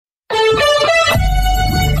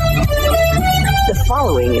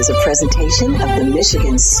following is a presentation of the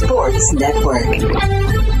Michigan Sports Network.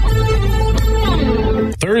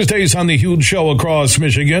 Thursdays on the Huge Show across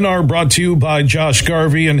Michigan are brought to you by Josh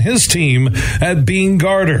Garvey and his team at Bean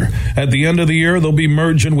Garter. At the end of the year, they'll be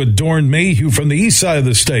merging with Dorn Mayhew from the east side of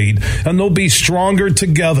the state, and they'll be stronger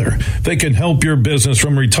together. They can help your business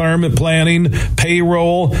from retirement planning,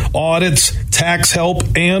 payroll, audits, tax help,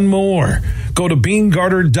 and more. Go to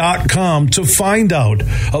BeanGarter.com to find out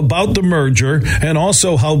about the merger and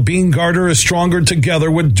also how Bean Garter is stronger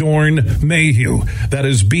together with Dorn Mayhew. That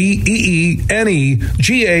is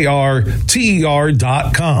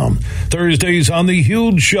BeanGarter.com. Thursdays on the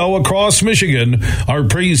Huge Show across Michigan are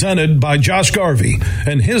presented by Josh Garvey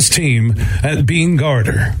and his team at Bean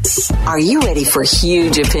Garter. Are you ready for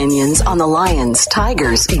huge opinions on the Lions,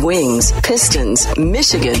 Tigers, Wings, Pistons,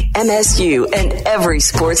 Michigan, MSU, and every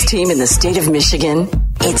sports team in the state of Michigan?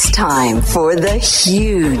 It's time for The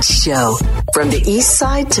Huge Show. From the east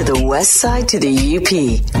side to the west side to the UP,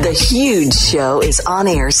 The Huge Show is on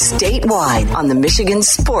air statewide on the Michigan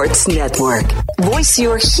Sports Network. Voice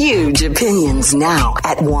your huge opinions now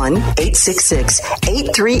at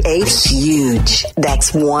 1-866-838-HUGE.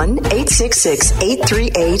 That's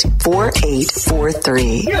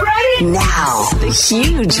 1-866-838-4843. You ready? Now, the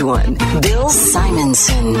huge one, Bill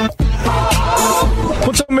Simonson.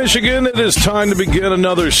 What's up, Michigan? It is time to begin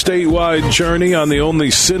another statewide journey on the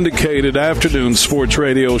only syndicated afternoon sports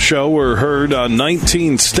radio show. We're heard on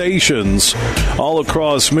 19 stations all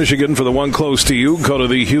across Michigan. For the one close to you, go to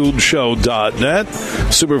thehugeshow.net.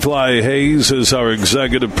 Superfly Hayes is our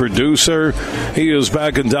executive producer. He is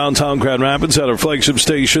back in downtown Grand Rapids at our flagship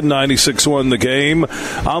station, 96.1 The Game.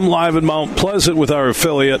 I'm live in Mount Pleasant with our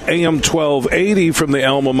affiliate, AM 1280 from the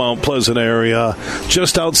Alma Mount Pleasant area,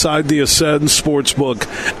 just outside the Ascend Sportsbook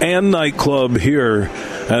and Nightclub here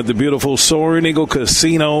at the beautiful Soaring Eagle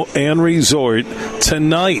Casino and Resort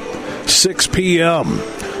tonight, 6 p.m.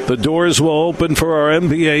 The doors will open for our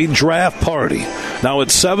NBA draft party. Now at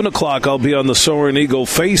 7 o'clock, I'll be on the Soaring Eagle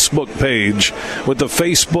Facebook page with the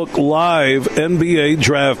Facebook Live NBA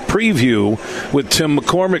Draft Preview with Tim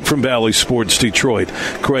McCormick from Valley Sports Detroit.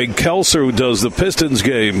 Craig Kelser, who does the Pistons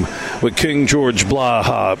game with King George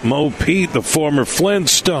Blaha. Mo Pete, the former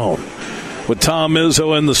Flintstone. With Tom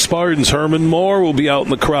Izzo and the Spartans, Herman Moore will be out in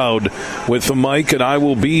the crowd with the mic, and I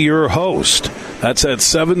will be your host. That's at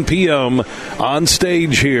 7 p.m. on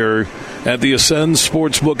stage here at the Ascend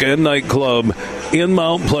Sportsbook and Nightclub in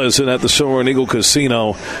Mount Pleasant at the Soaring Eagle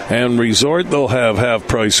Casino and Resort. They'll have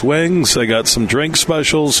half-price wings. They got some drink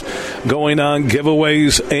specials going on,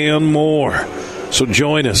 giveaways, and more. So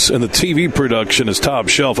join us. And the TV production is top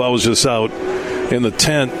shelf. I was just out in the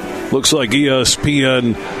tent. Looks like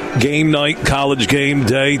ESPN Game Night, College Game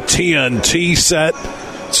Day, TNT set.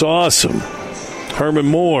 It's awesome. Herman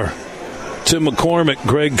Moore, Tim McCormick,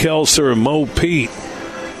 Greg Kelser, and Mo Pete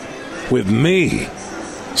with me.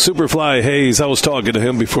 Superfly Hayes, I was talking to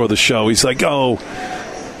him before the show. He's like, oh,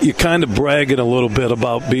 you're kind of bragging a little bit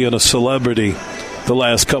about being a celebrity the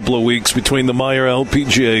last couple of weeks between the Meyer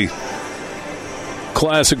LPGA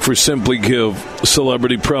Classic for Simply Give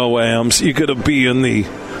Celebrity Pro-Ams. You could be in the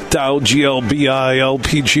Dow GLBI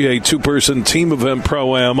LPGA two-person team event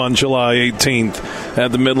Pro-Am on July 18th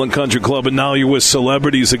at the Midland Country Club, and now you're with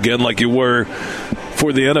celebrities again like you were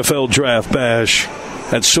for the NFL Draft Bash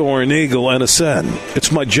at Soaring Eagle and Ascend.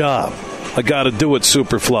 It's my job. I got to do it,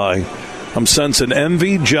 Superfly. I'm sensing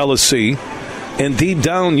envy, jealousy, and deep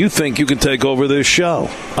down you think you can take over this show.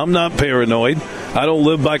 I'm not paranoid. I don't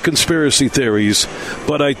live by conspiracy theories,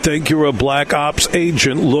 but I think you're a black ops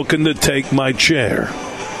agent looking to take my chair.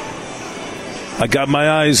 I got my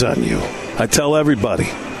eyes on you. I tell everybody,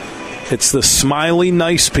 it's the smiley,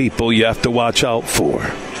 nice people you have to watch out for.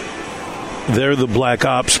 They're the black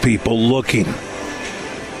ops people looking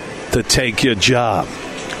to take your job.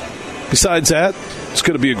 Besides that, it's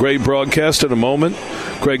going to be a great broadcast in a moment.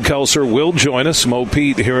 Greg Kelser will join us. Mo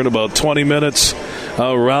Pete here in about 20 minutes.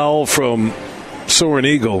 Raul from Soaring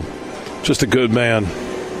Eagle, just a good man.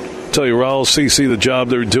 Tell you, Raul, CC, the job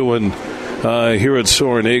they're doing here at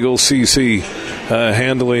Soaring Eagle. CC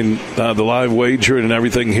handling the live wagering and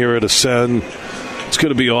everything here at Ascend. It's going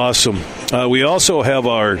to be awesome. We also have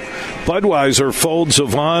our Budweiser Folds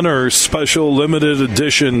of Honor special limited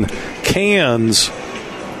edition cans.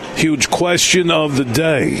 Huge question of the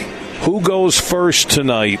day. Who goes first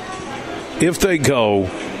tonight? If they go,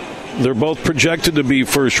 they're both projected to be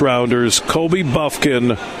first-rounders, Kobe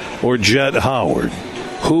Buffkin or Jet Howard.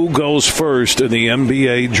 Who goes first in the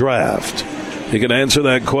NBA draft? You can answer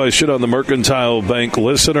that question on the Mercantile Bank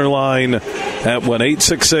listener line at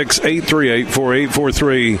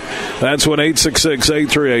 1-866-838-4843. That's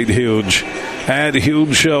 1-866-838-HUGE. At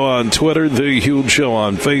Huge Show on Twitter, The Huge Show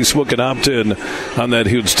on Facebook, and opt in on that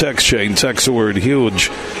Huge text chain. Text the word HUGE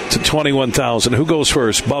to 21,000. Who goes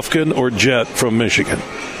first, Bufkin or Jet from Michigan?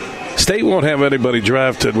 State won't have anybody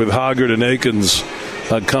drafted with Hoggard and Akins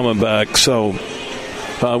coming back, so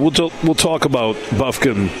we'll talk about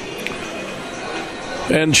Bufkin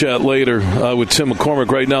and Jet later with Tim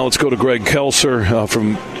McCormick. Right now, let's go to Greg Kelser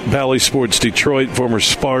from Bally Sports Detroit, former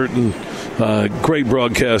Spartan, great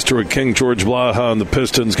broadcaster with King George Blaha on the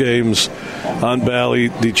Pistons games on Bally,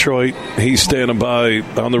 Detroit. He's standing by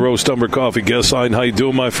on the Roast Umber Coffee guest line. How you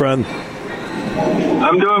doing, my friend?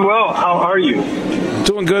 I'm doing well. How are you?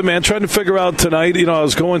 Doing good, man. Trying to figure out tonight. I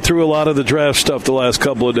was going through a lot of the draft stuff the last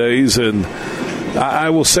couple of days, and I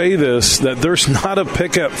will say this, that there's not a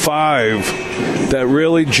pick at 5 that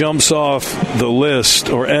really jumps off the list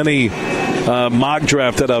or any mock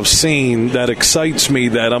draft that I've seen that excites me,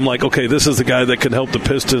 that I'm like, okay, this is the guy that can help the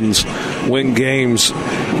Pistons win games.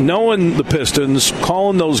 Knowing the Pistons,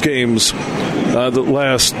 calling those games the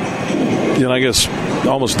last, I guess,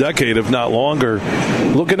 almost decade, if not longer.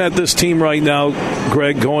 Looking at this team right now,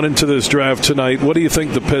 Greg, going into this draft tonight, what do you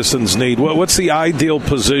think the Pistons need? What's the ideal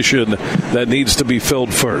position that needs to be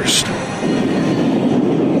filled first?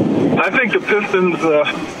 I think the Pistons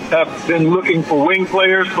have been looking for wing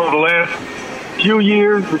players for the last few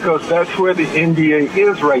years because that's where the NBA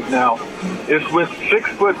is right now. It's with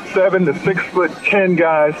 6'7" to 6'10"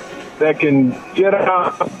 guys that can get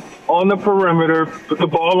out on the perimeter, put the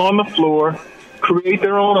ball on the floor, create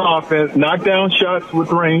their own offense, knock down shots with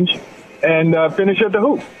range, and finish at the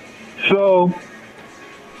hoop. So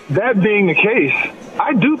that being the case,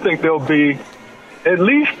 I do think there'll be at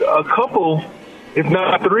least a couple, if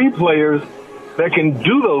not 3 players that can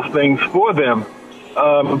do those things for them.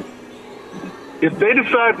 If they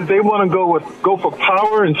decide that they want to go for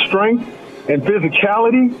power and strength and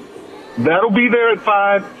physicality, that'll be there at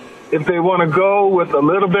 5. If they want to go with a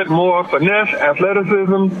little bit more finesse,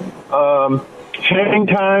 athleticism, hang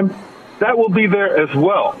time, that will be there as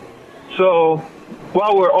well. So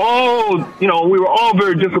while we were all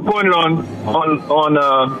very disappointed on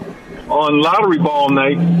lottery ball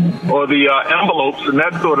night or the envelopes and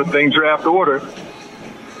that sort of thing, draft order,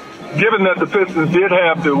 given that the Pistons did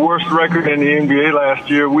have the worst record in the NBA last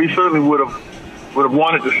year, we certainly would have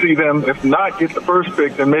wanted to see them, if not get the first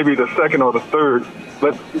pick, then maybe the second or the third.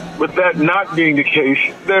 But with that not being the case,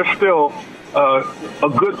 there's still a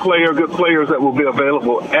good players that will be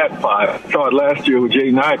available at 5. I saw it last year with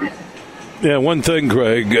Jaden Ivey. Yeah, one thing,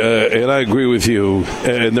 Greg, and I agree with you,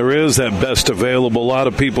 and there is that best available. A lot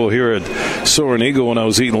of people here at Soaring Eagle, when I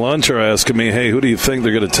was eating lunch, are asking me, hey, who do you think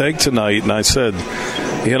they're going to take tonight? And I said,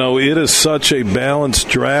 it is such a balanced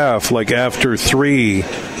draft, like after 3,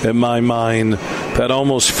 in my mind, that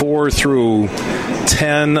almost 4 through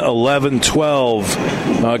 10, 11, 12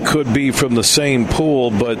 could be from the same pool.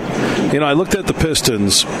 But, I looked at the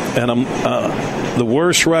Pistons, and I'm the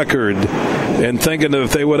worst record, and thinking that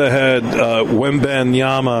if they would have had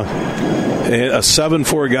Wembanyama, a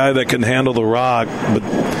 7'4" guy that can handle the rock,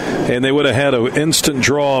 and they would have had an instant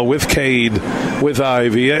draw with Cade, with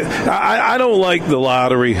Ivy. I don't like the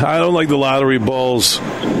lottery. I don't like the lottery balls,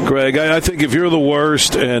 Greg. I think if you're the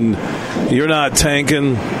worst and you're not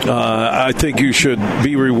tanking, I think you should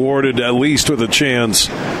be rewarded at least with a chance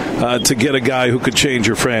to get a guy who could change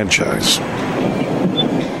your franchise.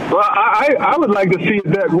 Well, I would like to see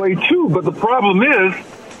it that way too, but the problem is,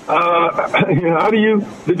 how do you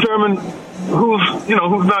determine who's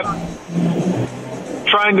not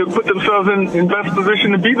trying to put themselves in best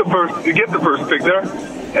position to be the first, to get the first pick there?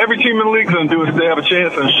 Every team in the league is going to do it if they have a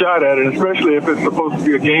chance and a shot at it, especially if it's supposed to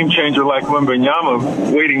be a game changer like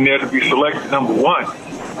Wembanyama waiting there to be selected number 1.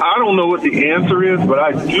 I don't know what the answer is, but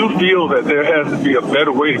I do feel that there has to be a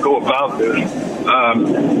better way to go about this.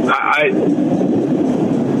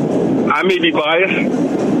 I may be biased,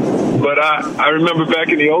 but I remember back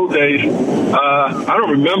in the old days, I don't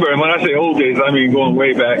remember, and when I say old days, I mean going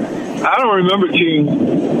way back, I don't remember teams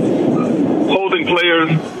holding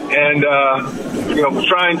players and,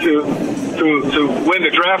 trying to win the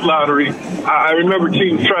draft lottery. I remember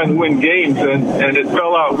teams trying to win games, and it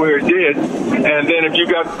fell out where it did. And then if you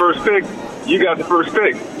got the first pick, you got the first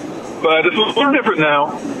pick. But it's a little different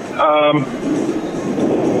now.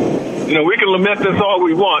 We can lament this all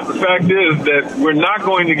we want. The fact is that we're not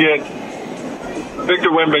going to get Victor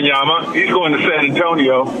Wembanyama. He's going to San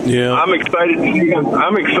Antonio. Yeah. I'm excited to see him.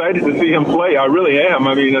 I'm excited to see him play. I really am.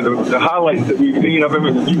 I mean, the highlights that we've seen of him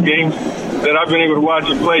in the few games that I've been able to watch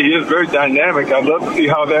him play, he is very dynamic. I'd love to see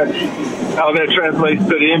how that translates to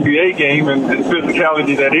the NBA game and the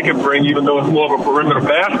physicality that he can bring, even though it's more of a perimeter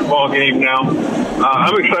basketball game now.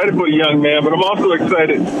 I'm excited for a young man, but I'm also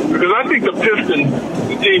excited because I think the Pistons,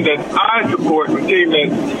 the team that I support, the team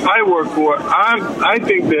that I work for, I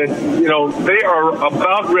think that, they are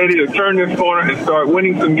about ready to turn this corner and start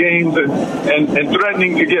winning some games and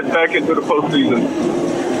threatening to get back into the postseason.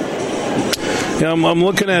 Yeah, I'm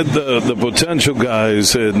looking at the potential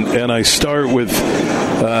guys, and I start with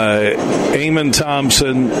Amen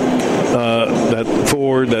Thompson, that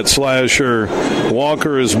forward, that slasher.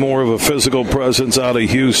 Walker is more of a physical presence out of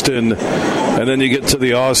Houston. And then you get to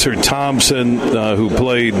the Ausar Thompson, who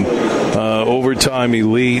played overtime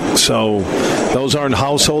elite. So those aren't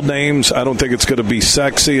household names. I don't think it's going to be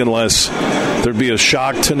sexy unless there'd be a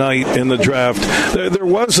shock tonight in the draft. There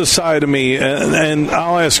was a side of me, and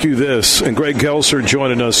I'll ask you this, and Greg Kelser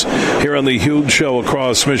joining us here on the Huge Show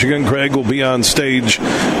across Michigan. Greg will be on stage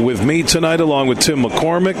with me tonight along with Tim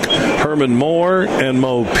McCormick, Herman Moore, and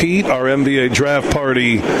Mo Pete, our NBA draft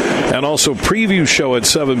party, and also preview show at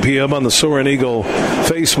 7 p.m. on the Soaring Eagle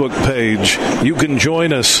Facebook page. You can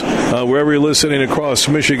join us wherever you're listening across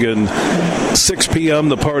Michigan. 6 p.m.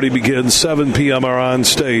 the party begins. 7 p.m. our on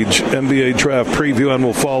stage NBA draft preview, and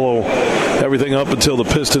we'll follow everything up until the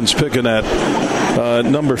Pistons picking at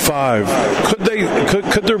number 5.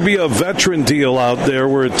 Could there be a veteran deal out there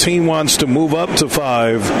where a team wants to move up to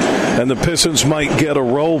 5 and the Pistons might get a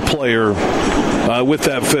role player with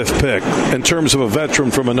that 5th pick in terms of a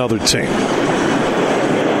veteran from another team?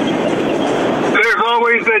 There's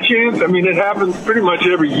always that chance. I mean, it happens pretty much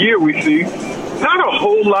every year we see. Not a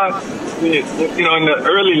whole lot, in the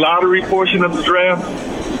early lottery portion of the draft,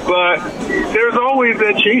 but there's always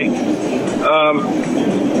that chance.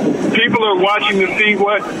 People are watching to see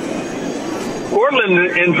what Portland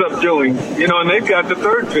ends up doing, and they've got the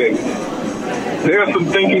 3rd pick. There's some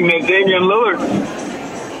thinking that Damian Lillard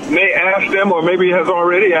may ask them, or maybe has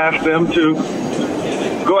already asked them, to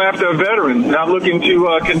go after a veteran, not looking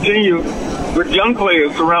to continue with young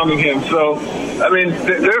players surrounding him. So, I mean,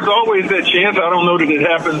 there's always that chance. I don't know that it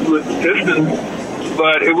happens with the Pistons,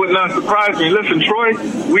 but it would not surprise me. Listen, Troy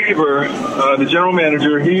Weaver, the general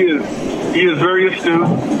manager, he is very astute,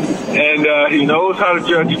 and he knows how to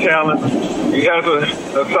judge talent. He has a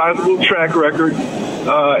sizable track record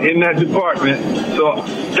in that department. So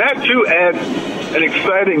that, too, adds an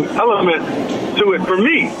exciting element to it for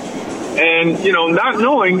me. And, not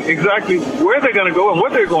knowing exactly where they're going to go and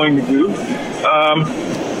what they're going to do,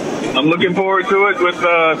 I'm looking forward to it with,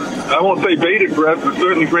 I won't say bated breath, but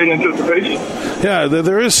certainly great anticipation. Yeah,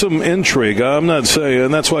 there is some intrigue. I'm not saying,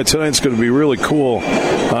 and that's why tonight's going to be really cool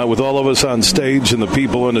with all of us on stage and the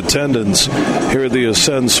people in attendance here at the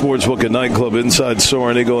Ascend Sportsbook and Nightclub inside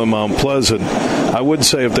Soaring Eagle in Mount Pleasant. I would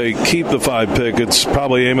say if they keep the 5 pick, it's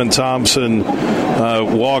probably Amen Thompson,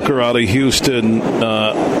 Walker out of Houston,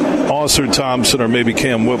 Ausar Thompson, or maybe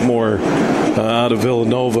Cam Whitmore out of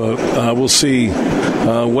Villanova. We'll see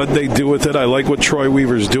what they do with it. I like what Troy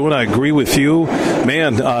Weaver's doing. I agree with you.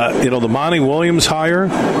 Man, the Monty Williams hire,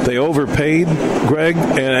 they overpaid, Greg,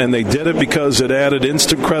 and they did it because it added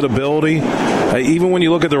instant credibility. Even when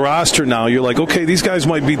you look at the roster now, you're like, okay, these guys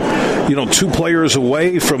might be, 2 players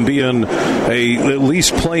away from being at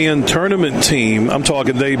least play-in tournament team. I'm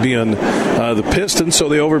talking they being the Pistons, so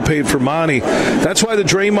they overpaid for Monty. That's why the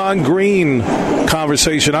Draymond Green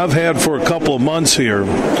conversation I've had for a couple of months here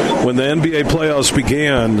when the NBA playoffs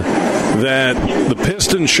began, that the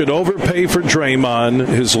Pistons should overpay for Draymond,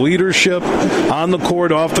 his leadership on the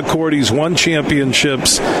court, off the court. He's won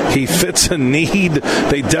championships. He fits a need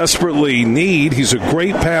they desperately need. He's a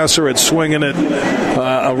great passer at swinging it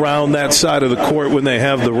around that side of the court when they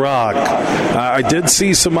have the rock. I did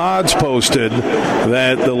see some odds posted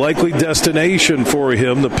that the likely destination for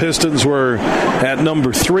him, the Pistons were at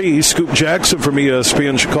number 3. Scoop Jackson from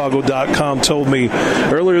ESPNChicago.com told me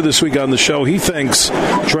earlier this week on the show he thinks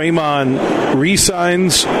Draymond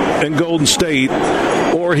re-signs in Golden State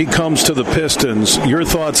or he comes to the Pistons. Your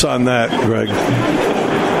thoughts on that, Greg?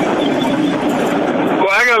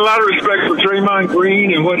 I got a lot of respect for Draymond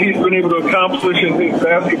Green and what he's been able to accomplish in his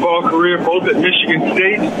basketball career, both at Michigan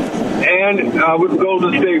State and with the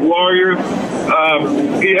Golden State Warriors.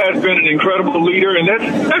 He has been an incredible leader, and that's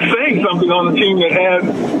saying something on the team that has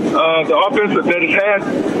the offensive that it has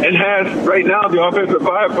and has right now the offensive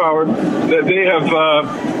firepower that they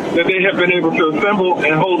have been able to assemble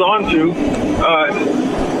and hold on to.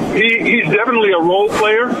 He's definitely a role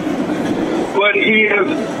player. but he's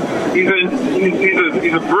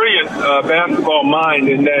a brilliant basketball mind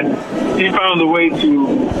in that he found a way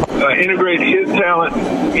to integrate his talent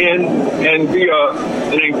in and be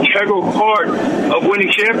an integral part of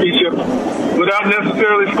winning championships without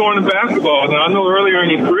necessarily scoring the basketball. Now, I know earlier in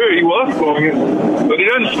his career he was scoring it, but he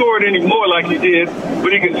doesn't score it anymore like he did,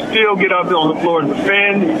 but he can still get out there on the floor and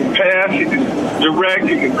defend, he can pass, he can direct,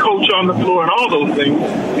 he can coach on the floor and all those things.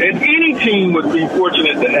 And any team would be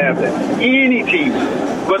fortunate to have that. Any team.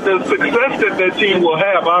 But the success that team will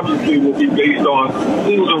have, obviously, will be based on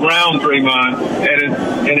who's around Draymond.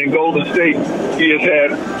 And in Golden State, he has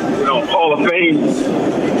had, Hall of Fame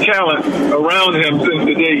talent around him since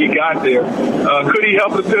the day he got there. Could he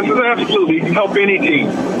help the Pistons? Absolutely. He can help any team.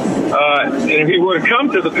 And if he were to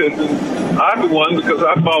come to the Pistons, I'd be one because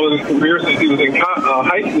I followed his career since he was in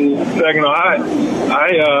high school, Saginaw High.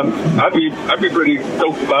 I'd be pretty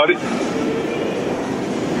stoked about it.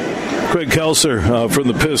 Greg Kelser from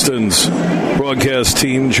the Pistons broadcast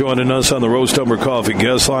team joining us on the Roast Umber Coffee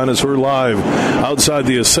guest line as we're live outside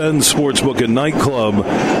the Ascend Sportsbook and Nightclub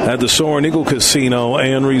at the Soaring Eagle Casino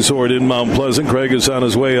and Resort in Mount Pleasant. Greg is on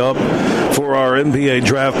his way up for our NBA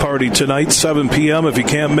draft party tonight, 7 p.m. If you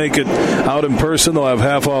can't make it out in person, they'll have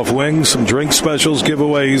half-off wings, some drink specials,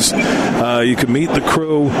 giveaways. You can meet the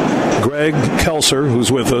crew. Greg Kelser,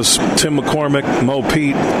 who's with us, Tim McCormick, Mo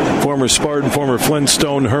Pete, former Spartan, former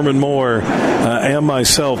Flintstone, Herman Moore, and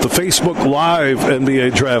myself. The Facebook Live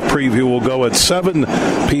NBA Draft Preview will go at 7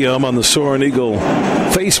 p.m. on the Soaring Eagle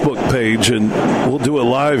Facebook page, and we'll do it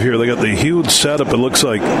live here. They got the huge setup. It looks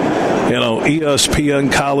like,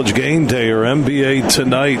 ESPN College Game Day or NBA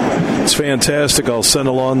Tonight. It's fantastic. I'll send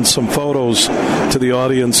along some photos to the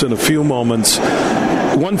audience in a few moments.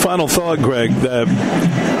 One final thought, Greg, that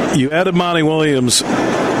you added Monty Williams.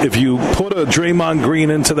 If you put a Draymond Green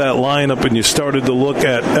into that lineup and you started to look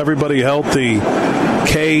at everybody healthy,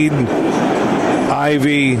 Cade,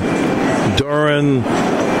 Ivy, Duran,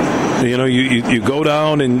 you go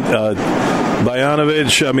down and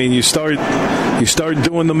Bojanovic, I mean, you start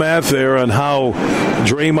doing the math there on how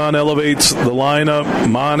Draymond elevates the lineup,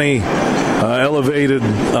 Monty elevated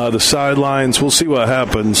the sidelines. We'll see what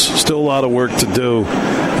happens. Still a lot of work to do,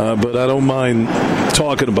 but I don't mind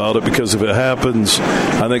talking about it because if it happens,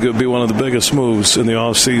 I think it would be one of the biggest moves in the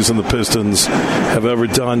offseason the Pistons have ever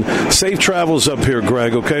done. Safe travels up here,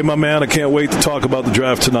 Greg, okay, my man? I can't wait to talk about the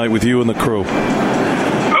draft tonight with you and the crew.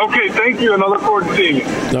 Okay, thank you, and I look forward to seeing you.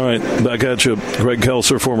 All right, back at you. Greg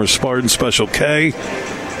Kelser, former Spartan, Special K.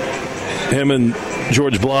 Him and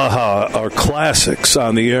George Blaha are classics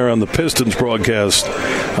on the air on the Pistons broadcast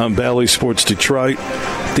on Bally Sports Detroit.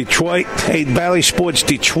 Hey, Bally Sports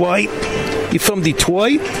Detroit. You from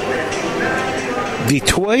Detroit?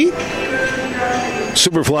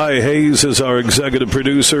 Superfly Hayes is our executive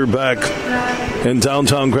producer back in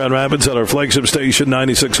downtown Grand Rapids at our flagship station,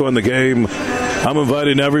 96.1 The Game. I'm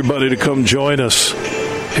inviting everybody to come join us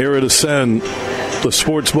here at Ascend, the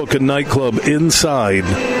Sportsbook and Nightclub inside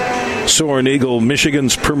Soaring Eagle,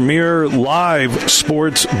 Michigan's premier live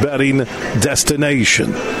sports betting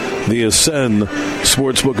destination. The Ascend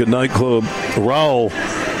Sportsbook and Nightclub. Raul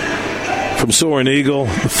from Soaring Eagle,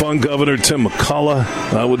 the fun governor, Tim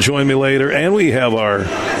McCullough, will join me later. And we have our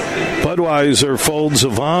Budweiser Folds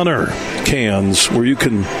of Honor cans where you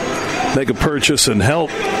can make a purchase and help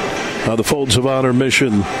the Folds of Honor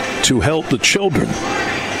mission to help the children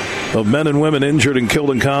of men and women injured and killed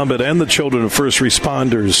in combat and the children of first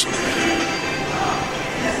responders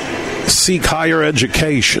seek higher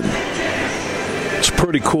education. It's a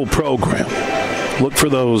pretty cool program. Look for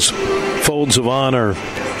those Folds of Honor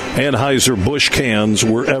Anheuser-Busch cans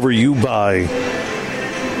wherever you buy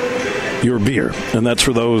your beer. And that's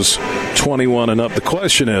for those 21 and up. The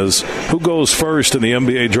question is, who goes first in the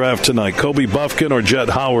NBA draft tonight, Kobe Bufkin or Jet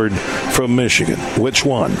Howard from Michigan? Which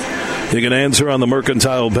one? You can answer on the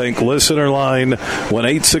Mercantile Bank listener line,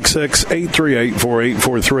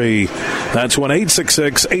 1-866-838-4843. That's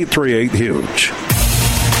 1-866-838-HUGE.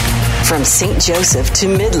 From St. Joseph to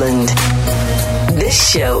Midland,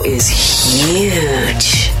 this show is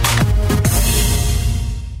huge.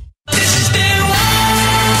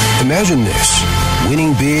 Imagine this,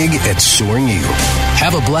 winning big at Soaring Eagle.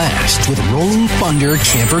 Have a blast with Rolling Thunder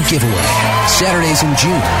Camper Giveaway. Saturdays in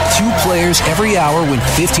June, 2 players every hour win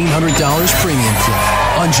 $1,500 premium play.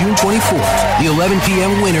 On June 24th, the 11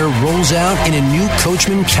 p.m. winner rolls out in a new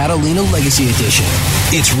Coachman Catalina Legacy Edition.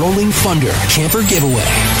 It's Rolling Thunder Camper Giveaway,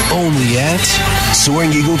 only at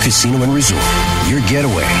Soaring Eagle Casino and Resort. Your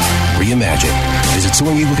getaway reimagined. Visit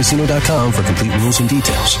SoaringEagleCasino.com for complete rules and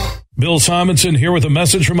details. Bill Simonson here with a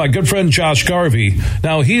message from my good friend Josh Garvey.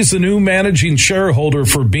 Now, he's the new managing shareholder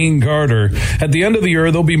for Beene Garter. At the end of the year,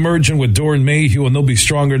 they'll be merging with Doeren Mayhew, and they'll be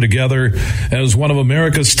stronger together as one of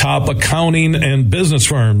America's top accounting and business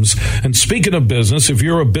firms. And speaking of business, if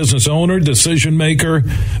you're a business owner, decision maker,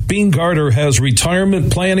 Beene Garter has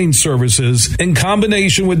retirement planning services in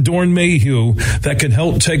combination with Doeren Mayhew that can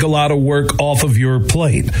help take a lot of work off of your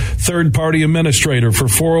plate. Third-party administrator for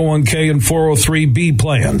 401k and 403b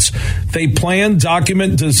plans. They plan,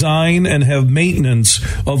 document, design, and have maintenance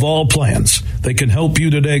of all plans. They can help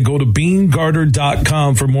you today. Go to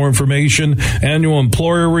BeeneGarter.com for more information. Annual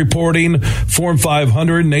employer reporting, Form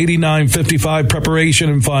 500 and 8955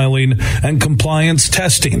 preparation and filing, and compliance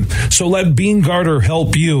testing. So let Beene Garter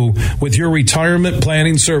help you with your retirement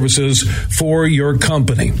planning services for your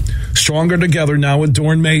company. Stronger together now with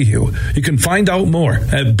Doeren Mayhew. You can find out more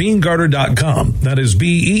at BeeneGarter.com. That is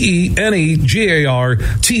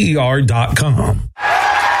BeeneGarter.com.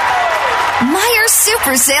 Meijer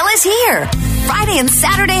Super Sale is here. Friday and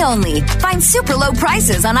Saturday only. Find super low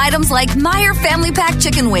prices on items like Meijer Family Pack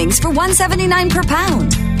chicken wings for $1.79 per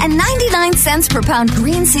pound and 99 cents per pound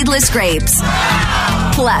green seedless grapes.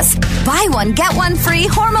 Plus, buy one, get one free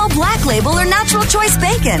Hormel Black Label or Natural Choice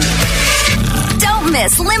Bacon. Don't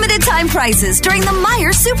miss limited time prices during the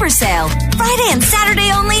Meijer Super Sale. Friday and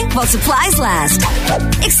Saturday only while supplies last.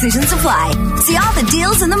 Exclusions apply. See all the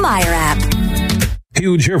deals in the Meijer app.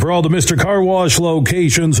 Huge here for all the Mr. Car Wash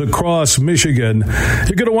locations across Michigan.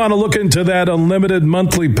 You're going to want to look into that unlimited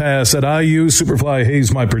monthly pass that I use. Superfly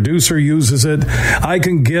Hayes, my producer, uses it. I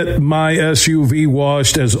can get my SUV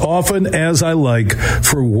washed as often as I like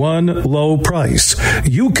for one low price.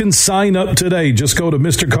 You can sign up today. Just go to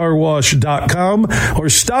MrCarWash.com or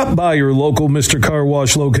stop by your local Mr. Car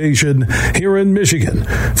Wash location here in Michigan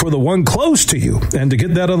for the one close to you. And to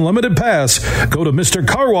get that unlimited pass, go to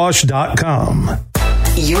MrCarWash.com.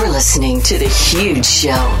 You're listening to The Huge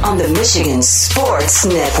Show on the Michigan Sports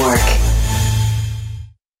Network.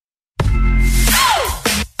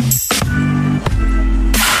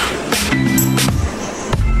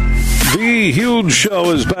 The Huge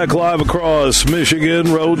Show is back live across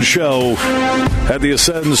Michigan. Road Show at the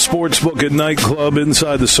Ascend Sportsbook and Nightclub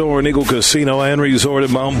inside the Soaring Eagle Casino and Resort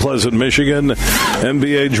in Mount Pleasant, Michigan.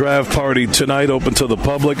 NBA draft party tonight, open to the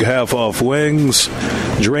public, half off wings,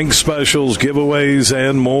 drink specials, giveaways,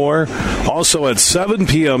 and more. Also at 7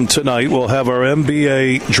 p.m. tonight, we'll have our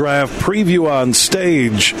NBA draft preview on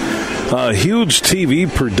stage. Huge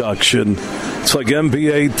TV production. It's like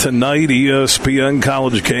NBA Tonight, ESPN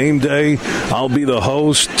College Game Day. I'll be the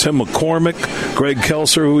host. Tim McCormick, Greg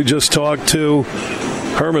Kelser, who we just talked to,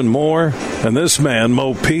 Herman Moore, and this man,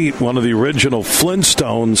 Mo Pete, one of the original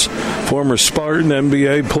Flintstones, former Spartan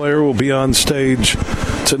NBA player, will be on stage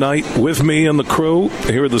tonight with me and the crew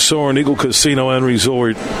here at the Soaring Eagle Casino and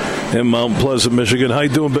Resort in Mount Pleasant, Michigan. How you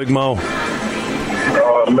doing, Big Mo?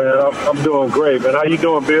 Man, I'm doing great, man. How you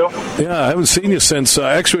doing, Bill? Yeah, I haven't seen you since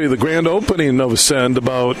actually the grand opening of Ascend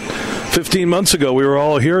about 15 months ago. We were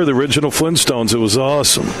all here, the original Flintstones. It was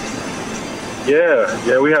awesome.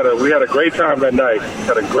 Yeah, we had a great time that night.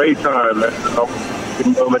 Had a great time, man.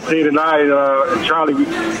 Mateen and I and Charlie, we've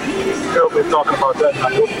been talking about that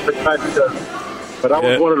night. It was a great night but that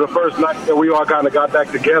was one of the first nights that we all kind of got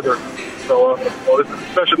back together. So it's a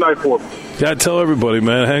special night for me. Yeah, I tell everybody,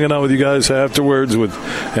 man, hanging out with you guys afterwards with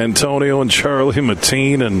Antonio and Charlie,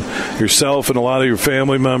 Mateen, and yourself and a lot of your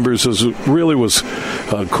family members really was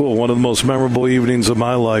cool. One of the most memorable evenings of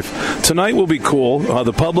my life. Tonight will be cool.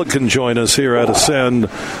 The public can join us here at Ascend,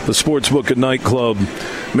 the Sportsbook and Nightclub,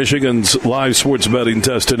 Michigan's live sports betting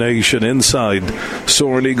destination inside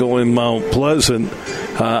Soaring Eagle in Mount Pleasant.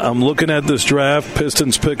 I'm looking at this draft.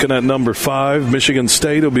 Pistons picking at number 5. Michigan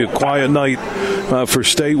State. It'll be a quiet night for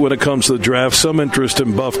State when it comes to the draft. Some interest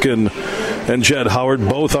in Bufkin and Jett Howard.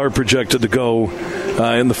 Both are projected to go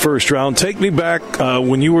in the first round. Take me back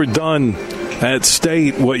when you were done at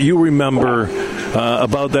State, what you remember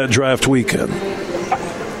about that draft weekend.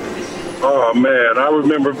 Oh, man, I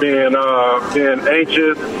remember being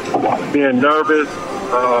anxious, being nervous,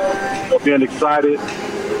 being excited.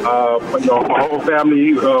 My whole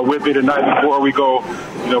family with me the night before we go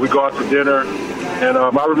out to dinner. And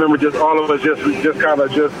I remember just all of us just trying to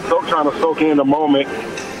soak in the moment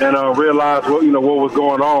and realize what was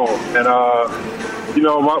going on. And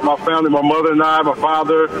my family, my mother and I, my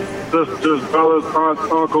father, sisters, brothers, aunts,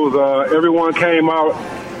 uncles, everyone came out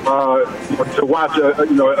to watch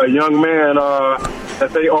a young man that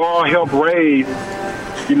they all helped raise.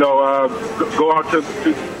 Go out to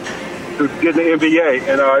to get in the NBA,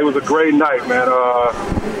 and it was a great night, man.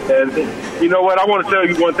 And you know what? I want to tell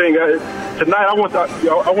you one thing. Tonight, I want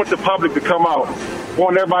the public to come out. I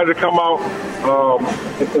want everybody to come out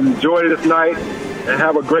and enjoy this night and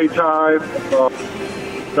have a great time.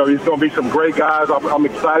 There's going to be some great guys. I'm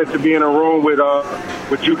excited to be in a room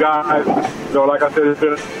with you guys. Like I said, it's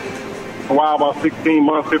been a while, about 16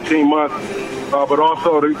 months, 15 months. But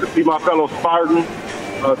also to see my fellow Spartan,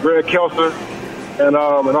 Greg Kelser, and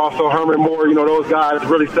also Herman Moore. Those guys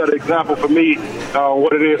really set an example for me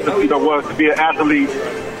what it is to be an athlete.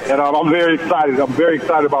 And I'm very excited. I'm very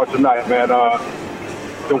excited about tonight, man.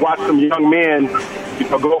 To watch some young men,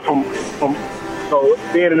 go from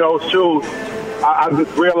being in those shoes. I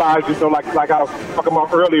just realized, like I was talking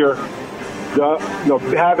about earlier,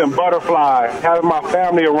 having Butterfly, having my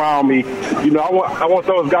family around me. I want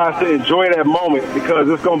those guys to enjoy that moment because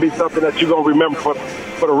it's going to be something that you're going to remember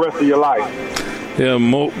for the rest of your life. Yeah,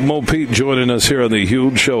 Mo Pete joining us here on the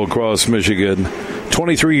Huge Show across Michigan.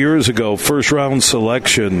 23 years ago, first-round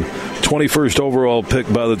selection, 21st overall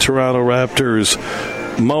pick by the Toronto Raptors.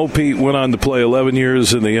 Mo Pete went on to play 11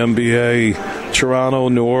 years in the NBA, Toronto,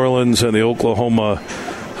 New Orleans, and the Oklahoma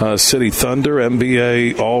City Thunder.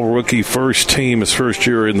 NBA all-rookie first team his first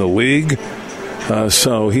year in the league.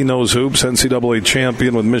 So he knows hoops, NCAA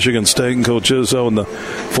champion with Michigan State and Coach Izzo and the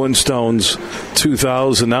Flintstones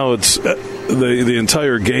 2000. Now it's the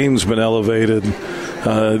entire game's been elevated.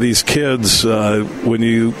 These kids, when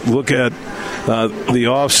you look at the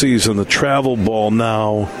offseason, the travel ball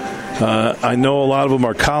now, I know a lot of them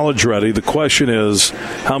are college ready. The question is,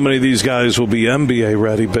 how many of these guys will be NBA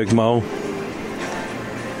ready, Big Mo?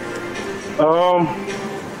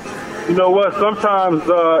 You know what? Sometimes,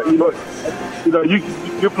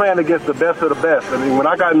 you're playing against the best of the best. I mean, when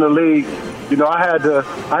I got in the league, I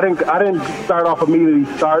didn't start off immediately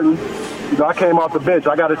starting. I came off the bench.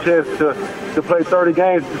 I got a chance to play 30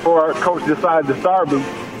 games before our coach decided to start me.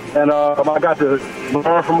 And I got to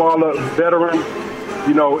learn from all the veterans.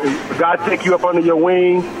 God take you up under their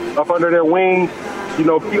wing,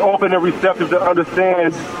 be open and receptive to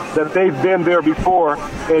understand that they've been there before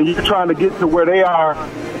and you're trying to get to where they are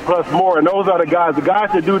plus more. And those are the guys. The guys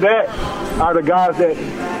that do that are the guys that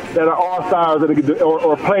are all-stars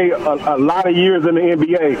or play a lot of years in the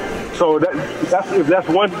NBA. So that's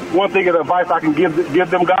one thing of advice I can give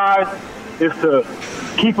them guys is to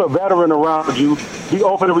keep a veteran around you, be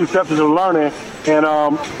open and receptive to learning. And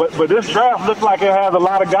but this draft looks like it has a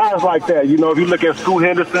lot of guys like that. If you look at Scoot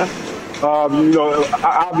Henderson,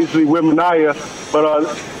 obviously Wembanyama,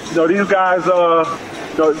 but these guys,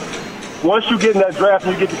 once you get in that draft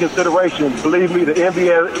and you get the consideration, believe me, the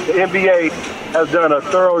NBA has done a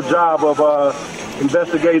thorough job of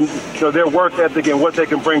investigating their work ethic and what they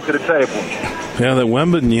can bring to the table. Yeah, the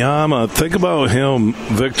Wembanyama, think about him,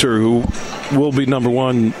 Victor, who will be number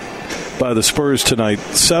one by the Spurs tonight.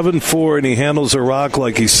 7'4", and he handles a rock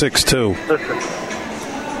like he's 6'2".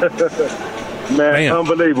 Man,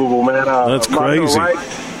 unbelievable, man. That's crazy. Right?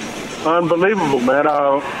 Unbelievable, man.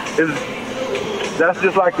 That's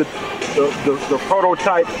just like the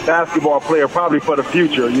prototype basketball player probably for the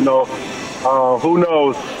future, Who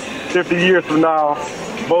knows? 50 years from now,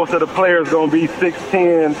 most of the players going to be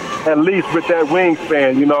 6'10", at least with that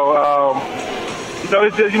wingspan,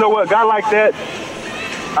 It's just, a guy like that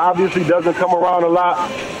obviously doesn't come around a lot.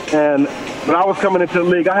 And when I was coming into the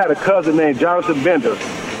league, I had a cousin named Jonathan Bender.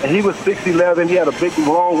 And he was 6'11". He had a big,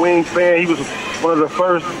 long wingspan. He was one of the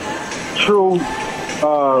first true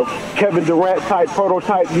Kevin Durant-type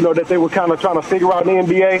prototype, that they were kind of trying to figure out in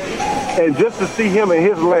the NBA. And just to see him in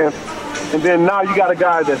his length, and then now you got a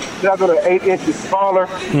guy that's 7 or 8 inches smaller.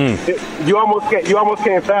 You almost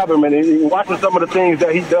can't fathom it. And watching some of the things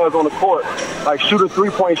that he does on the court, like shoot a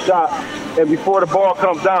 3-point shot, and before the ball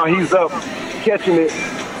comes down, he's up catching it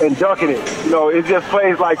and dunking it. It just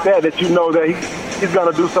plays like that that he's going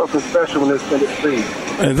to do something special in this league.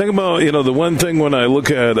 And think about, the one thing when I look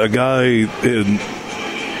at a guy in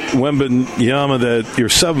Wembanyama that you're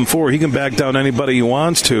 7'4", he can back down anybody he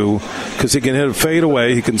wants to because he can hit a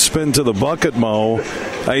fadeaway, he can spin to the bucket, Mo.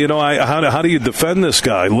 How do you defend this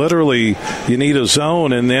guy? Literally, you need a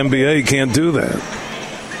zone, and the NBA can't do that.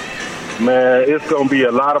 Man, it's going to be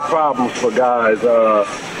a lot of problems for guys,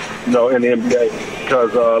 in the NBA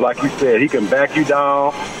because, like you said, he can back you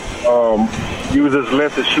down, use his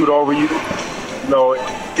length to shoot over you.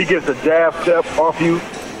 He gets a jab step off you.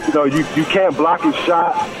 You can't block his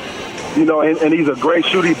shot. And he's a great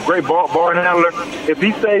shooter, great ball handler. If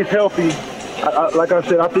he stays healthy, like I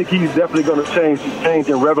said, I think he's definitely going to change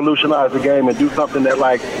and revolutionize the game and do something that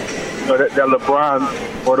that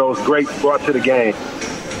LeBron or those greats brought to the game.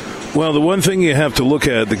 Well, the one thing you have to look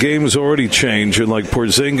at, the game's already changed, and like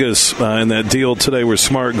Porzingis in that deal today where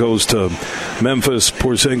Smart goes to Memphis,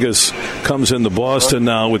 Porzingis comes into Boston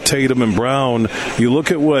now with Tatum and Brown. You look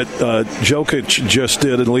at what Jokic just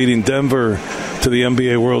did in leading Denver to the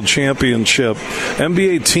NBA World Championship.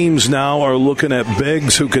 NBA teams now are looking at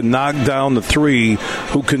bigs who can knock down the three,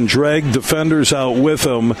 who can drag defenders out with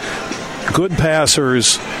them, good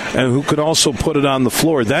passers, and who could also put it on the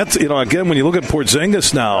floor. That's, again, when you look at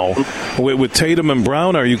Porzingis now with Tatum and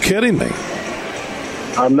Brown, are you kidding me?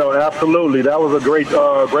 No, absolutely. That was a great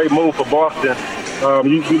move for Boston.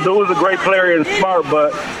 You lose a great player in Smart,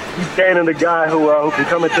 but he's gaining a guy who can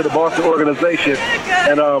come into the Boston organization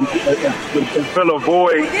and fill a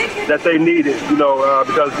void that they needed,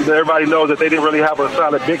 because everybody knows that they didn't really have a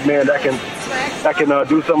solid big man that can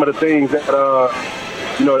do some of the things that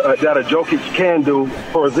that a Jokic can do.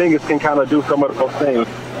 Porzingis can kind of do some of those things.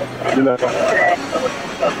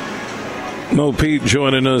 Mo Pete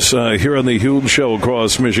joining us here on the Huge Show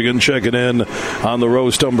across Michigan, checking in on the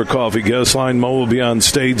Roast Umber Coffee guest line. Mo will be on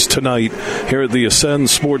stage tonight here at the Ascend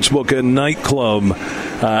Sportsbook and Nightclub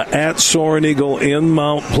at Soaring Eagle in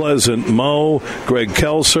Mount Pleasant. Mo, Greg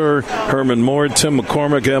Kelser, Herman Moore, Tim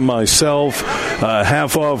McCormick, and myself.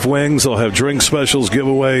 Half-off wings. They'll have drink specials,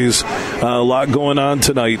 giveaways. A lot going on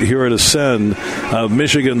tonight here at Ascend,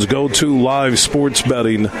 Michigan's go-to live sports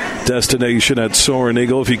betting destination at Soaring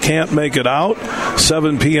Eagle. If you can't make it out,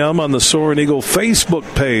 7 p.m. on the Soaring Eagle Facebook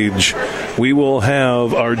page, we will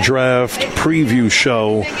have our draft preview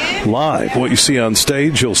show live. What you see on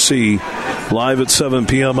stage, you'll see live at 7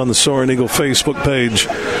 p.m. on the Soaring Eagle Facebook page.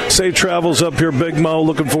 Safe travels up here, Big Mo.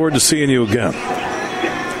 Looking forward to seeing you again.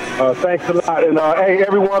 Thanks a lot. And, hey,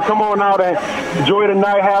 everyone, come on out and enjoy the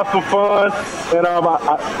night, have some fun. And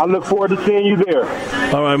I look forward to seeing you there.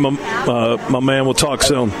 All right, my man, we'll talk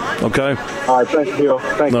soon, okay? All right, thanks, Bill.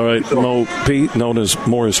 Thanks. All right, Mo Pete, known as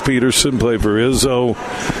Morris Peterson, played for Izzo,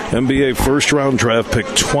 NBA first-round draft pick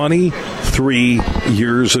 23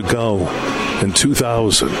 years ago in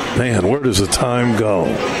 2000. Man, where does the time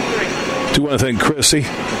go? Do want to thank Chrissy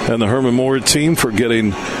and the Herman Moore team for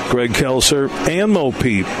getting Greg Kelser and Mo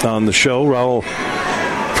Pete on the show. Raul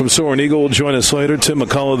from Soaring Eagle will join us later. Tim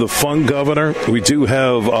McCullough, the Fun Governor. We do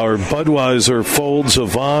have our Budweiser Folds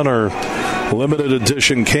of Honor limited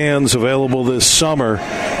edition cans available this summer,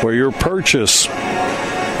 where your purchase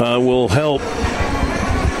will help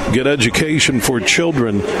get education for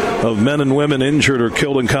children of men and women injured or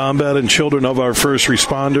killed in combat and children of our first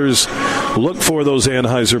responders. Look for those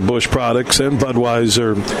Anheuser-Busch products and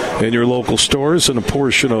Budweiser in your local stores, and a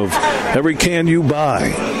portion of every can you buy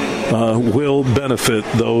will benefit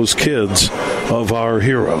those kids of our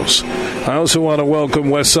heroes. I also want to welcome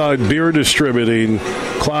Westside Beer Distributing,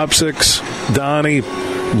 Klopsix, Donnie,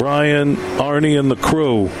 Brian, Arnie, and the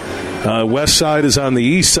crew. Westside is on the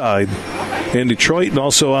east side in Detroit, and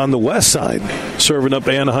also on the west side, serving up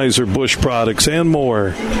Anheuser-Busch products and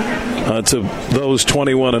more to those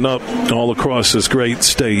 21 and up all across this great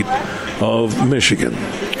state of Michigan.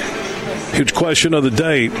 Huge question of the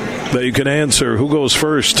day that you can answer. Who goes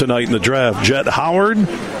first tonight in the draft, Jet Howard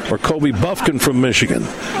or Kobe Bufkin from Michigan?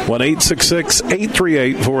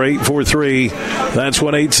 1-866-838-4843. That's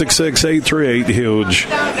 1-866-838-HUGE.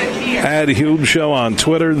 Add Huge Show on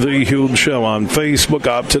Twitter, The Huge Show on Facebook.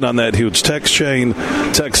 Opt in on that Huge text chain.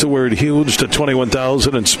 Text the word HUGE to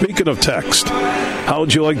 21,000. And speaking of text, how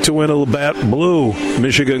would you like to win a Labatt Blue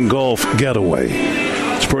Michigan Golf Getaway?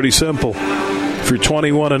 It's pretty simple. If you're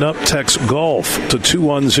 21 and up, text GOLF to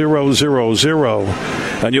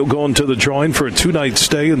 21000, and you'll go into the drawing for a 2-night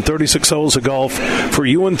stay and 36 holes of golf for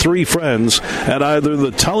you and 3 friends at either the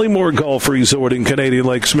Tullymore Golf Resort in Canadian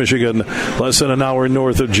Lakes, Michigan, less than an hour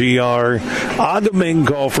north of GR, Agaming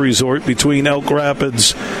Golf Resort between Elk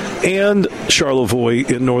Rapids and Charlevoix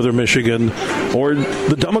in northern Michigan, or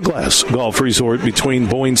the Dumaglass Golf Resort between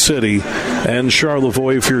Boyne City and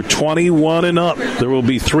Charlevoix. If you're 21 and up, there will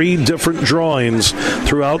be 3 different drawings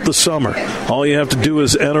throughout the summer. All you have to do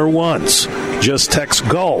is enter once. Just text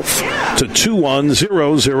GOLF to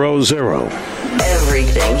 21000.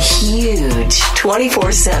 Everything huge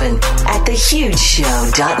 24/7 at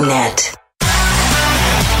thehugeshow.net.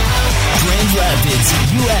 Grand Rapids,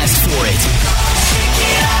 you asked for it.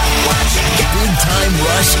 Big Time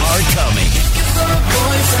Rush are coming.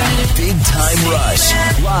 Big Time Rush,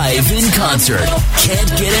 live in concert. Can't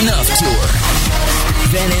Get Enough Tour.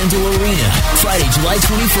 Van Andel Arena, Friday, July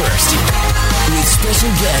 21st. With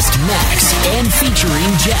special guest Max and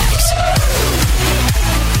featuring Jax.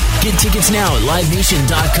 Get tickets now at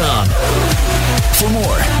livenation.com. For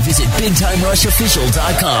more, visit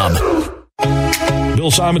BigTimeRushOfficial.com.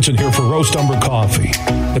 Bill Simonson here for Roast Umber Coffee.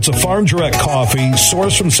 It's a farm direct coffee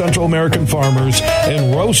sourced from Central American farmers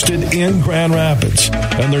and roasted in Grand Rapids.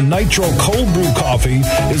 And their Nitro Cold Brew Coffee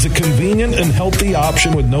is a convenient and healthy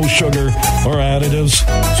option with no sugar or additives.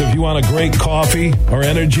 So if you want a great coffee or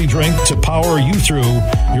energy drink to power you through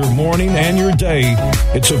your morning and your day,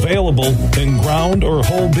 it's available in ground or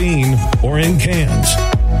whole bean or in cans.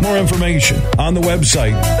 More information on the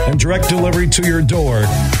website and direct delivery to your door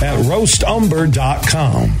at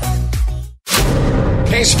roastumber.com.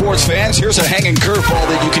 Hey, sports fans, here's a hanging curveball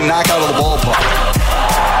that you can knock out of the ballpark.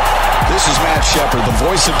 This is Matt Shepard, the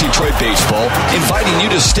voice of Detroit baseball, inviting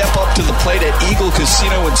you to step up to the plate at Eagle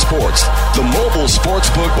Casino and Sports, the mobile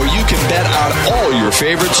sports book where you can bet on all your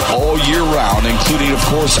favorites all year round, including, of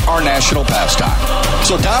course, our national pastime.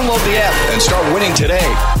 So download the app and start winning today.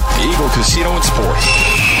 Eagle Casino and Sports.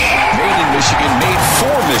 Made in Michigan, made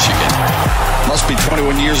for Michigan. Must be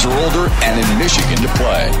 21 years or older and in Michigan to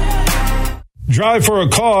play. Drive for a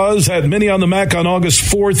Cause at Mini on the Mac on August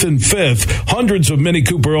 4th and 5th. Hundreds of Mini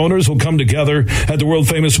Cooper owners will come together at the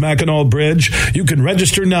world-famous Mackinac Bridge. You can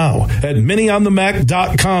register now at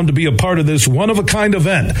minionthemac.com to be a part of this one-of-a-kind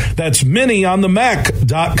event. That's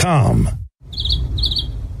minionthemac.com.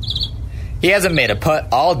 He hasn't made a putt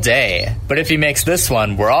all day, but if he makes this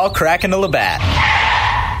one, we're all cracking a Labatt.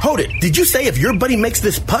 Hold it. Did you say if your buddy makes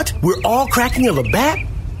this putt, we're all cracking a Labatt?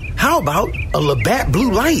 How about a Labatt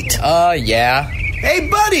Blue Light? Yeah. Hey,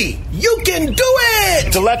 buddy, you can do it!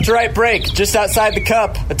 It's a left-to-right break, just outside the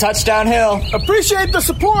cup. A touchdown hill. Appreciate the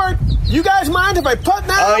support. You guys mind if I putt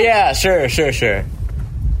now? Oh, yeah, sure.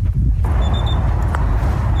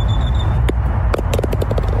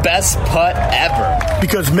 Best putt ever.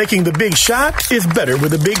 Because making the big shot is better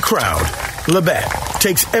with a big crowd. Labatt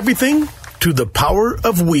takes everything to the power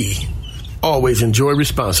of we. Always enjoy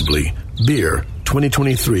responsibly. Beer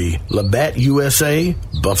 2023, Labatt USA,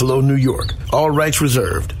 Buffalo, New York. All rights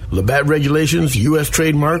reserved. Labatt Regulations, U.S.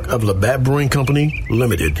 trademark of Labatt Brewing Company,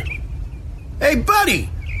 Limited. Hey, buddy,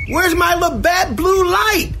 where's my Labatt Blue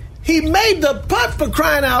Light? He made the putt, for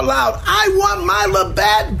crying out loud. I want my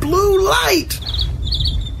Labatt Blue Light.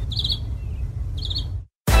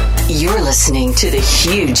 You're listening to The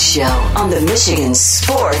Huge Show on the Michigan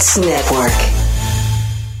Sports Network.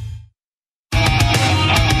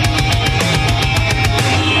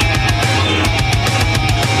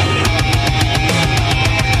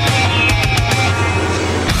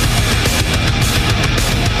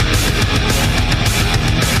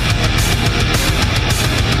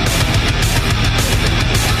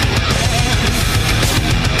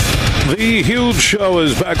 The Huge Show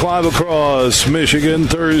is back live across Michigan.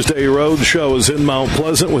 Thursday Road Show is in Mount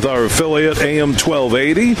Pleasant with our affiliate AM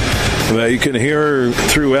 1280. You can hear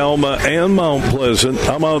through Alma and Mount Pleasant.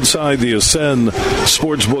 I'm outside the Ascend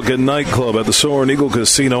Sportsbook and Nightclub at the Soaring Eagle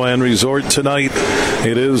Casino and Resort tonight.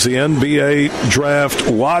 It is the NBA Draft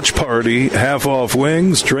Watch Party. Half off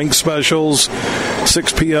wings, drink specials.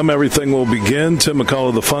 6 p.m. everything will begin. Tim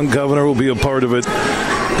McCullough, the Fun Governor, will be a part of it.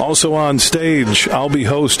 Also on stage, I'll be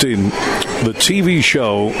hosting the TV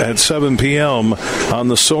show at 7 p.m. on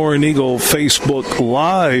the Soaring Eagle Facebook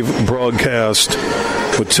Live broadcast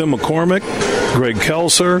with Tim McCormick, Greg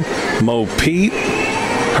Kelser, Mo Pete,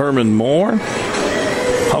 Herman Moore.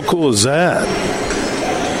 How cool is that?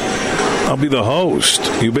 I'll be the host.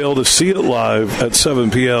 You'll be able to see it live at 7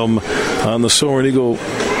 p.m. on the Soaring Eagle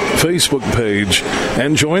Facebook page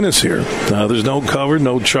and join us here. There's no cover,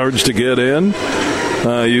 no charge to get in.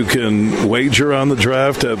 You can wager on the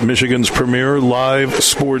draft at Michigan's premier live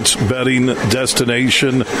sports betting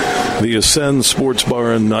destination, the Ascend Sports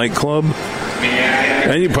Bar and Nightclub.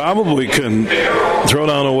 And you probably can throw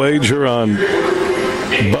down a wager on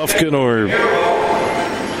Bufkin or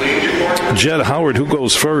Jett Howard. Who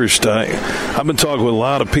goes first? I've been talking with a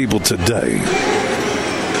lot of people today,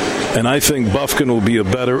 and I think Bufkin will be a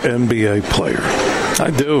better NBA player. I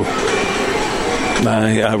do.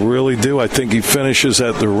 I really do. I think he finishes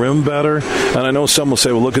at the rim better. And I know some will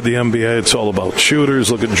say, well, look at the NBA. It's all about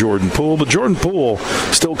shooters. Look at Jordan Poole. But Jordan Poole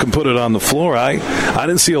still can put it on the floor. I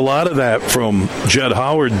didn't see a lot of that from Jett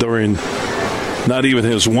Howard during not even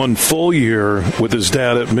his one full year with his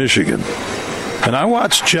dad at Michigan. And I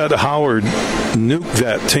watched Jett Howard nuke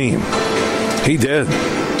that team. He did.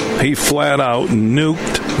 He flat out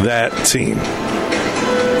nuked that team.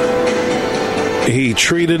 He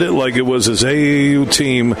treated it like it was his AAU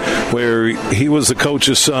team where he was the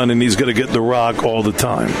coach's son and he's going to get the rock all the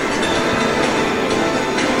time.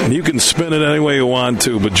 You can spin it any way you want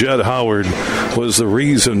to, but Jett Howard was the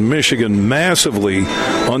reason Michigan massively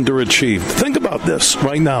underachieved. Think about this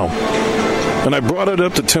right now. And I brought it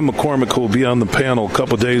up to Tim McCormick, who will be on the panel a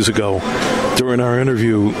couple days ago during our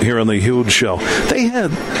interview here on the Huge Show. They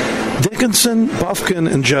had Dickinson,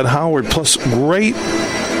 Bufkin, and Jett Howard, plus great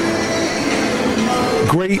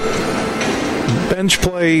bench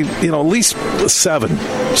play, at least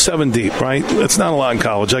seven deep, right? It's not a lot in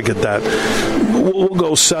college. I get that. We'll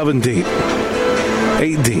go 7 deep,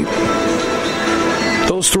 8 deep.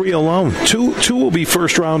 Those 3 alone. Two will be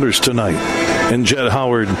first-rounders tonight, and Jett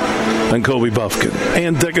Howard and Kobe Bufkin.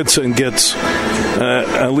 And Dickinson gets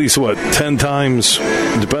at least, 10 times,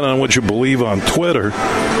 depending on what you believe on Twitter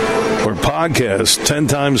or podcast, 10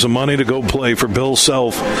 times the money to go play for Bill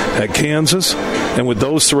Self at Kansas. And with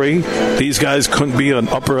those 3, these guys couldn't be an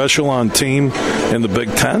upper echelon team in the Big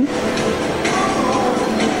Ten.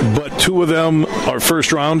 But 2 of them are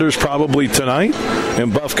first-rounders probably tonight,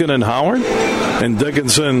 and Bufkin and Howard. And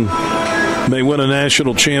Dickinson may win a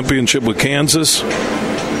national championship with Kansas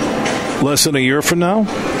less than a year from now.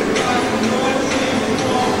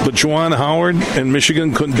 But Juwan Howard and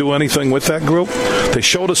Michigan couldn't do anything with that group. They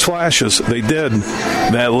showed us flashes. They did.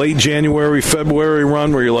 That late January, February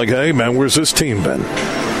run where you're like, hey, man, where's this team been?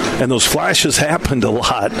 And those flashes happened a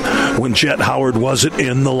lot when Jett Howard wasn't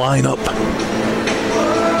in the lineup.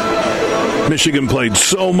 Michigan played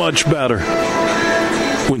so much better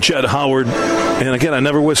when Jett Howard, and again, I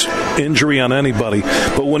never wish injury on anybody,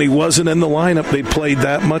 but when he wasn't in the lineup, they played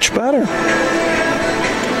that much better.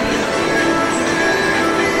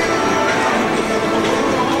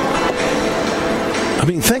 I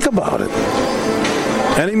mean, think about it.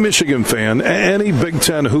 Any Michigan fan, any Big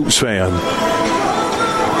Ten hoops fan,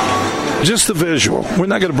 just the visual. We're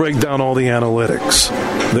not going to break down all the analytics.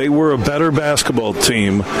 They were a better basketball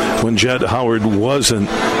team when Jett Howard wasn't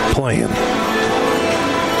playing.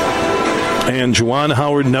 And Juwan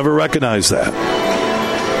Howard never recognized that.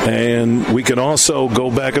 And we can also go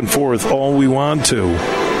back and forth all we want to.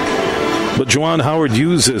 But Juwan Howard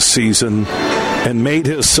used this season and made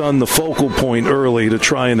his son the focal point early to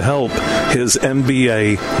try and help his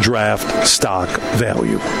NBA draft stock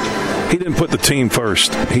value. He didn't put the team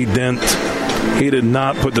first. He did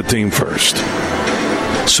not put the team first.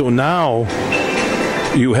 So now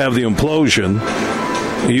you have the implosion.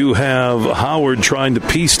 You have Howard trying to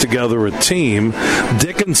piece together a team.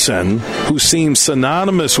 Dickinson, who seems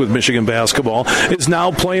synonymous with Michigan basketball, is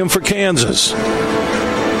now playing for Kansas.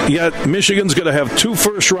 Yet Michigan's going to have 2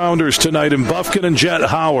 first-rounders tonight in Bufkin and Jett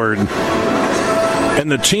Howard. And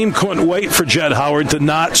the team couldn't wait for Jett Howard to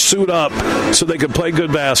not suit up so they could play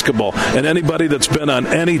good basketball. And anybody that's been on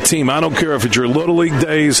any team, I don't care if it's your Little League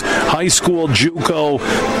days, high school, JUCO,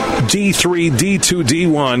 D3, D2,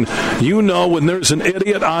 D1, you know when there's an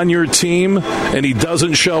idiot on your team and he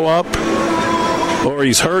doesn't show up or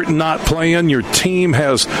he's hurt and not playing, your team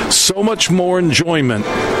has so much more enjoyment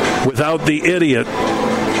without the idiot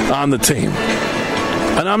on the team.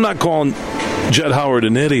 And I'm not calling Jett Howard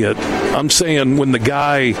an idiot. I'm saying when the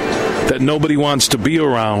guy that nobody wants to be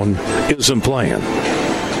around isn't playing.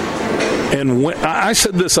 And when, I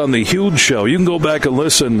said this on the Huge Show. You can go back and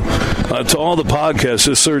listen to all the podcasts.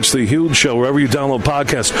 Just search the Huge Show wherever you download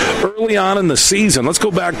podcasts. Early on in the season, let's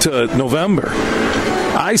go back to November.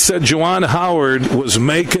 I said Juwan Howard was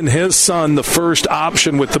making his son the first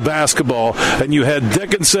option with the basketball, and you had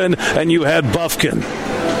Dickinson and you had Bufkin.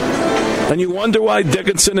 And you wonder why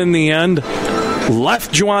Dickinson, in the end,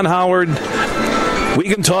 left Juwan Howard. We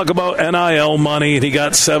can talk about NIL money, and he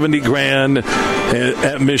got $70,000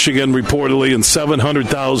 at Michigan reportedly, and $700,000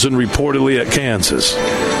 reportedly at Kansas.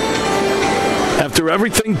 After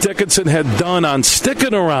everything Dickinson had done on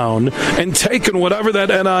sticking around and taking whatever that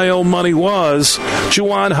NIL money was,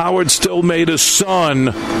 Juwan Howard still made his son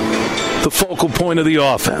the focal point of the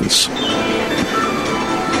offense.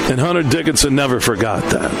 And Hunter Dickinson never forgot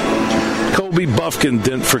that. Kobe Bufkin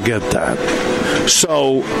didn't forget that.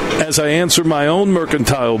 So, as I answer my own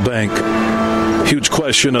Mercantile Bank huge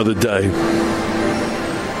question of the day,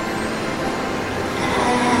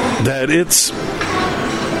 that it's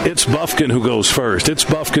Bufkin who goes first. It's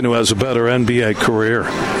Bufkin who has a better NBA career.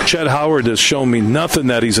 Jett Howard has shown me nothing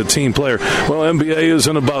that he's a team player. Well, NBA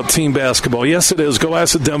isn't about team basketball. Yes, it is. Go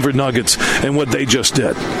ask the Denver Nuggets and what they just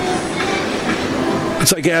did.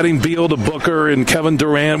 It's like adding Beal to Booker and Kevin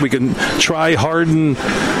Durant. We can try Harden,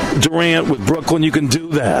 Durant with Brooklyn. You can do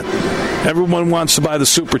that. Everyone wants to buy the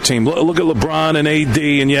super team. Look at LeBron and AD,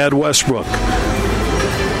 and you add Westbrook.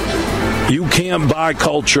 You can't buy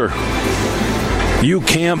culture. You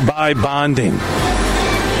can't buy bonding.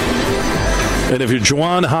 And if you're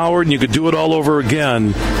Juwan Howard and you could do it all over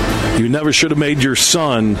again, you never should have made your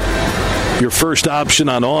son your first option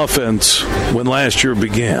on offense when last year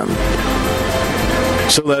began.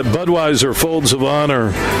 So that Budweiser Folds of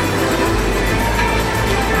Honor,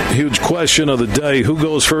 huge question of the day. Who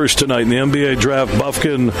goes first tonight in the NBA draft,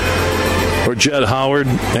 Bufkin or Jett Howard?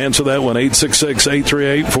 Answer that one,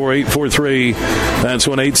 866-838-4843. That's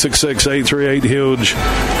one, 866-838-HUGE.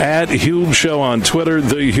 At Huge Show on Twitter,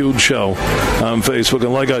 The Huge Show on Facebook.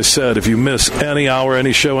 And like I said, if you miss any hour,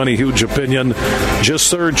 any show, any huge opinion, just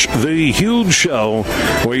search The Huge Show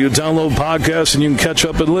where you download podcasts and you can catch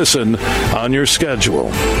up and listen on your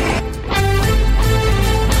schedule.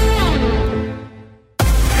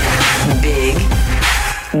 Big,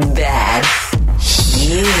 bad,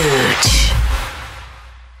 huge.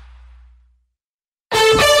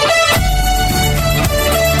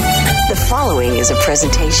 The following is a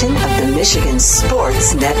presentation of the Michigan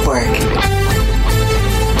Sports Network.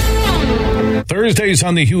 Thursdays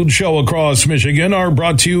on the Huge Show across Michigan are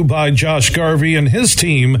brought to you by Josh Garvey and his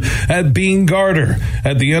team at Bean Garter.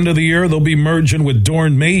 At the end of the year, they'll be merging with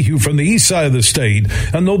Dorn Mayhew from the east side of the state,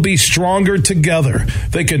 and they'll be stronger together.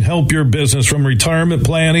 They can help your business from retirement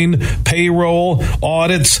planning, payroll,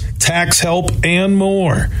 audits, tax help, and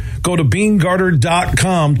more. Go to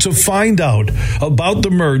BeanGarter.com to find out about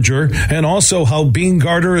the merger and also how Bean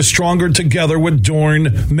Garter is stronger together with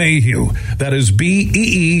Dorn Mayhew. That is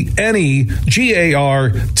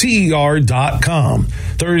BeanGarter.com.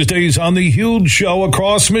 Thursdays on the Huge Show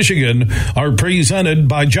across Michigan are presented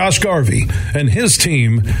by Josh Garvey and his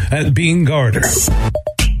team at Bean Garter.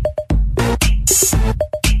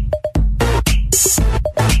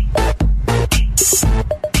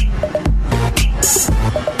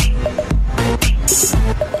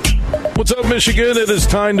 What's up, Michigan? It is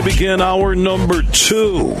time to begin hour number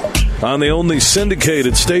 2 on the only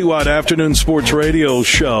syndicated statewide afternoon sports radio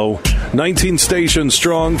show. 19 stations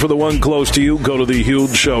strong. For the one close to you, go to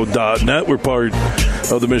thehugeshow.net. We're part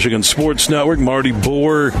of the Michigan Sports Network. Marty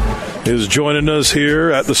Boer is joining us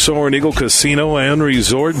here at the Soaring Eagle Casino and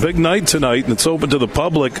Resort. Big night tonight, and it's open to the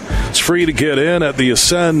public. It's free to get in at the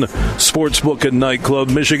Ascend Sportsbook and Nightclub,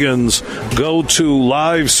 Michigan's go-to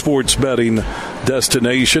live sports betting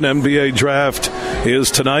destination. NBA draft is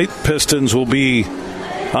tonight. Pistons will be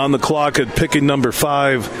on the clock at picking number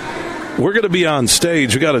 5. We're going to be on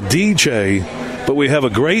stage. We got a DJ, but we have a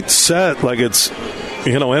great set. Like it's,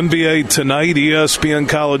 NBA tonight, ESPN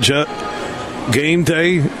College Game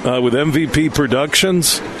Day with MVP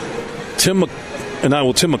Productions. Tim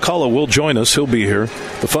McCullough will join us. He'll be here,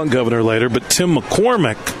 the fun governor later. But Tim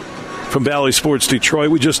McCormick from Valley Sports Detroit.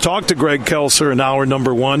 We just talked to Greg Kelser in hour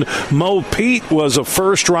number 1. Mo Pete was a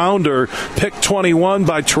first-rounder, picked 21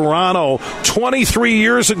 by Toronto 23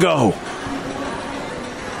 years ago.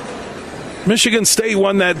 Michigan State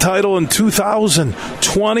won that title in 2000,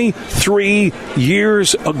 23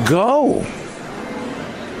 years ago.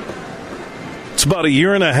 It's about a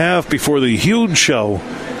year and a half before the Huge Show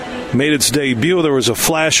made its debut. There was a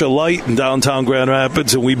flash of light in downtown Grand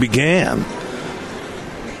Rapids, and we began.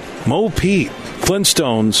 Mo Pete,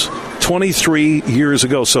 Flintstones, 23 years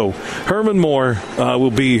ago. So Herman Moore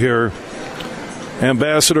will be here.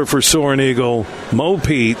 Ambassador for Soaring Eagle, Mo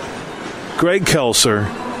Pete, Greg Kelser,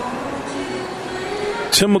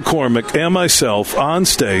 Tim McCormick, and myself on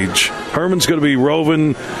stage. Herman's going to be roving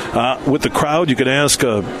with the crowd. You can ask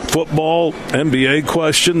a football, NBA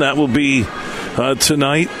question. That will be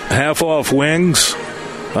tonight. Half off wings,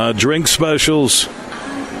 drink specials.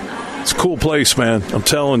 It's a cool place, man. I'm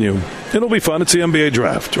telling you. It'll be fun. It's the NBA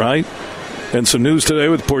draft, right? And some news today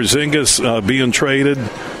with Porzingis being traded.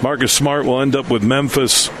 Marcus Smart will end up with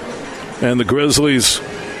Memphis and the Grizzlies.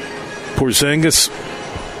 Porzingis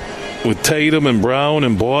with Tatum and Brown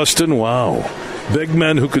in Boston. Wow. Big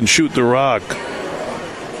men who can shoot the rock.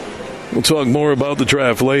 We'll talk more about the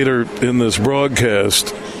draft later in this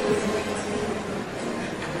broadcast.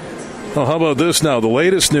 Oh, how about this now? The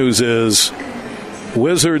latest news is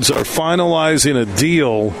Wizards are finalizing a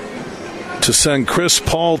deal to send Chris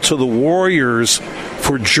Paul to the Warriors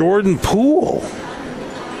for Jordan Poole.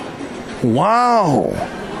 Wow.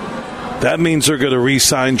 That means they're going to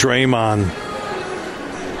re-sign Draymond.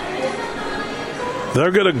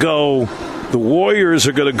 They're going to go, the Warriors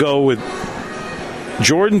are going to go with,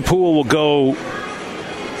 Jordan Poole will go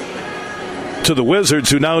to the Wizards,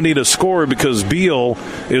 who now need a scorer because Beal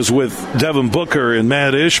is with Devin Booker and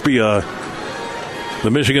Matt Ishbia, the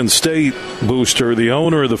Michigan State booster, the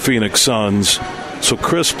owner of the Phoenix Suns. So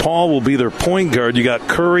Chris Paul will be their point guard. You got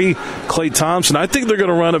Curry, Klay Thompson. I think they're going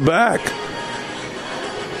to run it back.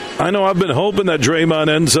 I know I've been hoping that Draymond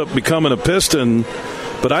ends up becoming a Piston,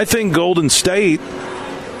 but I think Golden State,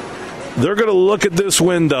 they're going to look at this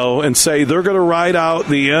window and say they're going to ride out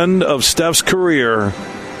the end of Steph's career,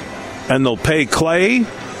 and they'll pay Klay,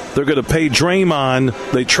 They're going to pay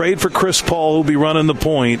Draymond. They trade for Chris Paul, who'll be running the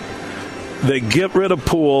point. They get rid of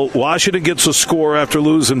Poole. Washington gets a score after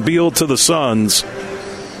losing Beal to the Suns.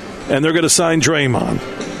 And they're going to sign Draymond.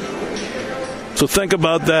 So think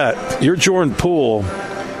about that. You're Jordan Poole.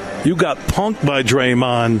 You got punked by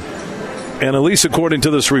Draymond. And at least according to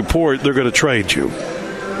this report, they're going to trade you.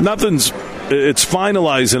 It's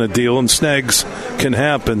finalizing a deal, and snags can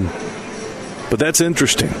happen. But that's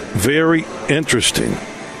interesting. Very interesting.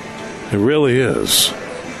 It really is.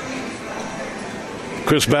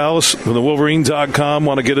 Chris Balas from the Wolverine.com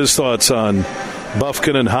want to get his thoughts on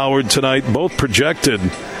Bufkin and Howard tonight. Both projected,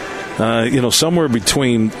 somewhere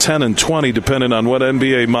between 10 and 20, depending on what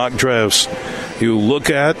NBA mock drafts you look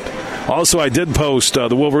at. Also, I did post,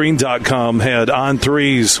 the Wolverine.com had on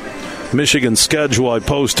threes Michigan schedule. I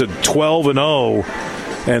posted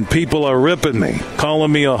 12-0, and people are ripping me,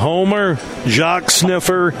 calling me a homer, jock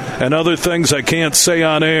sniffer, and other things I can't say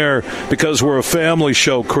on air because we're a family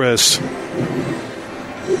show, Chris.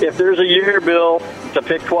 If there's a year, Bill, to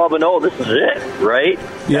pick 12-0, this is it, right?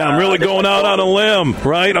 Yeah, I'm really going out on a limb,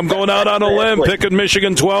 right? I'm going out on a limb, picking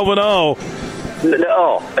Michigan 12-0.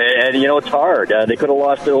 No, and it's hard. They could have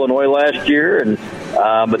lost to Illinois last year,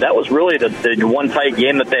 but that was really the one tight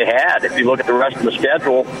game that they had. If you look at the rest of the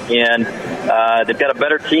schedule, and they've got a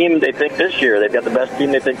better team, they think, this year. They've got the best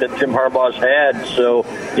team they think that Jim Harbaugh's had. So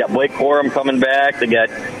you got Blake Corum coming back. They got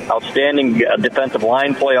outstanding defensive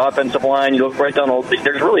line play, offensive line. You look right down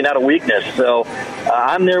there's really not a weakness. So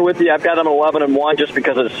I'm there with you. I've got them 11-1 just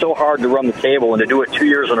because it's so hard to run the table, and to do it 2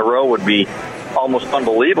 years in a row would be almost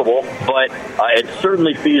unbelievable, but it's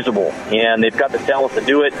certainly feasible, and they've got the talent to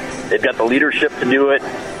do it. They've got the leadership to do it.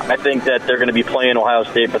 I think that they're going to be playing Ohio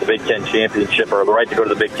State for the Big Ten championship, or the right to go to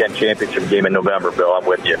the Big Ten championship game in November, Bill. I'm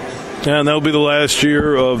with you. And that'll be the last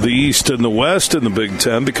year of the East and the West in the Big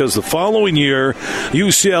Ten, because the following year,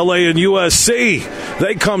 UCLA and USC,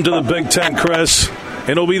 they come to the Big Ten, Chris.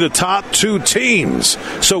 And it'll be the top two teams.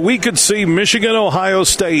 So we could see Michigan, Ohio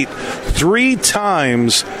State 3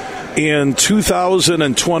 times in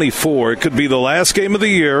 2024. It could be the last game of the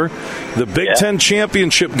year, the Big Ten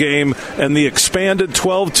championship game, and the expanded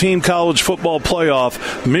 12-team college football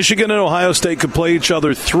playoff. Michigan and Ohio State could play each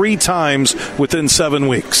other 3 times within 7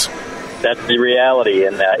 weeks. That's the reality,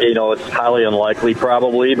 and it's highly unlikely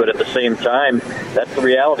probably, but at the same time, that's the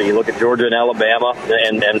reality. You look at Georgia and Alabama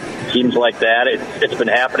and teams like that. It's been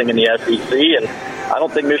happening in the SEC, and I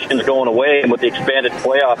don't think Michigan's going away. And with the expanded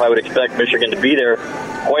playoff, I would expect Michigan to be there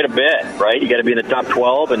quite a bit, right? You got to be in the top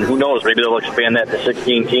 12, and who knows, maybe they'll expand that to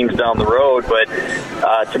 16 teams down the road. But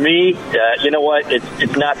to me, you know what?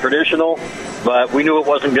 It's not traditional, but we knew it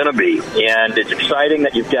wasn't going to be. And it's exciting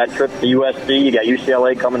that you've got trips to USC, you got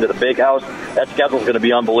UCLA coming to the Big House. That schedule's going to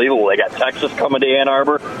be unbelievable. They got Texas coming to Ann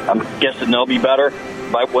Arbor. I'm guessing they'll be better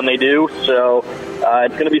when they do. So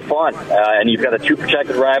it's going to be fun. And you've got the 2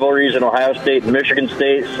 protected rivalries in Ohio State and Michigan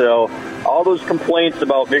State. So all those complaints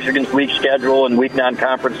about Michigan's weak schedule and weak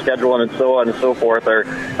non-conference schedule and so on and so forth are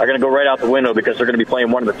going to go right out the window, because they're going to be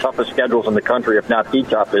playing one of the toughest schedules in the country, if not the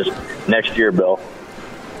toughest, next year, Bill.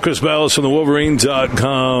 Chris Balas from the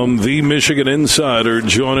Wolverine.com, the Michigan Insider,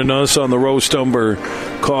 joining us on the Roast Umber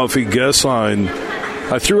Coffee guest line.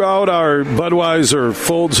 I threw out our Budweiser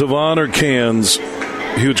Folds of Honor cans.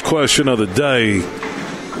 Huge question of the day.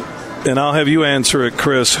 And I'll have you answer it,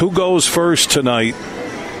 Chris. Who goes first tonight,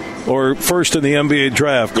 or first in the NBA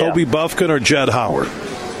draft? Kobe Bufkin or Jett Howard?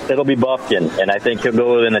 It'll be Bufkin, and I think he'll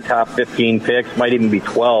go in the top 15 picks, might even be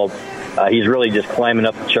 12. He's really just climbing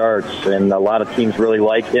up the charts, and a lot of teams really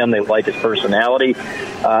like him. They like his personality.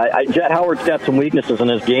 Jett Howard's got some weaknesses in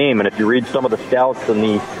his game, and if you read some of the scouts and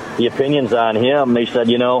the opinions on him, they said,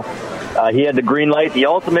 he had the green light. The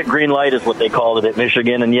ultimate green light is what they called it at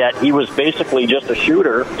Michigan, and yet he was basically just a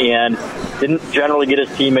shooter and didn't generally get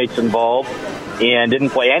his teammates involved and didn't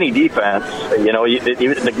play any defense.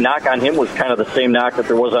 The knock on him was kind of the same knock that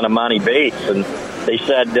there was on Amani Bates, and they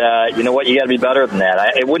said, you know what, you got to be better than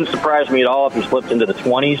that. It wouldn't surprise me at all if he slipped into the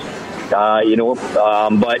 20s,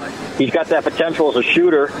 but he's got that potential as a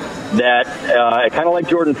shooter that kind of like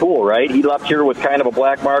Jordan Poole, right? He left here with kind of a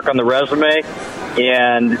black mark on the resume,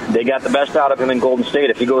 and they got the best out of him in Golden State.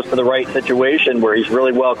 If he goes to the right situation where he's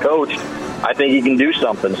really well coached, I think he can do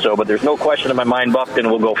something. But there's no question in my mind Bufkin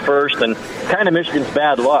will go first, and kind of Michigan's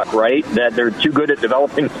bad luck, right? That they're too good at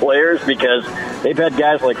developing players, because they've had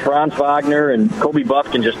guys like Franz Wagner and Kobe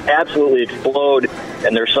Bufkin just absolutely explode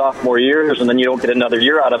in their sophomore years, and then you don't get another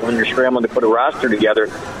year out of them, and you're scrambling to put a roster together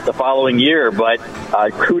the following year. But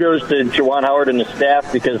kudos to Juwan Howard and the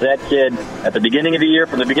staff, because that kid at the beginning of the year,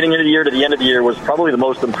 from the beginning of the year to the end of the year, was probably the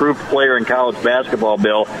most improved player in college basketball,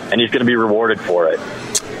 Bill, and he's going to be rewarded for it.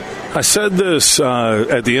 I said this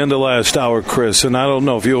at the end of last hour, Chris, and I don't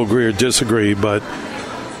know if you'll agree or disagree, but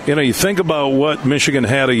you think about what Michigan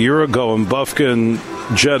had a year ago in Bufkin,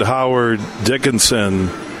 Jett Howard, Dickinson,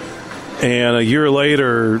 and a year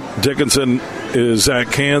later, Dickinson is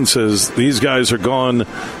at Kansas. These guys are gone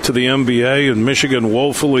to the NBA, and Michigan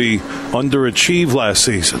woefully underachieved last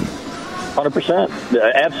season.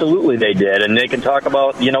 100%. Absolutely they did. And they can talk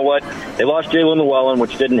about, you know what, they lost Jalen Llewellyn,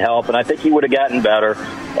 which didn't help, and I think he would have gotten better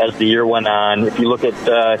as the year went on. If you look at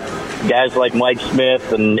guys like Mike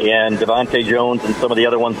Smith and Devontae Jones and some of the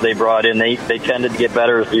other ones they brought in, they tended to get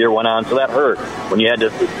better as the year went on, so that hurt when you had to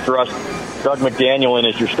thrust Doug McDaniel in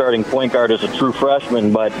as your starting point guard as a true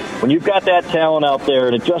freshman. But when you've got that talent out there,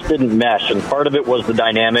 and it just didn't mesh, and part of it was the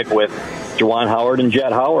dynamic with Juwan Howard and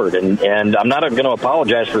Jett Howard. And I'm not going to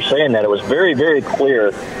apologize for saying that. It was very, very clear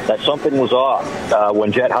that something was off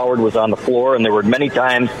when Jett Howard was on the floor, and there were many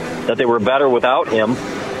times that they were better without him.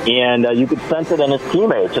 And you could sense it in his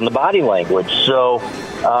teammates and the body language. So,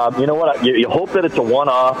 you know what? You hope that it's a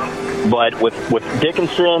one-off, but with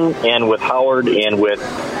Dickinson and with Howard and with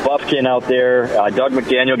Bufkin out there, Doug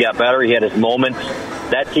McDaniel got better. He had his moments.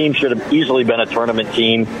 That team should have easily been a tournament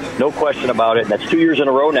team, no question about it. And that's 2 years in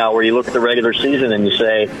a row now where you look at the regular season and you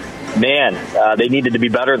say, man, they needed to be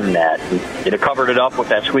better than that. It covered it up with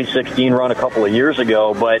that Sweet 16 run a couple of years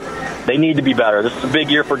ago, but they need to be better. This is a big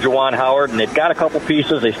year for Juwan Howard, and they've got a couple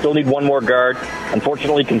pieces. They still need one more guard.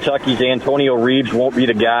 Unfortunately, Kentucky's Antonio Reeves won't be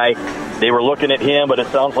the guy. They were looking at him, but it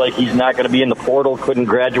sounds like he's not going to be in the portal, couldn't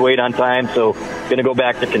graduate on time, so going to go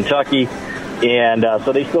back to Kentucky. And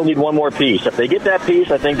so they still need one more piece. If they get that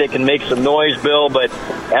piece, I think they can make some noise, Bill. But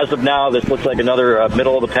as of now, this looks like another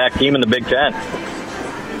middle-of-the-pack team in the Big Ten.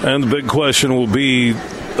 And the big question will be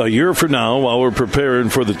a year from now, while we're preparing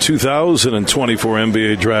for the 2024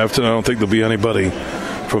 NBA draft, and I don't think there'll be anybody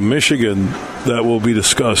from Michigan that we'll be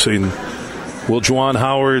discussing. Will Juwan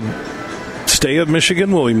Howard stay at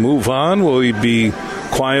Michigan? Will he move on? Will he be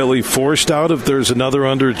quietly forced out if there's another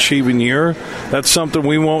underachieving year? That's something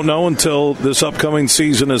we won't know until this upcoming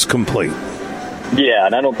season is complete. Yeah,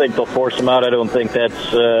 and I don't think they'll force him out. I don't think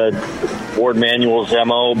that's Ward Manuel's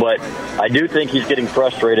MO, but I do think he's getting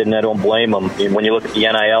frustrated, and I don't blame him. When you look at the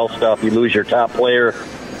NIL stuff, you lose your top player.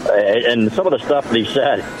 And some of the stuff that he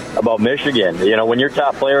said about Michigan, when your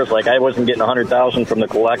top players, like I wasn't getting $100,000 from the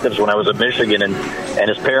collectives when I was at Michigan, and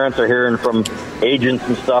his parents are hearing from agents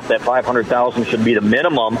and stuff that $500,000 should be the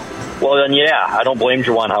minimum. Well, then, yeah, I don't blame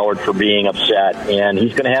Juwan Howard for being upset, and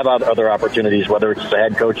he's going to have other opportunities, whether it's the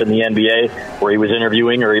head coach in the NBA where he was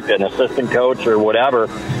interviewing or an assistant coach or whatever.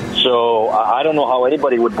 So I don't know how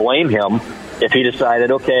anybody would blame him if he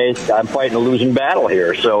decided, okay, I'm fighting a losing battle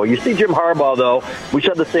here. So you see Jim Harbaugh, though, we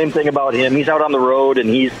said the same thing about him. He's out on the road, and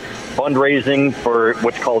he's fundraising for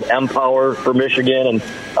what's called Empower for Michigan and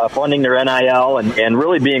funding their NIL and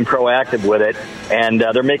really being proactive with it. And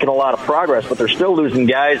they're making a lot of progress, but they're still losing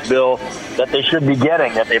guys, Bill, that they should be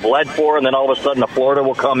getting, that they've led for, and then all of a sudden a Florida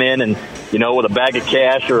will come in and, with a bag of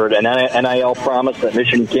cash or an NIL promise that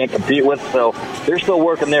Michigan can't compete with. So they're still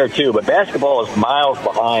working there, too. But basketball is miles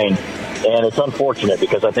behind. And it's unfortunate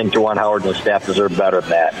because I think Juwan Howard and his staff deserve better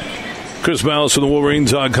than that. Chris Balas from the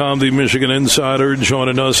Wolverines.com, the Michigan Insider,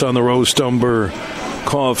 joining us on the Roast Umber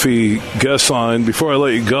Coffee guest line. Before I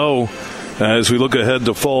let you go, as we look ahead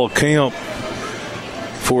to fall camp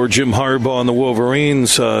for Jim Harbaugh and the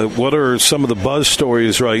Wolverines, what are some of the buzz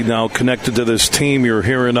stories right now connected to this team you're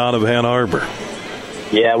hearing out of Ann Arbor?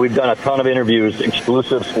 Yeah, we've done a ton of interviews,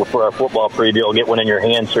 exclusives for our football preview. You'll get one in your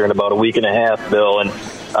hands here in about a week and a half, Bill, and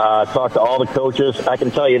talk to all the coaches. I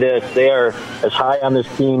can tell you this, they are as high on this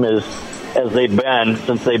team as they've been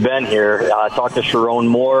since they've been here. I talked to Sharon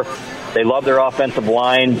Moore. They love their offensive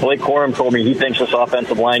line. Blake Corum told me he thinks this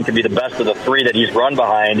offensive line could be the best of the three that he's run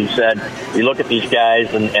behind. He said, you look at these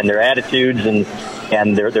guys and their attitudes and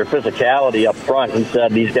their physicality up front. He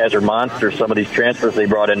said these guys are monsters. Some of these transfers they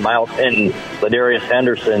brought in, Miles Hinton, Ladarius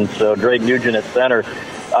Henderson, so Drake Nugent at center.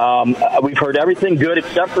 We've heard everything good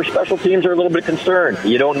except for special teams are a little bit concerned.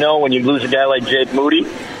 You don't know when you lose a guy like Jake Moody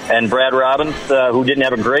and Brad Robbins, who didn't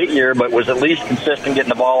have a great year but was at least consistent getting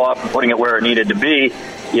the ball off and putting it where it needed to be.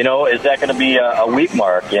 Is that going to be a weak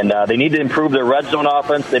mark? And they need to improve their red zone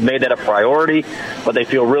offense. They've made that a priority, but they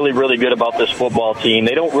feel really, really good about this football team.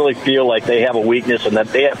 They don't really feel like they have a weakness and that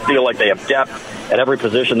they feel like they have depth at every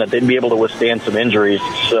position that they'd be able to withstand some injuries.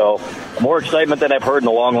 So more excitement than I've heard in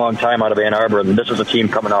a long, long time out of Ann Arbor. And this is a team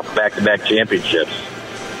coming off back-to-back championships.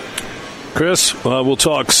 Chris, we'll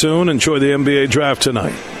talk soon. Enjoy the NBA draft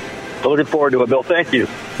tonight. Looking forward to it, Bill. Thank you.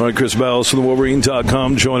 All right, Chris Ballas from the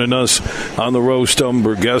Wolverine.com joining us on the Roast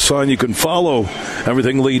Umber guest line. You can follow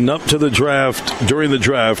everything leading up to the draft, during the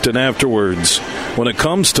draft, and afterwards when it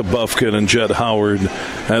comes to Bufkin and Jet Howard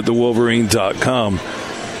at the Wolverine.com.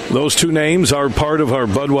 Those two names are part of our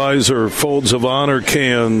Budweiser Folds of Honor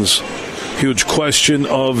cans. Huge question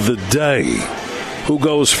of the day. Who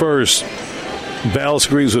goes first? Ballas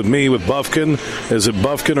agrees with me with Bufkin. Is it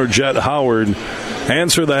Bufkin or Jet Howard?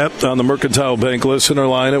 Answer that on the Mercantile Bank listener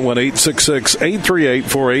line at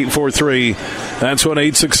 1-866-838-4843. That's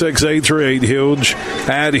 1-866-838-HUGE.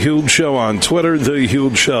 Add Huge Show on Twitter, The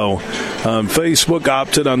Huge Show. On Facebook,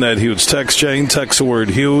 opted on that Huge text chain. Text the word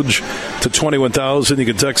HUGE to 21,000. You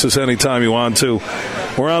can text us anytime you want to.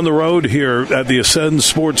 We're on the road here at the Ascend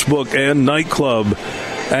Sportsbook and Nightclub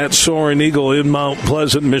at Soaring Eagle in Mount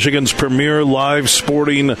Pleasant, Michigan's premier live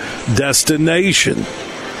sporting destination.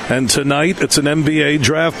 And tonight, it's an NBA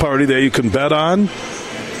draft party that you can bet on,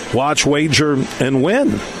 watch, wager, and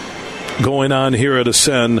win going on here at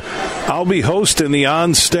Ascend. I'll be hosting the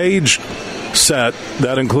on-stage set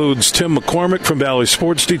that includes Tim McCormick from Valley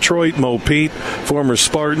Sports Detroit, Mo Pete, former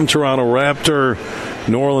Spartan, Toronto Raptor,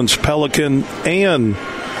 New Orleans Pelican, and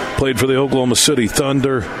played for the Oklahoma City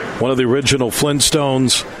Thunder, one of the original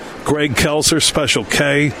Flintstones. Greg Kelser, Special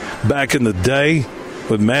K, back in the day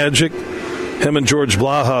with Magic. Him and George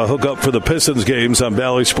Blaha hook up for the Pistons games on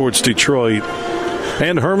Valley Sports Detroit.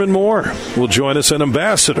 And Herman Moore will join us, an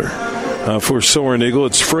ambassador for Soaring Eagle.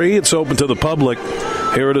 It's free. It's open to the public.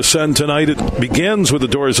 Here at Ascend tonight, it begins with the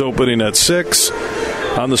doors opening at 6.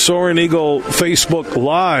 On the Soaring Eagle Facebook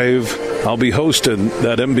Live, I'll be hosting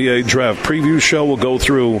that NBA draft preview show. We'll go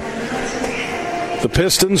through the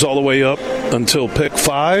Pistons all the way up until pick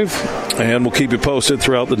 5, and we'll keep you posted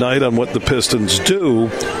throughout the night on what the Pistons do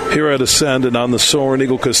here at Ascend and on the Soaring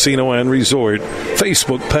Eagle Casino and Resort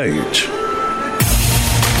Facebook page.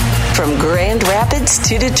 From Grand Rapids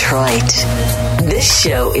to Detroit, this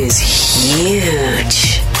show is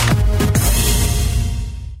huge.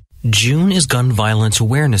 June is Gun Violence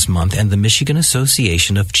Awareness Month, and the Michigan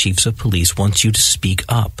Association of Chiefs of Police wants you to speak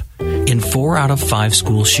up. In 4 out of 5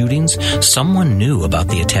 school shootings, someone knew about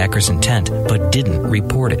the attacker's intent but didn't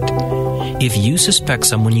report it. If you suspect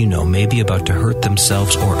someone you know may be about to hurt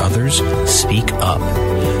themselves or others, speak up.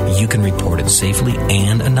 You can report it safely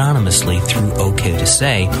and anonymously through OK to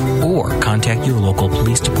Say, or contact your local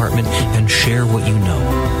police department and share what you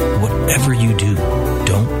know. Whatever you do,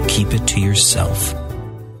 don't keep it to yourself.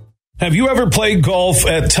 Have you ever played golf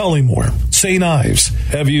at Tullymore, St. Ives?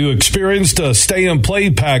 Have you experienced a stay-and-play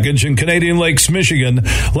package in Canadian Lakes, Michigan,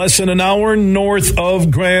 less than an hour north of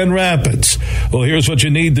Grand Rapids? Well, here's what you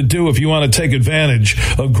need to do if you want to take advantage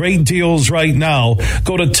of great deals right now.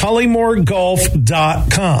 Go to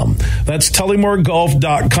TullymoreGolf.com. That's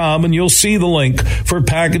TullymoreGolf.com, and you'll see the link for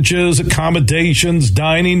packages, accommodations,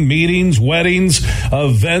 dining, meetings, weddings,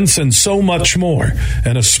 events, and so much more.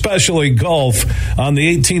 And especially golf on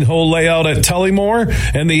the 18-hole layout at Tullymore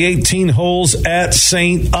and the 18 holes at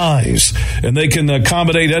St. Ives. And they can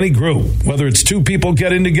accommodate any group, whether it's 2 people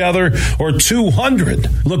getting together or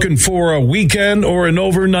 200 looking for a weekend or an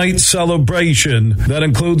overnight celebration. That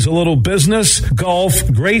includes a little business, golf,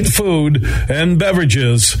 great food, and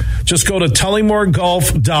beverages. Just go to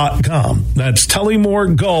TullymoreGolf.com. That's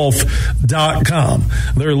TullymoreGolf.com.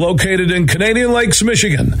 They're located in Canadian Lakes,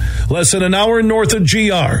 Michigan, less than an hour north of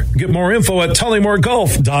GR. Get more info at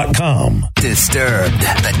TullymoreGolf.com. Disturbed,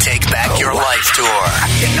 the Take Back Your Life Tour.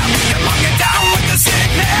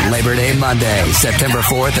 Labor Day Monday, September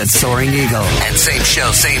 4th at Soaring Eagle. And same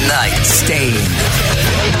show, same night, Stained.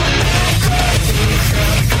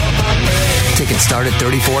 Tickets start at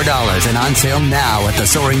 $34 and on sale now at the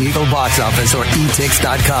Soaring Eagle box office or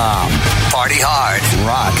etix.com. Party hard,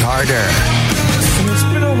 rock harder. It's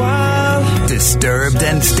been a while. Disturbed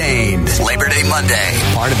and Stained. Labor Day Monday,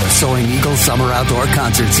 part of the Soaring Eagle Summer Outdoor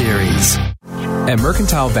Concert Series. At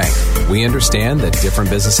Mercantile Bank, we understand that different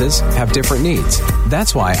businesses have different needs.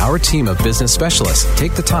 That's why our team of business specialists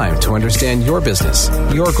take the time to understand your business,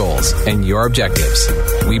 your goals, and your objectives.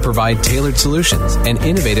 We provide tailored solutions and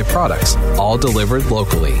innovative products, all delivered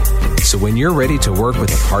locally. So when you're ready to work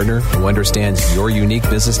with a partner who understands your unique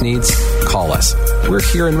business needs, call us. We're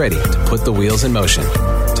here and ready to put the wheels in motion.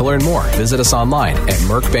 To learn more, visit us online at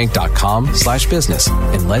mercbank.com/business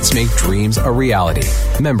and let's make dreams a reality.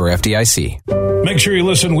 Member FDIC. Make sure you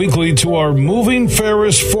listen weekly to our Moving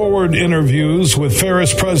Ferris Forward interviews with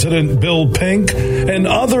Ferris President Bill Pink and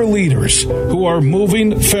other leaders who are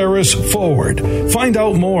moving Ferris forward. Find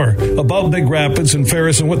out more about Big Rapids and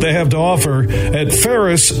Ferris and what they have to offer at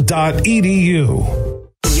ferris.edu.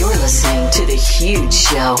 You're listening to The Huge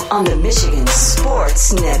Show on the Michigan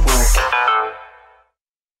Sports Network.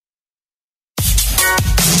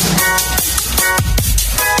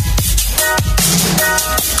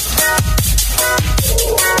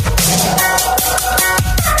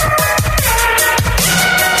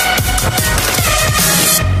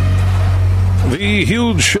 The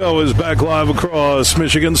Huge Show is back live across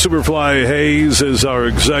Michigan. Superfly Hayes is our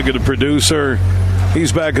executive producer.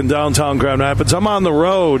 He's back in downtown Grand Rapids. I'm on the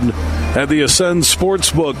road at the Ascend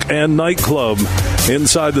Sportsbook and Nightclub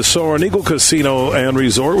inside the Soaring Eagle Casino and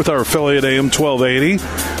Resort with our affiliate AM 1280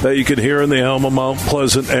 that you can hear in the Elma Mount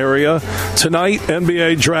Pleasant area. Tonight,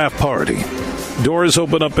 NBA Draft Party. Doors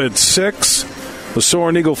open up at 6. The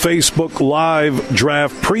Soaring Eagle Facebook Live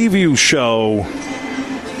Draft Preview Show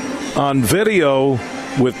on video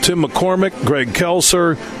with Tim McCormick, Greg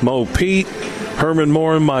Kelser, Mo Pete, Herman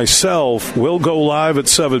Moore, and myself. Will go live at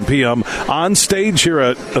 7 p.m. on stage here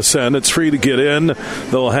at Ascend. It's free to get in.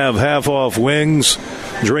 They'll have half-off wings,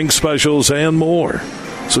 drink specials, and more.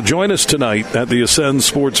 So join us tonight at the Ascend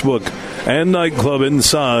Sportsbook and Nightclub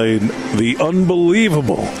inside the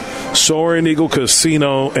unbelievable Soaring Eagle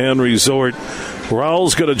Casino and Resort.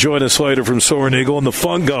 Raul's going to join us later from Soaring Eagle, and the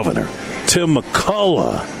fun governor, Tim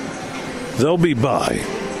McCullough. They'll be by.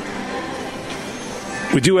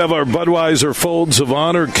 We do have our Budweiser Folds of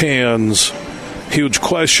Honor cans. Huge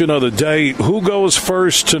question of the day. Who goes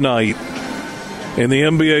first tonight in the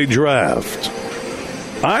NBA draft?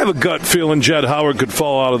 I have a gut feeling Jett Howard could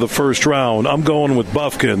fall out of the first round. I'm going with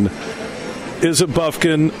Bufkin. Is it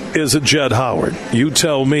Bufkin? Is it Jett Howard? You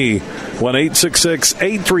tell me.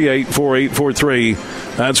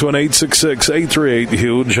 1-866-838-4843. That's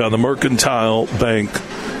 1-866-838-HUGE on the Mercantile Bank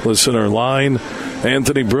listener line.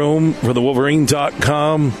 Anthony Broom for the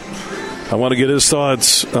Wolverine.com. I want to get his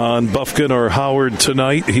thoughts on Bufkin or Howard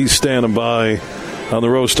tonight. He's standing by on the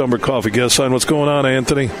Roast Umber Coffee guest line. What's going on,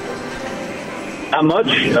 Anthony? Not much.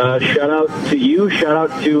 Shout out to you.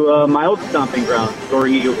 Shout out to my old stomping ground,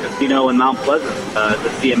 Soaring Eagle Casino in Mount Pleasant, the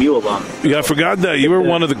CMU alum. Yeah, I forgot that. You were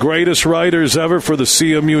one of the greatest writers ever for the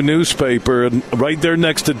CMU newspaper. And right there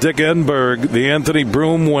next to Dick Enberg, the Anthony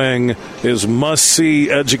Broom Wing is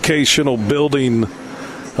must-see educational building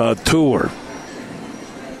tour.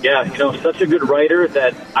 Yeah, such a good writer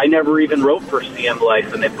that I never even wrote for CM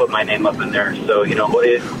Life, and they put my name up in there. So,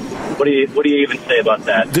 what do you even say about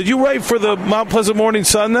that? Did you write for the Mount Pleasant Morning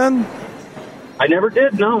Sun then? I never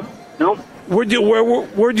did. No. Where'd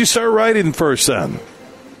you start writing first then?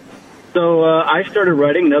 So I started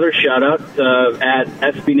writing. Another shout out at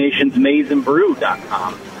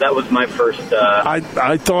SBNationsMaizeandBrew.com. That was my first.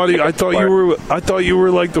 I thought you were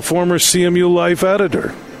like the former CMU Life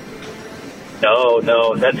editor. No,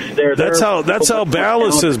 that's how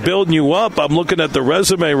Ballas is building you up. I'm looking at the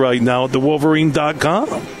resume right now at the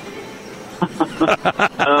Wolverine.com.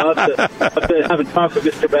 I'll have to have a talk with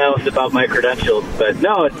Mr. Ballas about my credentials, but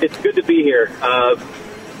no, it's good to be here.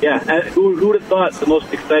 Who would have thought the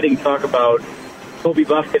most exciting talk about Kobe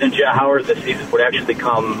Bufkin and Jett Howard this season would actually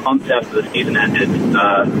come months after the season ended?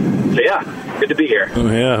 Good to be here.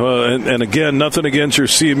 Yeah, well, and again, nothing against your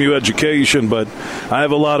CMU education, but I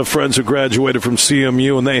have a lot of friends who graduated from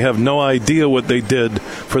CMU, and they have no idea what they did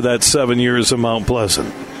for that 7 years of Mount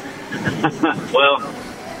Pleasant. Well,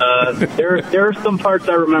 there are some parts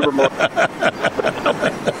I remember more.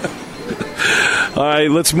 All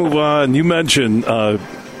right, let's move on. You mentioned the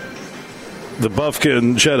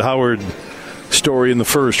Bufkin, Jett Howard story in the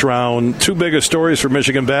first round. Two biggest stories for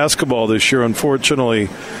Michigan basketball this year, unfortunately,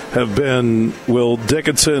 have been will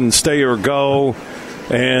Dickinson stay or go,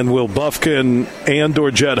 and will Bufkin and or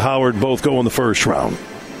Jett Howard both go in the first round?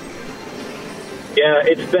 Yeah,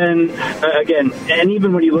 it's been, again, and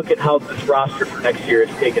even when you look at how this roster for next year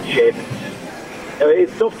has taken shape,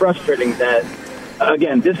 it's so frustrating that,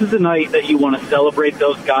 again, this is a night that you want to celebrate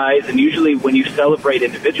those guys, and usually when you celebrate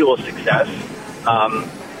individual success, to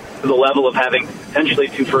the level of having potentially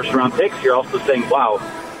 2 first-round picks, you're also saying, wow,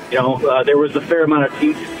 there was a fair amount of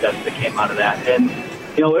team success that came out of that. And,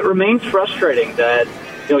 it remains frustrating that,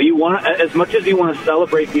 you want, as much as you want to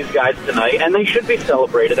celebrate these guys tonight, and they should be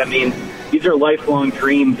celebrated. I mean, these are lifelong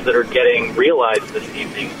dreams that are getting realized this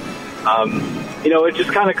evening. It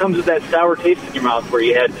just kind of comes with that sour taste in your mouth where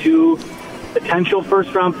you had 2 potential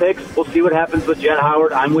first-round picks. We'll see what happens with Jett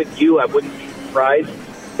Howard. I'm with you. I wouldn't be surprised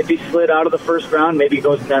if he slid out of the first round. Maybe he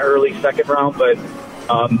goes in that early second round. But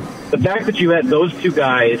the fact that you had those 2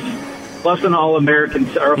 guys plus an All-American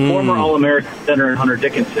or a former All-American center in Hunter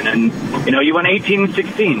Dickinson, and you went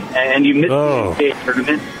 18-16 and you missed the state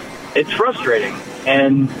tournament. It's frustrating,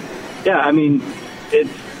 and yeah, I mean,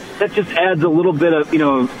 that just adds a little bit of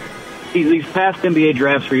these past NBA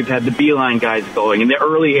drafts where you've had the Beeline guys going and the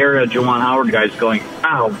early era Juwan Howard guys going,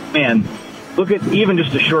 oh, man, look at even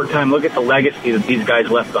just a short time, look at the legacy that these guys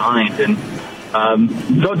left behind. And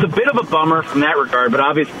so it's a bit of a bummer from that regard, but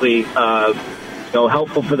obviously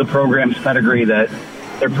helpful for the program's pedigree that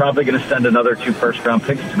they're probably going to send another 2 first-round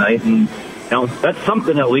picks tonight. And that's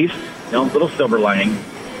something at least, a little silver lining.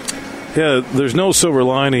 Yeah, there's no silver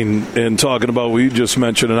lining in talking about what you just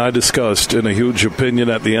mentioned, and I discussed in a huge opinion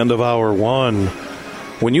at the end of hour 1.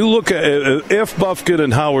 When you look at if Bufkin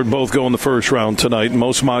and Howard both go in the first round tonight,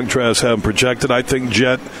 most mock drafts have projected, I think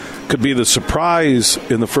Jet could be the surprise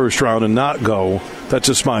in the first round and not go. That's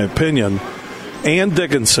just my opinion. And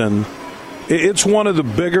Dickinson, it's one of the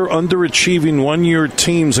bigger underachieving one-year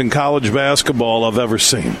teams in college basketball I've ever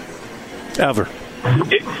seen. Ever.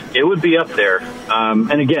 It would be up there.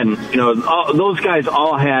 And again, those guys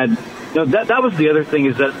all had, that was the other thing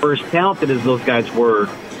is that for as talented as those guys were,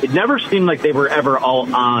 it never seemed like they were ever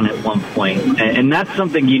all on at one point. And that's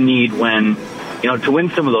something you need when, to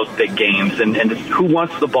win some of those big games and who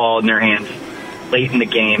wants the ball in their hands late in the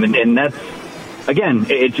game. And that's, again,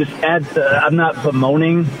 it just adds, I'm not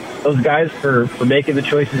bemoaning those guys for making the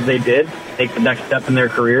choices they did, take the next step in their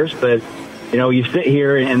careers, but you sit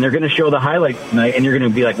here and they're going to show the highlights tonight, and you're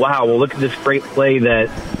going to be like, wow, well, look at this great play that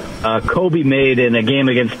Kobe made in a game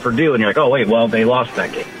against Purdue. And you're like, oh, wait, well, they lost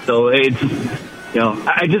that game. So it's,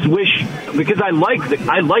 I just wish, because I like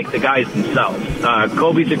the guys themselves.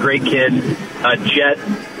 Kobe's a great kid. Jet,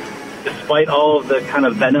 despite all of the kind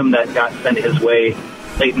of venom that got sent his way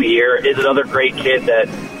late in the year, is another great kid that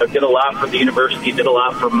did a lot for the university, did a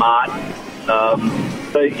lot for Mott.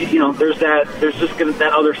 But there's just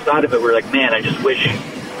that other side of it where, like, man, I just wish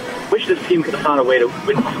this team could have found a way to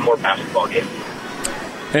win some more basketball games.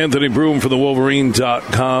 Anthony Broom for the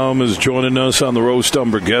Wolverine.com is joining us on the Roast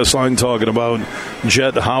Umber guest line talking about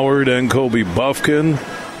Jet Howard and Kobe Bufkin,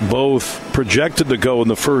 both projected to go in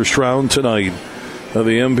the first round tonight of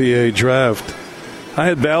the NBA draft. I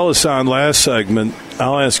had Ballas on last segment.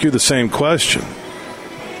 I'll ask you the same question.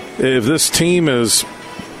 If this team is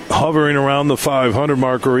hovering around the 500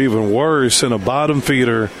 mark or even worse and a bottom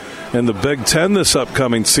feeder in the Big Ten this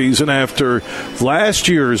upcoming season after last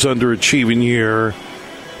year's underachieving year,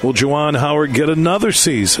 will Juwan Howard get another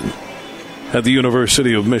season at the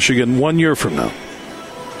University of Michigan 1 year from now?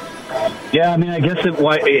 Yeah, I mean, I guess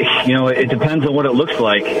it depends on what it looks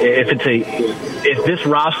like. If this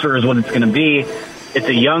roster is what it's going to be, it's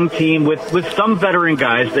a young team with some veteran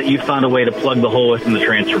guys that you found a way to plug the hole with in the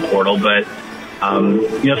transfer portal, but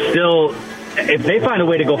still, if they find a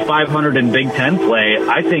way to go 500 in Big Ten play,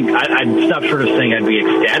 I think I'd stop short of saying I'd be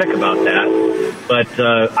ecstatic about that. But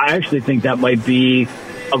I actually think that might be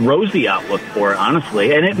a rosy outlook for it,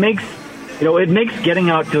 honestly. And it makes getting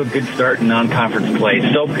out to a good start in non-conference play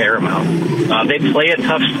so paramount. They play a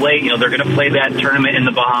tough slate. They're going to play that tournament in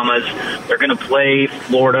the Bahamas. They're going to play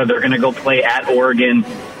Florida. They're going to go play at Oregon.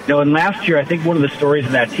 And last year, I think one of the stories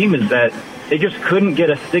of that team is that they just couldn't get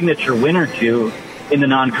a signature win or two in the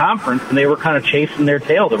non-conference, and they were kind of chasing their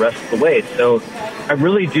tail the rest of the way. So I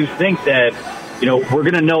really do think that, we're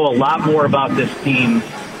going to know a lot more about this team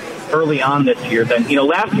early on this year than,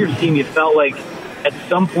 last year's team, you felt like at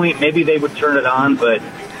some point maybe they would turn it on, but,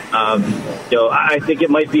 I think it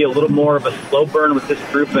might be a little more of a slow burn with this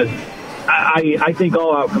group, but I think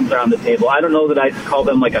all outcomes are on the table. I don't know that I'd call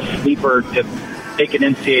them like a sleeper to make an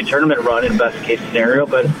NCAA tournament run in best case scenario,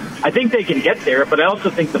 but I think they can get there. But I also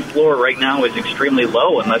think the floor right now is extremely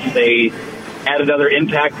low unless they add another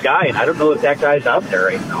impact guy. And I don't know if that guy's out there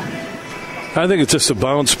right now. I think it's just a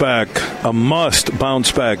must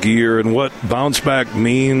bounce back year. And what bounce back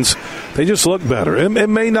means, they just look better. It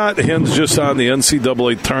may not hinge just on the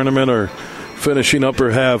NCAA tournament or finishing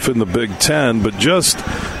upper half in the Big Ten, but just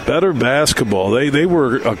better basketball. They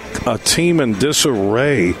were a team in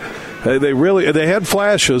disarray. They had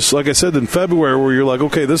flashes, like I said, in February where you're like,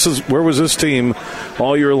 okay, where was this team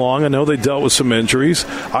all year long? I know they dealt with some injuries.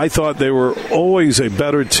 I thought they were always a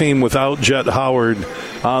better team without Jet Howard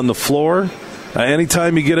on the floor.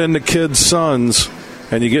 Anytime you get into kids' sons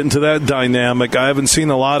and you get into that dynamic, I haven't seen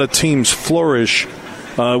a lot of teams flourish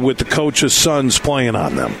with the coach's sons playing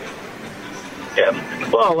on them. Yeah,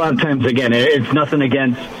 well, a lot of times, again, it's nothing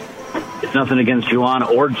against Juwan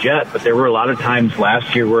or Jet, but there were a lot of times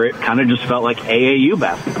last year where it kind of just felt like AAU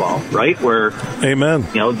basketball, right? Where, amen,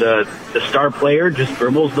 the star player just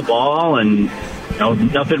dribbles the ball and,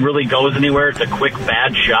 nothing really goes anywhere. It's a quick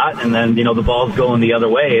bad shot, and then, the ball's going the other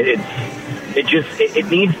way.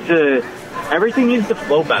 Everything needs to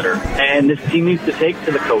flow better, and this team needs to take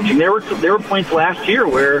to the coaching. There were points last year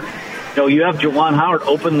where, you have Juwan Howard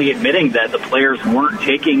openly admitting that the players weren't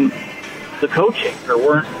taking the coaching or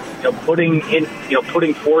weren't putting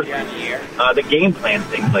forth the game plan,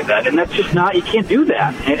 things like that. And that's just not, you can't do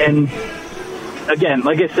that. And again,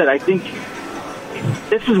 like I said, I think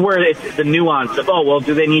this is where it's the nuance of,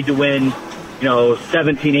 do they need to win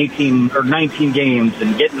 17, 18, or 19 games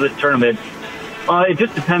and get into the tournament? It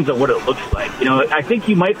just depends on what it looks like. I think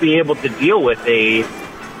you might be able to deal with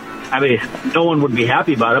no one would be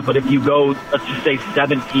happy about it, but if you go, let's just say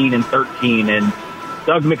 17-13, and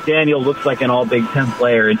Doug McDaniel looks like an all Big Ten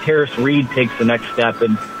player, and Terrace Reed takes the next step,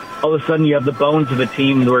 and all of a sudden you have the bones of a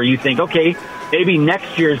team where you think, okay, maybe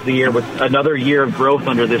next year's the year with another year of growth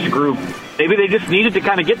under this group. Maybe they just needed to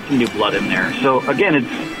kind of get some new blood in there. So again,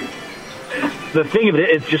 the thing of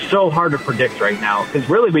it's just so hard to predict right now, because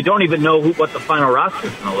really we don't even know what the final roster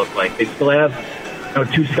is going to look like. They still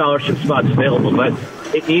have 2 scholarship spots available, but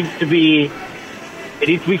it needs to be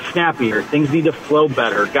snappier. Things need to flow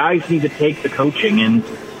better. Guys need to take the coaching, and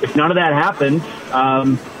if none of that happens,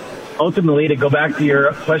 ultimately, to go back to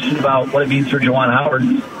your question about what it means for Juwan Howard,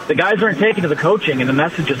 the guys aren't taking to the coaching, and the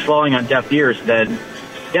message is falling on deaf ears that,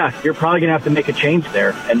 yeah, you're probably going to have to make a change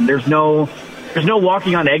there, and there's no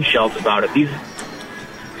walking on eggshells about it.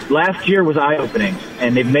 Last year was eye-opening,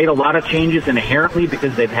 and they've made a lot of changes inherently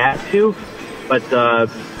because they've had to, but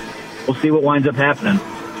we'll see what winds up happening.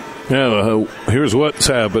 Yeah, here's what's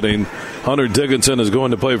happening. Hunter Dickinson is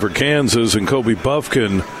going to play for Kansas, and Kobe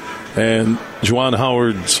Buffkin and Juwan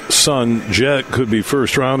Howard's son, Jet, could be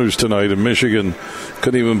first-rounders tonight, and Michigan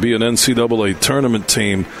could even be an NCAA tournament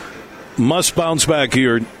team. Must bounce back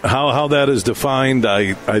here. How that is defined,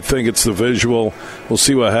 I think it's the visual. We'll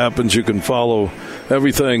see what happens. You can follow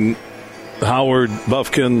everything Howard,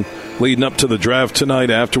 Buffkin, leading up to the draft tonight,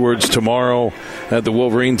 afterwards tomorrow at the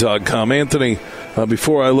Wolverine.com. Anthony,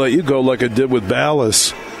 before I let you go like I did with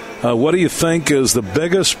Ballas, what do you think is the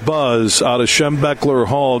biggest buzz out of Schembechler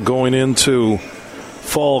Hall going into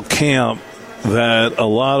fall camp that a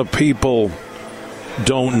lot of people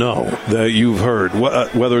don't know, that you've heard,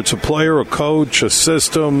 whether it's a player, a coach, a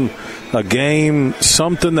system, a game,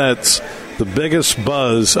 something that's the biggest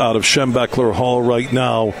buzz out of Schembechler Hall right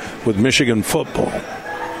now with Michigan football?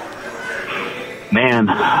 Man,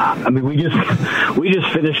 I mean, we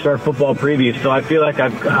just finished our football preview, so I feel like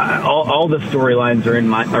I've all the storylines are in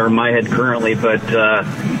my head currently. But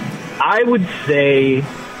I would say,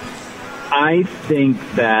 I think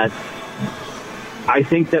that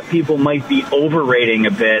people might be overrating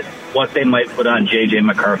a bit what they might put on J.J.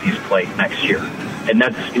 McCarthy's plate next year, and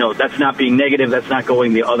that's not being negative. That's not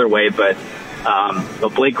going the other way, but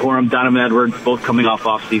Blake Corum, Donovan Edwards, both coming off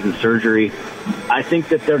off-season surgery. I think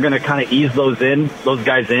that they're going to kind of ease those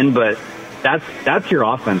guys in, but that's your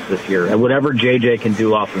offense this year. And whatever JJ can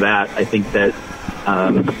do off of that, I think that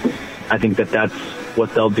that's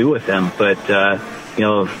what they'll do with him. But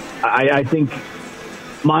I think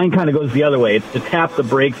mine kind of goes the other way. It's to tap the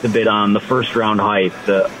brakes a bit on the first round hype,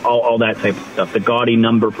 all that type of stuff, the gaudy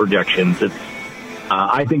number projections.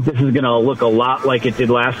 I think this is going to look a lot like it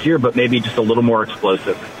did last year, but maybe just a little more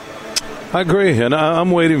explosive. I agree, and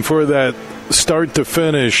I'm waiting for that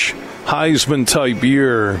start-to-finish Heisman-type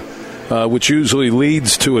year, which usually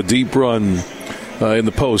leads to a deep run in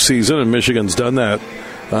the postseason, and Michigan's done that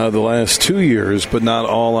the last 2 years, but not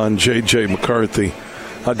all on J.J. McCarthy.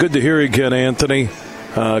 Good to hear you again, Anthony.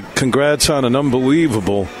 Congrats on an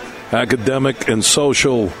unbelievable academic and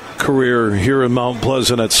social career here in Mount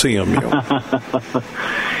Pleasant at CMU.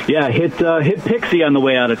 Yeah, hit Pixie on the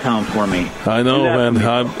way out of town for me. I know, man.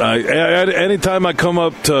 Anytime I come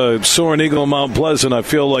up to Soaring Eagle Mount Pleasant, I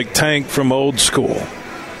feel like Tank from Old School.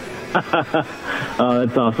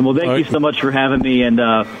 That's awesome. Well, thank you so much for having me, and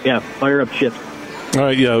fire up Chip. All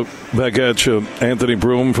right, yeah, back at you. Anthony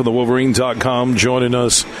Broome from the Wolverine.com joining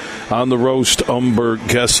us on the Roast Umber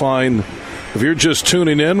guest line. If you're just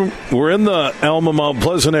tuning in, we're in the Elma Mount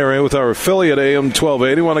Pleasant area with our affiliate AM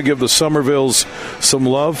 1280. Want to give the Somervilles some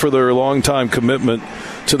love for their longtime commitment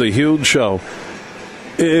to the Huge Show.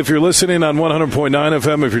 If you're listening on 100.9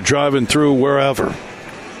 FM, if you're driving through wherever,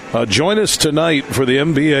 join us tonight for the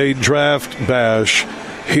NBA Draft Bash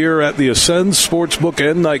here at the Ascend Sportsbook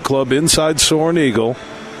and Nightclub inside Soaring Eagle.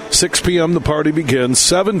 6 p.m. the party begins.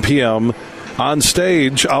 7 p.m. on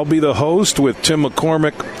stage, I'll be the host with Tim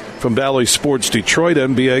McCormick from Valley Sports Detroit,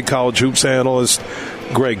 NBA college hoops analyst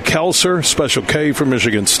Greg Kelser, Special K from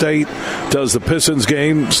Michigan State, does the Pistons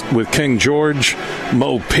games with King George.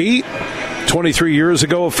 Mo Pete, 23 years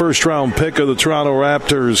ago, a first-round pick of the Toronto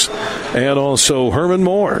Raptors, and also Herman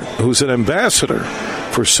Moore, who's an ambassador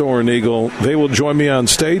for Soaring Eagle. They will join me on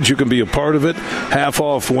stage. You can be a part of it. Half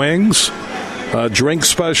off wings, drink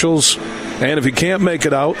specials, And if you can't make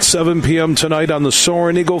it out, 7 p.m. tonight on the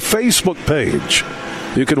Soaring Eagle Facebook page.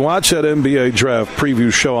 You can watch that NBA draft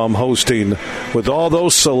preview show I'm hosting with all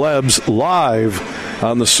those celebs live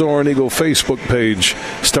on the Soaring Eagle Facebook page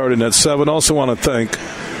starting at 7. Also want to thank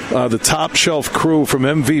the top shelf crew from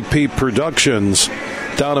MVP Productions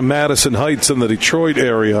down in Madison Heights in the Detroit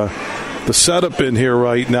area. The setup in here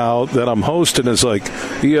right now that I'm hosting is like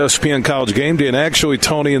ESPN College Game Day, and actually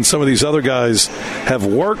Tony and some of these other guys have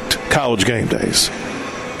worked College Game Days.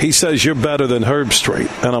 He says you're better than Herb Strait,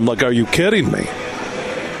 and I'm like, are you kidding me?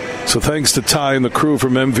 So thanks to Ty and the crew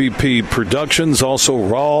from MVP Productions, also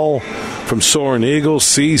Raul from Soaring Eagle,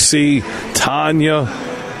 CC, Tanya,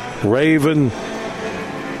 Raven,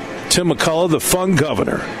 Tim McCullough, the fun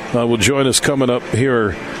governor, will join us coming up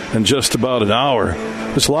here in just about an hour.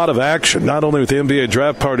 There's a lot of action, not only with the NBA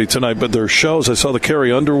draft party tonight, but their shows. I saw the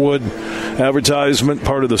Carrie Underwood advertisement,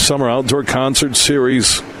 part of the summer outdoor concert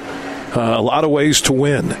series. A lot of ways to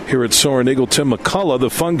win here at Soaring Eagle. Tim McCullough, the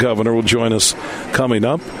fun governor, will join us coming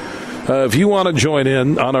up. If you want to join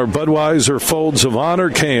in on our Budweiser Folds of Honor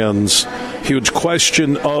cans, huge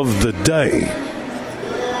question of the day.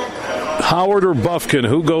 Howard or Bufkin,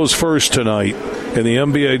 who goes first tonight in the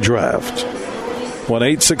NBA draft?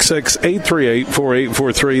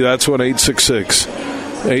 1-866-838-4843. That's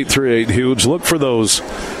 1-866-838-HUGE. Look for those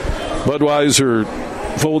Budweiser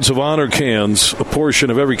Folds of Honor cans. A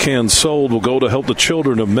portion of every can sold will go to help the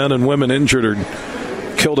children of men and women injured or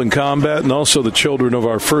killed in combat, and also the children of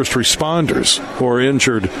our first responders who are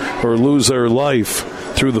injured or lose their life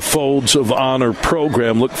through the Folds of Honor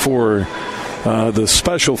program. Look for the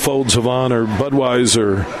special Folds of Honor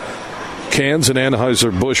Budweiser cans and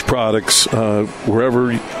Anheuser-Busch products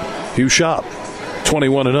wherever you shop.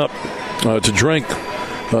 21 and up to drink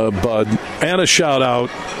Bud. And a shout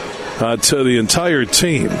out to the entire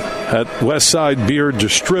team at Westside Beer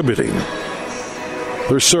Distributing.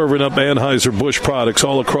 They're serving up Anheuser-Busch products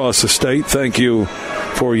all across the state. Thank you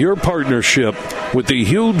for your partnership with the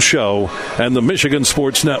Huge Show and the Michigan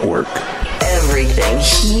Sports Network. Everything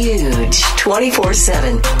huge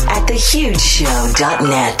 24/7 at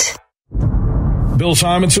thehugeshow.net. Bill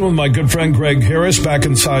Simonson with my good friend Greg Harris back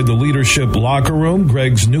inside the Leadership Locker Room.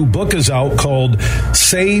 Greg's new book is out called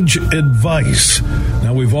Sage Advice.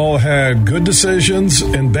 Now, we've all had good decisions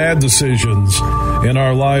and bad decisions in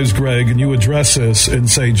our lives, Greg, and you address this in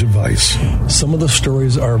Sage Advice. Some of the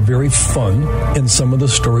stories are very fun, and some of the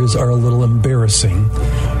stories are a little embarrassing.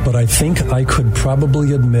 But I think I could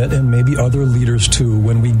probably admit, and maybe other leaders too,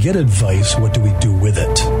 when we get advice, what do we do with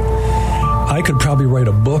it? I could probably write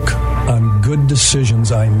a book on good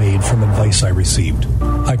decisions I made from advice I received.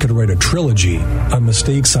 I could write a trilogy on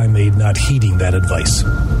mistakes I made not heeding that advice.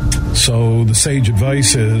 So the sage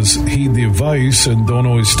advice is heed the advice and don't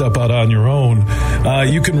always step out on your own.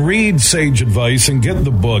 You can read Sage Advice and get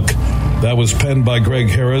the book that was penned by Greg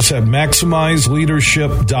Harris at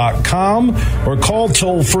MaximizeLeadership.com or call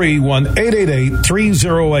toll-free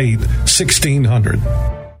 1-888-308-1600.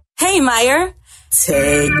 Hey, Meyer.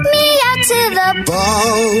 Take me out to the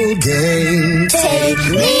ball game. Take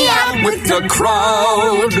me out with the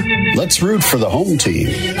crowd. Let's root for the home team.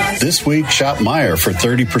 This week, shop Meyer for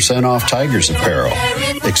 30% off Tigers apparel.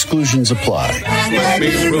 Exclusions apply.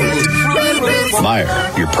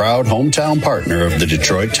 Meyer, your proud hometown partner of the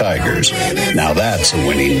Detroit Tigers. Now that's a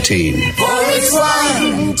winning team. For it's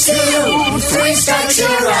 1, 2, 3 strikes, you're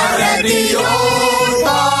out at the old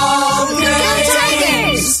ball game. Go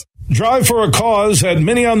Tigers! Drive for a Cause at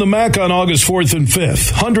Mini on the Mac on August 4th and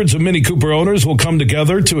 5th. Hundreds of Mini Cooper owners will come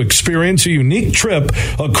together to experience a unique trip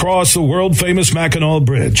across the world-famous Mackinac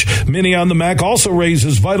Bridge. Mini on the Mac also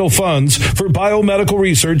raises vital funds for biomedical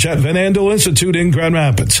research at Van Andel Institute in Grand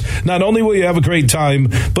Rapids. Not only will you have a great time,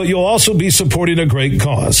 but you'll also be supporting a great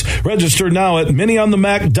cause. Register now at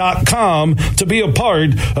minionthemac.com to be a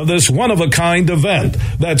part of this one-of-a-kind event.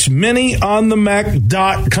 That's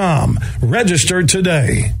minionthemac.com. Register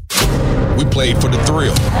today. We played for the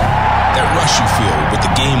thrill, that rush you feel with the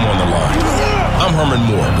game on the line. I'm Herman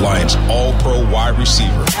Moore, Lions All-Pro wide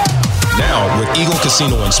receiver. Now, with Eagle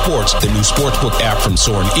Casino and Sports, the new sportsbook app from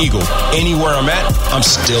Soaring Eagle, anywhere I'm at, I'm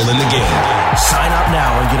still in the game. Sign up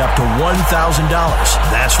now and get up to $1,000.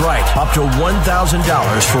 That's right, up to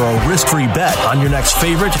 $1,000 for a risk-free bet on your next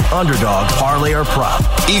favorite underdog, parlay, or prop.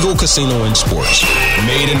 Eagle Casino and Sports.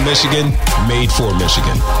 Made in Michigan, made for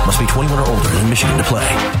Michigan. Must be 21 or older in Michigan to play.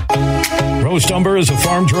 Roast Umber is a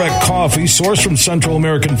farm direct coffee sourced from Central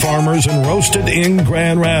American farmers and roasted in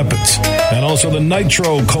Grand Rapids. And also the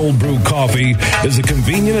Nitro Cold Brew Coffee is a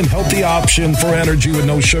convenient and healthy option for energy with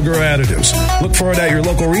no sugar additives. Look for it at your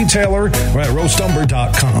local retailer or at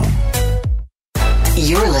roastumber.com.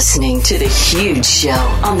 You're listening to The Huge Show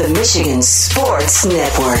on the Michigan Sports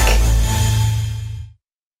Network.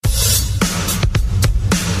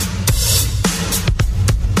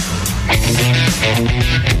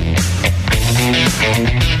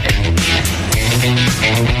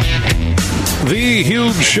 The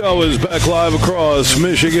Huge Show is back live across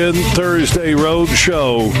Michigan. Thursday Road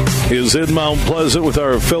Show is in Mount Pleasant with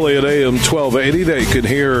our affiliate AM 1280. They can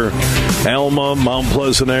hear Alma, Mount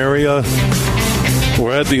Pleasant area.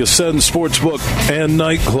 We're at the Ascend Sportsbook and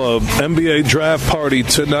Nightclub. NBA Draft Party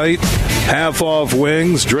tonight. Half-off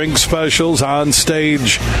wings, drink specials on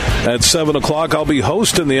stage at 7 o'clock. I'll be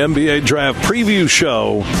hosting the NBA Draft Preview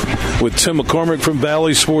Show with Tim McCormick from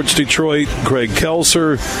Valley Sports Detroit, Greg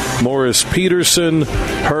Kelser, Morris Peterson,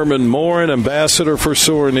 Herman Morin, Ambassador for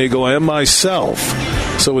Soaring Eagle, and myself.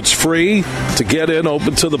 So it's free to get in,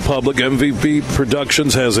 open to the public. MVP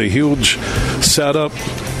Productions has a huge setup.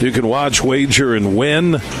 You can watch, wager, and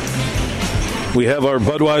win. We have our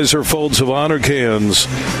Budweiser Folds of Honor cans.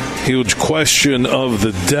 Huge question of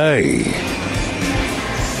the day.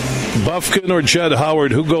 Bufkin or Jed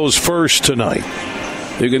Howard, who goes first tonight?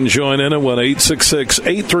 You can join in at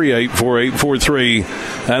 1-866-838-4843.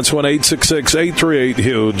 That's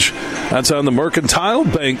 1-866-838-HUGE. That's on the Mercantile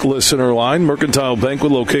Bank listener line. Mercantile Bank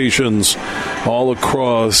with locations all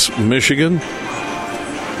across Michigan.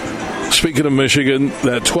 Speaking of Michigan,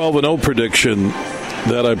 that 12-0 prediction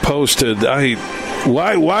that I posted,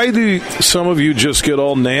 why do some of you just get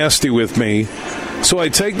all nasty with me? So I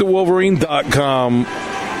take the Wolverine.com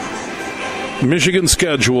Michigan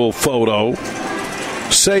schedule photo,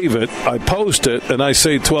 save it, I post it, and I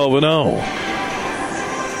say 12-0.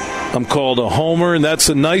 I'm called a homer, and that's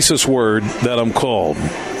the nicest word that I'm called.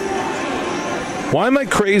 Why am I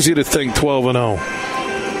crazy to think 12-0?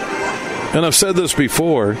 And I've said this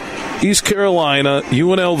before. East Carolina,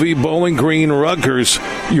 UNLV, Bowling Green, Rutgers,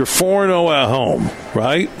 you're 4-0 at home,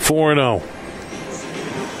 right? 4-0.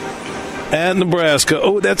 At Nebraska,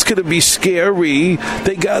 oh, that's going to be scary.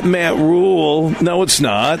 They got Matt Rule. No, it's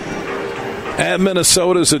not. At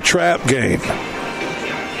Minnesota's a trap game.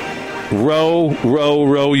 Row, row,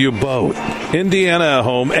 row your boat. Indiana at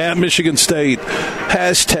home. At Michigan State.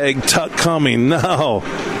 Hashtag Tuck coming. No.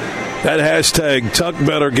 That hashtag Tuck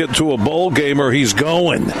better get to a bowl game or he's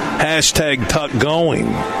going. Hashtag Tuck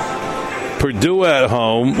going. Purdue at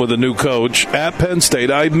home with a new coach. At Penn State,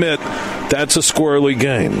 I admit, that's a squirrely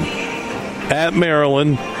game. At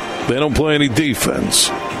Maryland, they don't play any defense.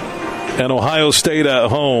 And Ohio State at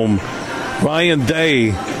home, Ryan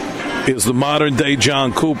Day is the modern-day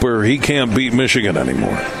John Cooper. He can't beat Michigan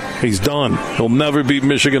anymore. He's done. He'll never beat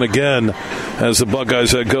Michigan again as the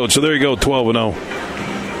Buckeyes head coach. So there you go, 12-0.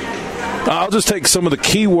 I'll just take some of the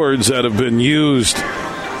keywords that have been used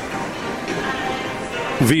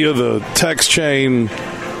via the text chain,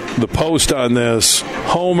 the post on this.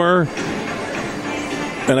 Homer,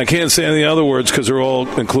 and I can't say any other words because they all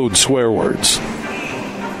include swear words.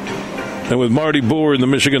 And with Marty Boer and the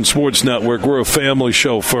Michigan Sports Network, we're a family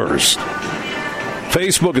show first.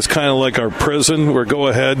 Facebook is kind of like our prison where go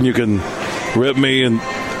ahead and you can rip me,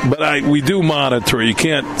 but we do monitor. You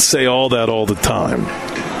can't say all that all the time.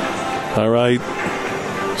 All right?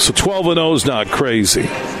 So 12-0 is not crazy.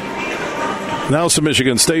 Now some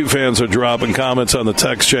Michigan State fans are dropping comments on the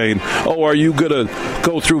text chain. Oh, are you going to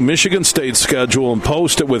go through Michigan State's schedule and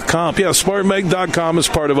post it with comp? Yeah, SmartMeg.com is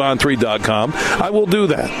part of On3.com. I will do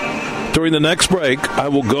that. During the next break, I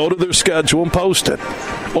will go to their schedule and post it.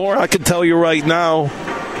 Or I can tell you right now,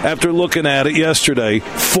 after looking at it yesterday,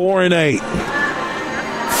 4-8.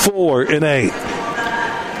 4-8.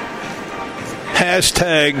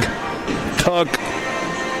 Hashtag Tuck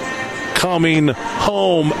coming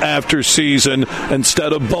home after season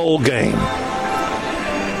instead of bowl game.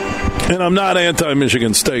 And I'm not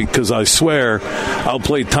anti-Michigan State because I swear I'll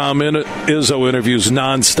play Tom Izzo interviews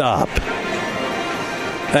nonstop.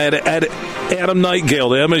 At Adam Nightgale,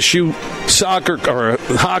 the MSU soccer or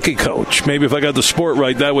hockey coach. Maybe if I got the sport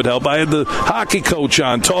right, that would help. I had the hockey coach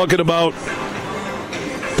on talking about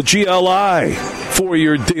the GLI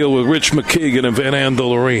 4-year deal with Rich McKeegan and Van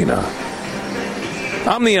Andel Arena.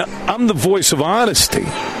 I'm the voice of honesty.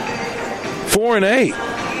 4-8.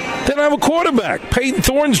 They don't have a quarterback. Peyton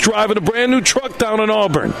Thorne's driving a brand new truck down in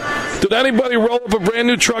Auburn. Did anybody roll up a brand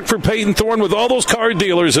new truck for Peyton Thorne with all those car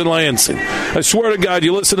dealers in Lansing? I swear to God,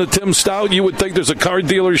 you listen to Tim Stout, you would think there's a car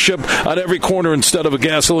dealership on every corner instead of a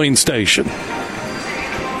gasoline station.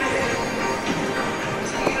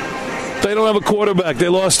 They don't have a quarterback. They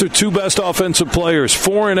lost their two best offensive players.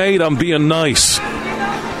 4-8, I'm being nice.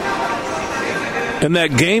 And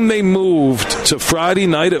that game they moved to Friday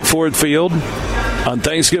night at Ford Field on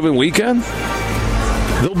Thanksgiving weekend,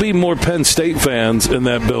 there'll be more Penn State fans in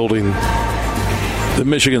that building than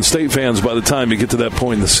Michigan State fans by the time you get to that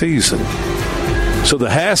point in the season. So the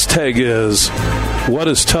hashtag is, what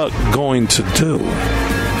is Tuck going to do?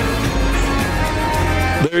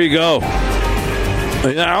 There you go.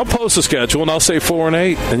 I'll post a schedule and I'll say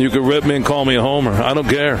 4-8, and you can rip me and call me a homer. I don't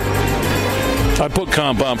care. I put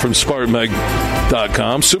comp on from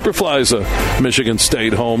SpartanMag.com. Superfly's a Michigan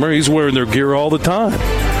State homer. He's wearing their gear all the time.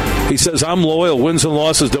 He says, I'm loyal. Wins and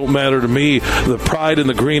losses don't matter to me. The pride in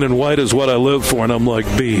the green and white is what I live for. And I'm like,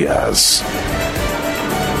 BS.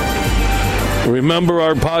 Remember,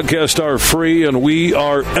 our podcasts are free, and we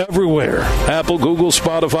are everywhere. Apple, Google,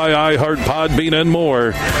 Spotify, iHeart, Podbean, and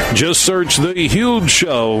more. Just search The Huge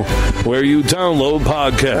Show where you download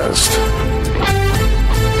podcasts.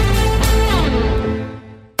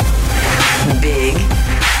 Big,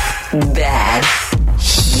 bad,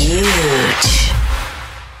 huge.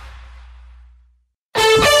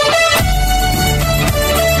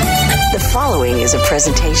 The following is a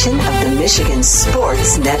presentation of the Michigan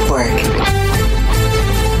Sports Network.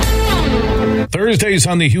 Thursdays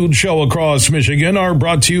on The Huge Show across Michigan are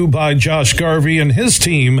brought to you by Josh Garvey and his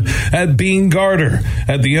team at Bean Garter.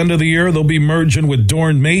 At the end of the year, they'll be merging with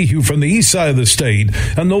Dorn Mayhew from the east side of the state,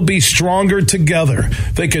 and they'll be stronger together.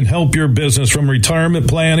 They can help your business from retirement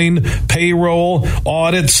planning, payroll,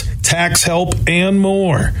 audits, tax help, and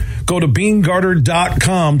more. Go to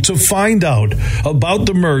BeanGarter.com to find out about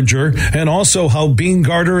the merger and also how Bean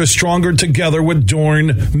Garter is stronger together with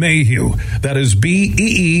Dorn Mayhew. That is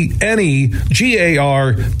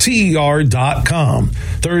BeanGarter.com.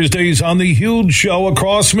 Thursdays on The Huge Show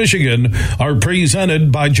across Michigan are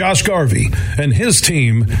presented by Josh Garvey and his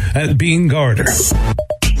team at Bean Garter.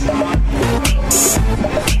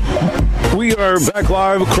 We are back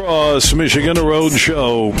live across Michigan, a road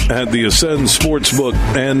show at the Ascend Sportsbook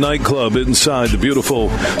and Nightclub inside the beautiful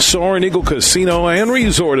Soaring Eagle Casino and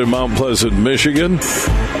Resort in Mount Pleasant, Michigan.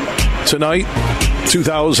 Tonight,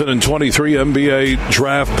 2023 NBA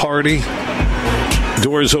Draft Party.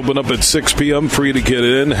 Doors open up at 6 p.m., free to get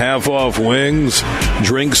in, half off wings,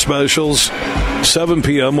 drink specials. 7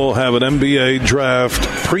 p.m. we'll have an NBA Draft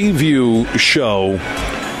preview show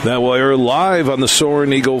that will air live on the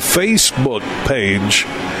Soaring Eagle Facebook page.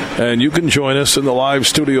 And you can join us in the live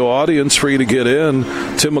studio audience, free to get in.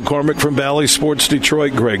 Tim McCormick from Valley Sports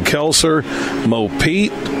Detroit, Greg Kelser, Mo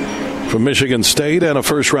Pete from Michigan State, and a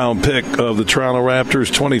first-round pick of the Toronto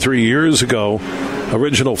Raptors 23 years ago.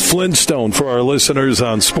 Original Flintstone for our listeners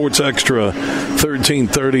on Sports Extra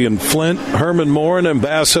 1330 in Flint. Herman Moore, an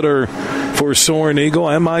ambassador for Soaring Eagle,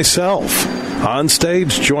 and myself on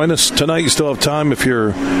stage. Join us tonight. You still have time if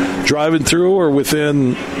you're driving through or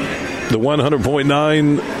within the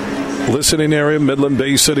 100.9 listening area, Midland,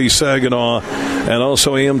 Bay City, Saginaw, and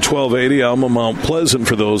also AM 1280 Alma Mount Pleasant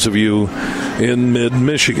for those of you in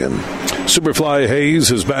mid-Michigan. Superfly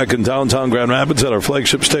Hayes is back in downtown Grand Rapids at our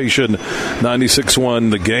flagship station,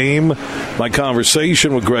 96.1 The Game. My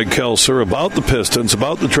conversation with Greg Kelser about the Pistons,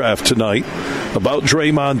 about the draft tonight, about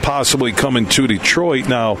Draymond possibly coming to Detroit.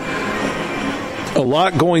 Now, a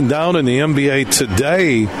lot going down in the NBA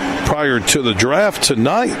today prior to the draft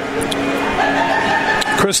tonight.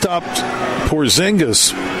 Kristaps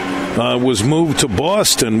Porzingis was moved to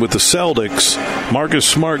Boston with the Celtics. Marcus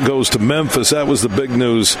Smart goes to Memphis. That was the big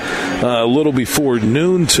news a little before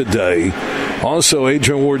noon today. Also,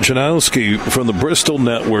 Adrian Wojnarowski from the Bristol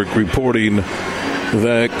Network reporting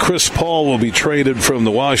that Chris Paul will be traded from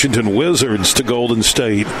the Washington Wizards to Golden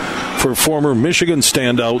State for former Michigan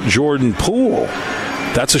standout Jordan Poole.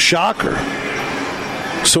 That's a shocker.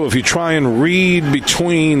 So if you try and read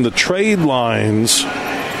between the trade lines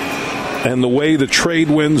and the way the trade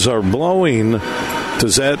winds are blowing,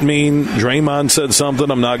 does that mean Draymond said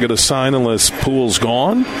something, I'm not going to sign unless Poole's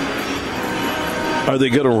gone? Are they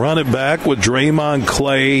going to run it back with Draymond,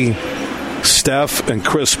 Clay, Steph, and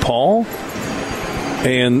Chris Paul?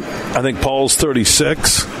 And I think Paul's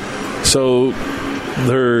 36. So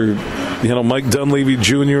they're, Mike Dunleavy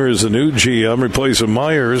Jr. is the new GM replacing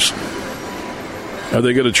Myers. Are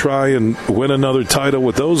they going to try and win another title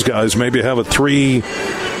with those guys? Maybe have a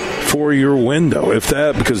 3-4 year window, if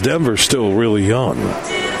that, because Denver's still really young.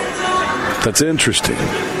 That's interesting.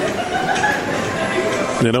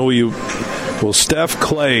 Will Steph,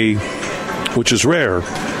 Clay, which is rare,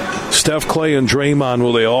 Steph, Clay, and Draymond,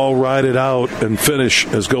 will they all ride it out and finish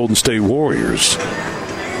as Golden State Warriors?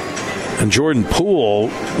 And Jordan Poole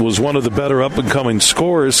was one of the better up-and-coming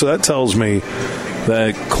scorers, so that tells me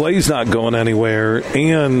that Clay's not going anywhere,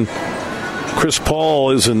 and Chris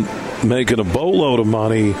Paul isn't making a boatload of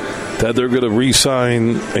money. that they're going to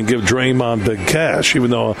re-sign and give Draymond big cash,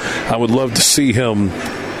 even though I would love to see him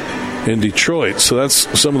in Detroit. So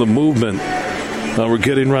that's some of the movement we're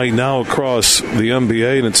getting right now across the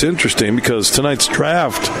NBA, and it's interesting because tonight's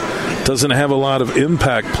draft doesn't have a lot of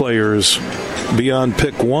impact players beyond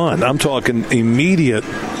pick one. I'm talking immediate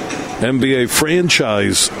NBA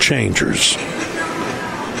franchise changers.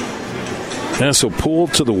 Yeah, so Poole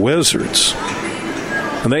to the Wizards.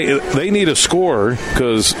 And they need a scorer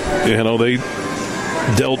because, they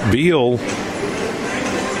dealt Beal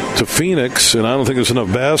to Phoenix, and I don't think there's enough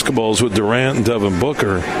basketballs with Durant and Devin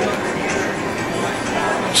Booker.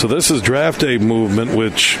 So this is draft day movement,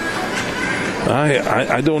 which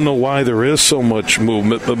I don't know why there is so much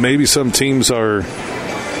movement, but maybe some teams are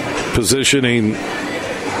positioning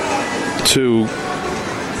to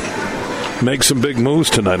make some big moves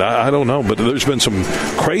tonight. I don't know, but there's been some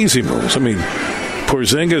crazy moves. I mean,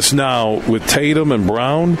 Porzingis now with Tatum and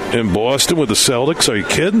Brown in Boston with the Celtics. Are you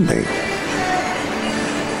kidding me?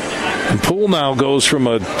 And Poole now goes from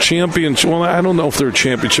a championship. Well, I don't know if they're a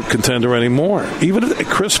championship contender anymore. Even if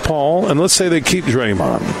Chris Paul, and let's say they keep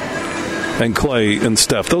Draymond and Clay and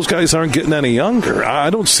Steph, those guys aren't getting any younger. I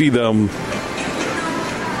don't see them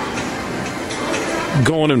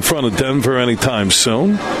going in front of Denver anytime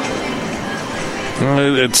soon.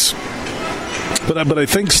 But I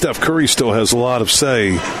think Steph Curry still has a lot of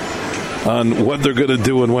say on what they're going to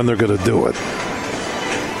do and when they're going to do it.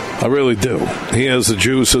 I really do. He has the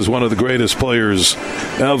juice as one of the greatest players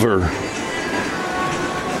ever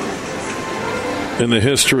in the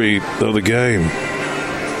history of the game.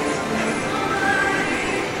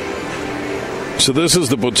 So this is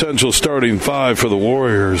the potential starting five for the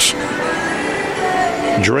Warriors.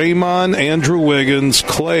 Draymond, Andrew Wiggins,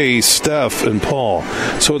 Clay, Steph, and Paul.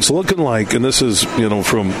 So it's looking like, and this is,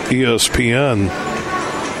 from ESPN,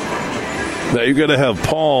 that you're going to have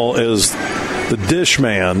Paul as the dish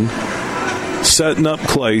man, setting up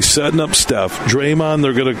Clay, setting up Steph. Draymond,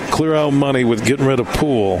 they're going to clear out money with getting rid of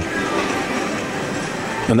Poole.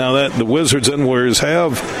 And now that the Wizards and Warriors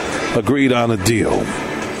have agreed on a deal.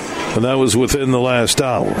 And that was within the last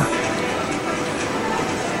hour.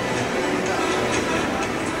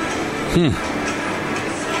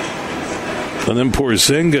 And then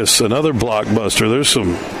Porzingis, another blockbuster. There's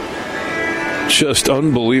some just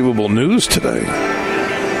unbelievable news today.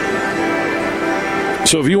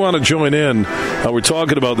 So if you want to join in, we're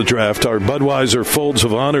talking about the draft. Our Budweiser Folds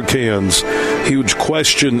of Honor cans. Huge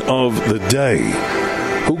question of the day.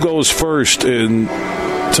 Who goes first in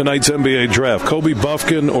tonight's NBA draft, Kobe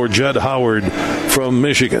Buffkin or Jett Howard from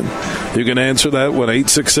Michigan? You can answer that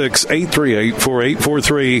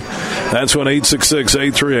 1-866-838-4843. That's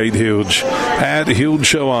 1-866-838-HUGE. At Huge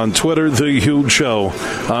Show on Twitter, The Huge Show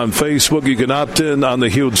on Facebook. You can opt in on the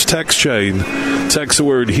Huge text chain. Text the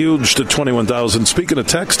word HUGE to 21,000. Speaking of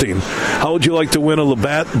texting, how would you like to win a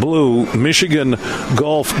Labatt Blue Michigan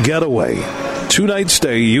golf getaway? 2-night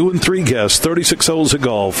stay, you and 3 guests, 36 holes of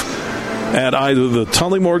golf at either the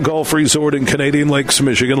Tullymore Golf Resort in Canadian Lakes,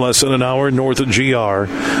 Michigan, less than an hour north of GR,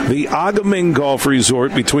 the Agaming Golf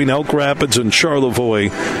Resort between Elk Rapids and Charlevoix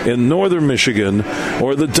in northern Michigan,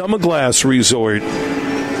 or the Dumaglass Resort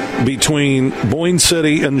between Boyne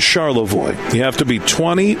City and Charlevoix. You have to be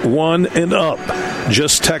 21 and up.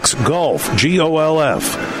 Just text GOLF,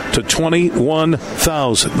 G-O-L-F, to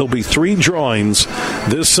 21,000. There'll be 3 drawings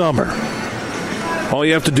this summer. All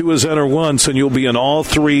you have to do is enter once, and you'll be in all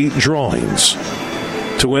 3 drawings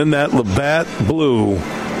to win that Labatt Blue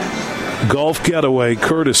golf getaway,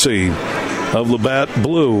 courtesy of Labatt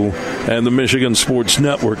Blue and the Michigan Sports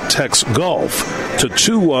Network. Text GOLF to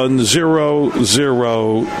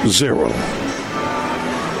 21000.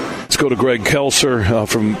 Let's go to Greg Kelser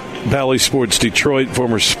from Bally Sports Detroit,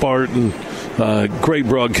 former Spartan. Great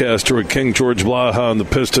broadcaster with King George Blaha on the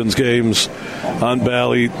Pistons games on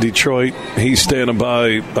Bally, Detroit. He's standing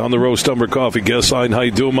by on the Roast Umber Coffee guest line. How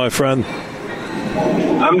you doing, my friend?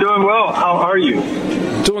 I'm doing well. How are you?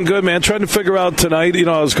 Doing good, man. Trying to figure out tonight.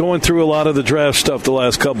 I was going through a lot of the draft stuff the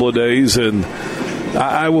last couple of days, and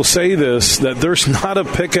I will say this, that there's not a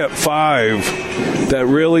pick at 5 that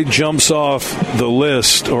really jumps off the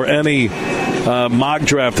list or any mock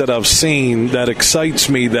draft that I've seen that excites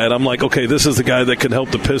me, that I'm like, okay, this is the guy that can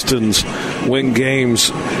help the Pistons win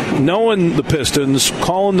games. Knowing the Pistons,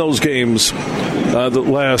 calling those games the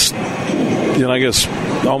last, I guess,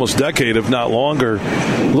 almost decade, if not longer.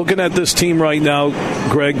 Looking at this team right now,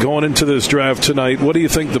 Greg, going into this draft tonight, what do you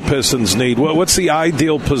think the Pistons need? What's the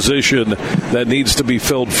ideal position that needs to be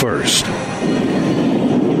filled first?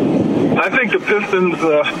 I think the Pistons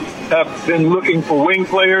have been looking for wing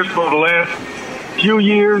players for the last few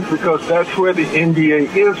years because that's where the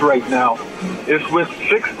NBA is right now. It's with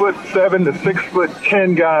 6'7" to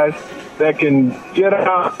 6'10" guys that can get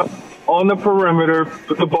out on the perimeter,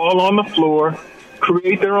 put the ball on the floor,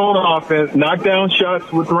 create their own offense, knock down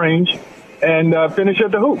shots with range, and finish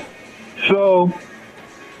at the hoop. So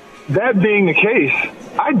that being the case,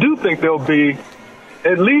 I do think there'll be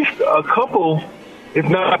at least a couple, if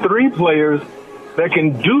not three players that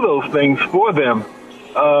can do those things for them.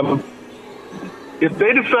 If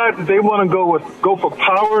they decide that they want to go for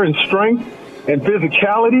power and strength and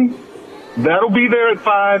physicality, that'll be there at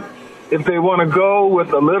 5. If they want to go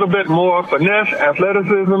with a little bit more finesse,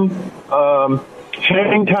 athleticism,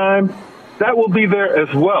 hang time, that will be there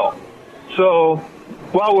as well. So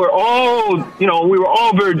while we were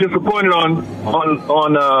all very disappointed on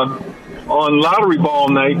lottery ball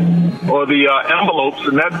night or the envelopes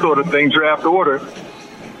and that sort of thing, draft order,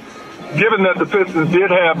 given that the Pistons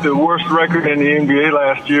did have the worst record in the NBA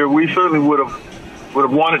last year, we certainly would have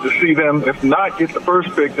wanted to see them, if not get the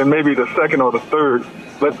first pick, then maybe the second or the third.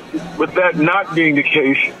 But with that not being the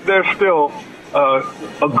case, there's still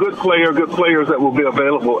a good players that will be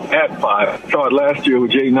available at 5. I saw it last year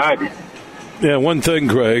with Jaden Ivey. Yeah, one thing,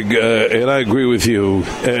 Greg, and I agree with you,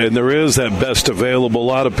 and there is that best available. A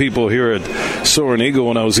lot of people here at Soaring Eagle,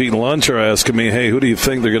 when I was eating lunch, are asking me, hey, who do you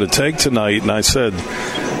think they're going to take tonight? And I said,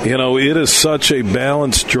 it is such a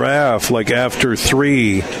balanced draft, like after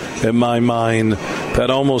 3, in my mind,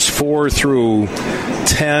 that almost 4 through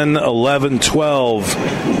 10, 11,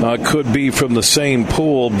 12 could be from the same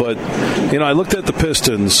pool. But, I looked at the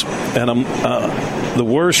Pistons, and the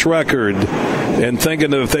worst record, and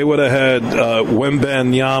thinking that if they would have had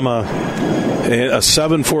Wembanyama, a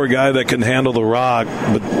 7'4" guy that can handle the rock,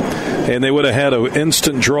 and they would have had an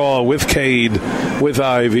instant draw with Cade, with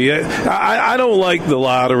Ivy. I don't like the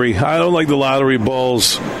lottery. I don't like the lottery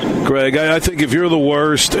balls, Greg. I think if you're the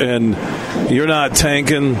worst and you're not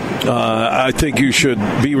tanking, I think you should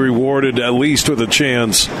be rewarded at least with a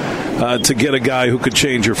chance to get a guy who could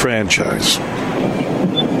change your franchise.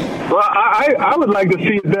 Well, I would like to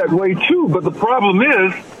see it that way too, but the problem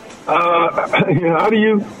is, how do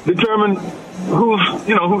you determine who's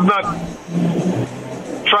not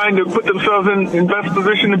trying to put themselves in best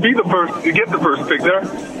position to be the first, to get the first pick there?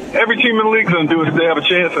 Every team in the league is going to do it if they have a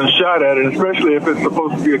chance and a shot at it, especially if it's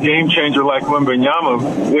supposed to be a game changer like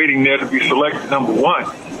Wembanyama waiting there to be selected number 1.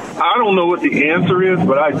 I don't know what the answer is,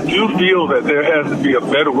 but I do feel that there has to be a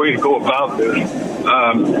better way to go about this.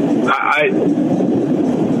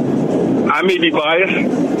 I may be biased,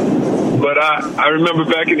 but I remember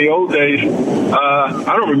back in the old days,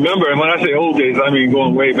 I don't remember, and when I say old days, I mean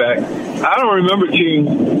going way back, I don't remember teams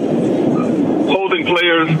holding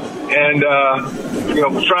players and,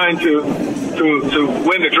 trying to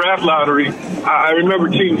win the draft lottery. I remember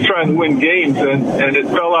teams trying to win games, and it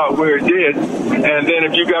fell out where it did. And then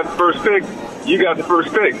if you got the first pick, you got the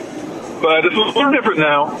first pick. But it's a little different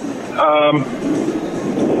now.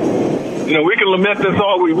 We can lament this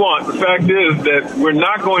all we want. The fact is that we're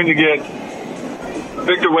not going to get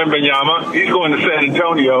Victor Wembanyama. He's going to San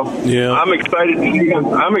Antonio. Yeah. I'm excited to see him.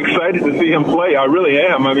 I'm excited to see him play. I really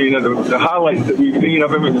am. I mean, the highlights that we've seen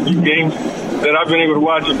of him in the few games that I've been able to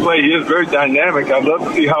watch him play, he is very dynamic. I'd love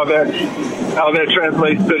to see how that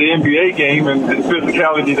translates to the NBA game and the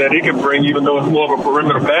physicality that he can bring, even though it's more of a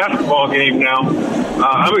perimeter basketball game now.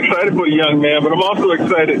 I'm excited for a young man, but I'm also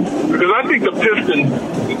excited because I think the Pistons,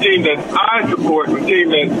 the team that I support, the team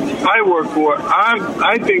that I work for,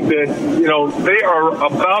 I think that, they are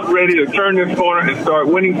about ready to turn this corner and start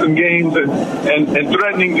winning some games and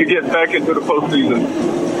threatening to get back into the postseason.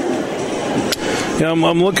 Yeah,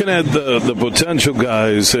 I'm looking at the potential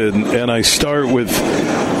guys, and I start with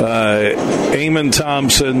Amen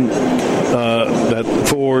Thompson, that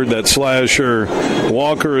forward, that slasher.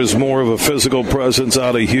 Walker is more of a physical presence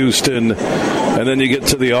out of Houston. And then you get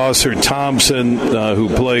to the Ausar Thompson, who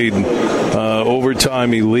played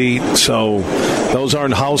overtime elite. So those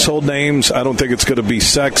aren't household names. I don't think it's going to be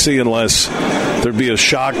sexy unless there'd be a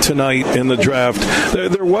shock tonight in the draft.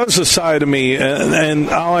 There was a side of me, and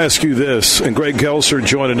I'll ask you this, and Greg Kelser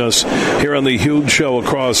joining us here on the Huge Show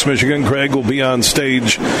across Michigan. Greg will be on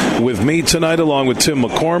stage with me tonight along with Tim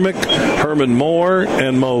McCormick, Herman Moore,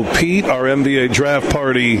 and Mo Pete, our NBA draft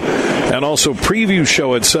party, and also preview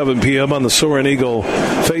show at 7 p.m. on the Soaring Eagle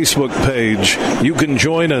Facebook page. You can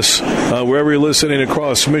join us wherever you're listening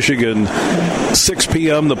across Michigan. 6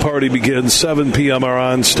 p.m. the party begins, 7 p.m. our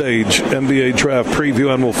on stage NBA draft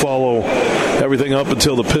preview, and we'll follow everything up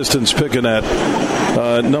until the Pistons picking at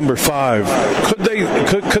number 5.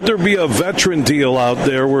 Could there be a veteran deal out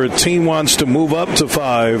there where a team wants to move up to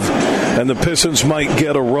 5 and the Pistons might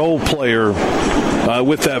get a role player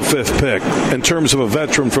with that 5th pick in terms of a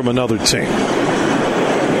veteran from another team?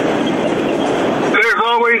 There's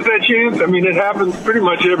always that chance. I mean, it happens pretty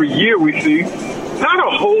much every year we see. Not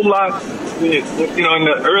a whole lot, in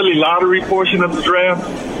the early lottery portion of the draft,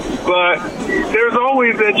 but there's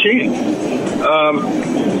always that chance.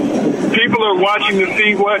 People are watching to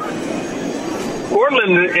see what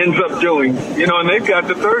Portland ends up doing, and they've got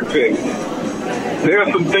the 3rd pick.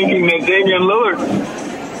 There's some thinking that Damian Lillard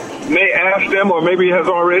may ask them, or maybe has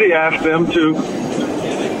already asked them, to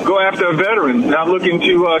go after a veteran, not looking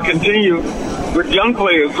to continue with young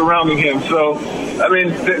players surrounding him. So, I mean,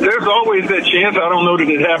 there's always that chance. I don't know that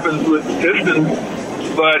it happens with the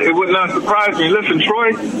Pistons, but it would not surprise me. Listen,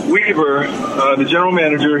 Troy Weaver, the general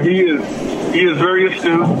manager, he is very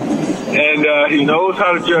astute, and he knows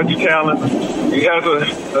how to judge talent. He has a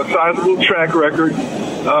sizable track record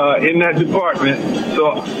in that department.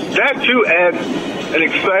 So that, too, adds an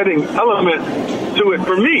exciting element to it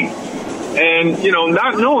for me. And,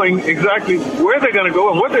 not knowing exactly where they're going to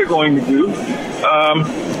go and what they're going to do,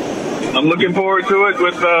 I'm looking forward to it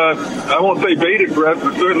with, I won't say bated breath,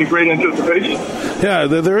 but certainly great anticipation. Yeah,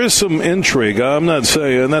 there is some intrigue. I'm not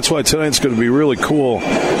saying, and that's why tonight's going to be really cool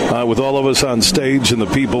with all of us on stage and the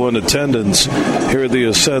people in attendance here at the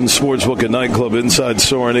Ascend Sportsbook and Nightclub inside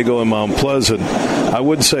Soaring Eagle in Mount Pleasant. I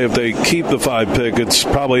would say if they keep the 5 pick, it's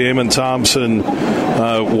probably Amon Thompson,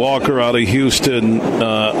 Walker out of Houston,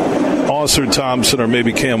 Ausar Thompson, or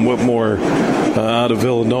maybe Cam Whitmore out of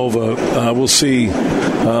Villanova. We'll see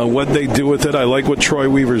what they do with it. I like what Troy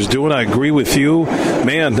Weaver's doing. I agree with you.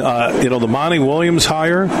 Man, the Monty Williams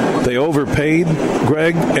hire, they overpaid,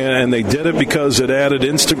 Greg, and they did it because it added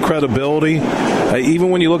instant credibility. Even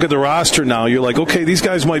when you look at the roster now, you're like, okay, these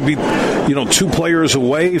guys might be, 2 players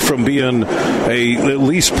away from being at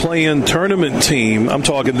least play-in tournament team. I'm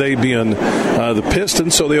talking they being the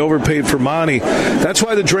Pistons, so they overpaid for Monty. That's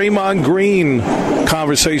why the Draymond Green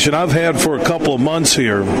conversation I've had for a couple of months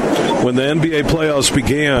here when the NBA playoffs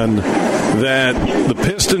began, that the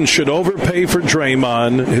Pistons should overpay for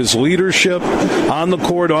Draymond, his leadership on the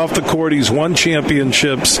court, off the court. He's won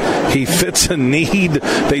championships. He fits a need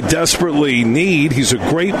they desperately need. He's a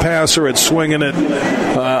great passer at swinging it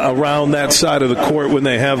around that side of the court when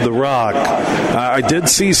they have the rock. I did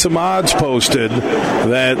see some odds posted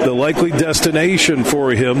that the likely destination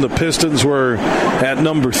for him, the Pistons were at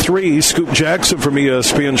number 3. Scoop Jackson from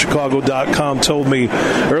ESPNChicago.com told me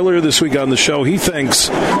earlier this week on the show he thinks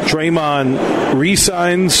Draymond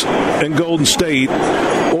re-signs in Golden State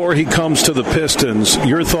or he comes to the Pistons.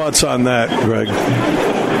 Your thoughts on that, Greg?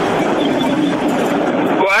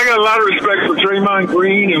 I got a lot of respect for Draymond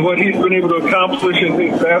Green and what he's been able to accomplish in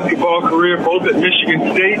his basketball career, both at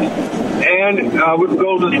Michigan State and with the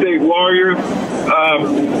Golden State Warriors.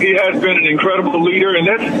 He has been an incredible leader, and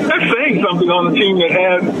that's saying something on the team that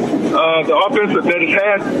has the offensive that it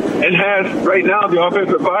has and has right now the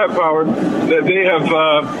offensive firepower that they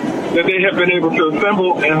have been able to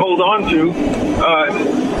assemble and hold on to.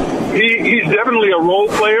 He's definitely a role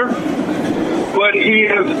player, but he's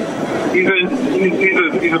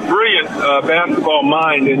a brilliant basketball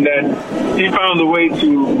mind in that he found a way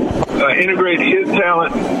to integrate his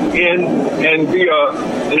talent in and be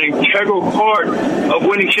an integral part of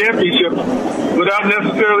winning championships without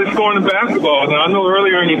necessarily scoring the basketball. Now, I know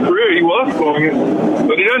earlier in his career he was scoring it,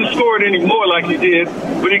 but he doesn't score it anymore like he did,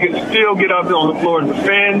 but he can still get out there on the floor and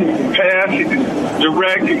defend, he can pass, he can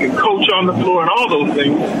direct, he can coach on the floor and all those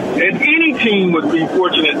things. And any team would be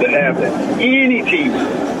fortunate to have that. Any team.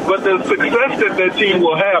 But the success that team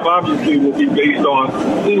will have, obviously, will be based on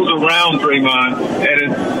who's around Draymond.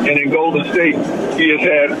 And in Golden State, he has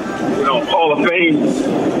had, Hall of Fame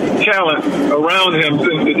talent around him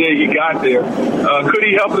since the day he got there. Could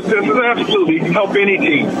he help the Pistons? Absolutely. He can help any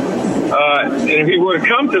team. And if he were to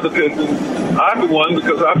come to the Pistons, I'd be one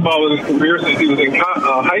because I followed his career since he was in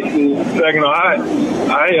high school, Saginaw High.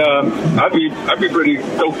 I'd be pretty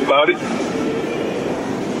stoked about it.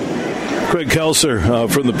 Greg Kelser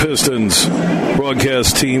from the Pistons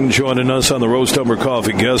broadcast team joining us on the Roast Umber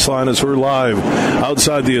Coffee guest line as we're live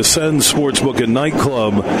outside the Ascend Sportsbook and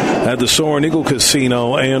Nightclub at the Soaring Eagle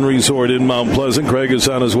Casino and Resort in Mount Pleasant. Greg is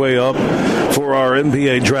on his way up for our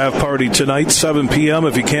NBA draft party tonight, 7 p.m.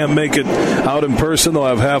 If you can't make it out in person, they'll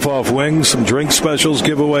have half-off wings, some drink specials,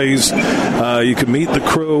 giveaways. You can meet the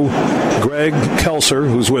crew. Greg Kelser,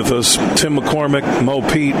 who's with us, Tim McCormick, Mo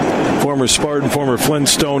Pete, former Spartan, former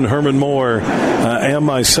Flintstone, Herman Moore, and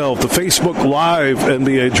myself. The Facebook Live live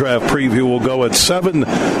NBA draft preview will go at 7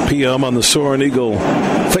 p.m. on the Soaring Eagle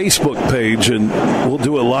Facebook page, and we'll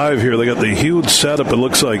do it live here. They got the huge setup. It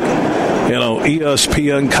looks like,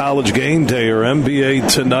 ESPN College Game Day or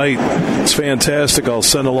NBA Tonight. It's fantastic. I'll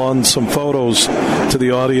send along some photos to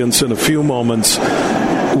the audience in a few moments.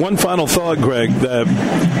 One final thought, Greg,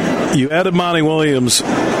 that you added Monty Williams.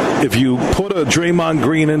 If you put a Draymond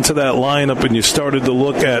Green into that lineup and you started to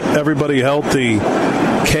look at everybody healthy,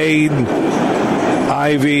 Cade,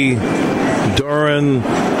 Ivy, Duran,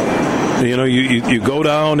 you go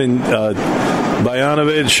down and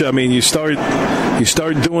Bojanovic, I mean, you start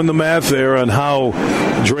doing the math there on how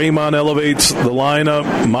Draymond elevates the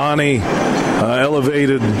lineup, Monty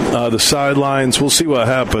elevated the sidelines. We'll see what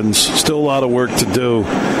happens. Still a lot of work to do,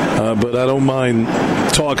 but I don't mind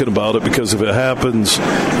talking about it because if it happens,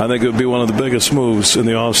 I think it would be one of the biggest moves in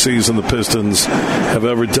the offseason the Pistons have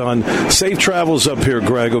ever done. Safe travels up here,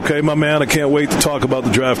 Greg, okay, my man? I can't wait to talk about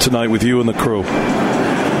the draft tonight with you and the crew.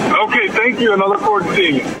 Okay, thank you, and I look forward to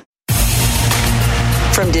seeing you.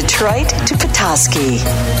 From Detroit to Petoskey,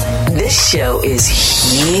 this show is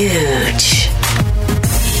huge.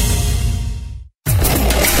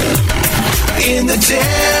 In the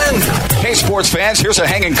den. Hey, sports fans, here's a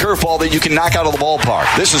hanging curveball that you can knock out of the ballpark.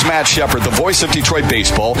 This is Matt Shepard, the voice of Detroit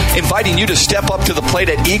baseball, inviting you to step up to the plate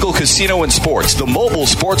at Eagle Casino and Sports, the mobile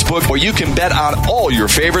sports book where you can bet on all your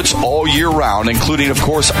favorites all year round, including, of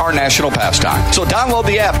course, our national pastime. So download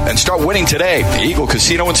the app and start winning today. Eagle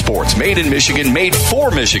Casino and Sports, made in Michigan, made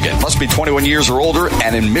for Michigan. Must be 21 years or older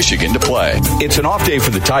and in Michigan to play. It's an off day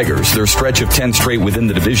for the Tigers. Their stretch of 10 straight within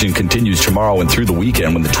the division continues tomorrow and through the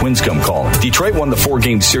weekend when the Twins come calling. Detroit won the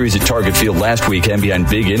 4-game series at Target Field last weekend behind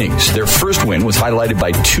big innings. Their first win was highlighted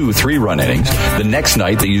by 2 3-run innings. The next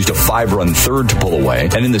night, they used a 5-run third to pull away.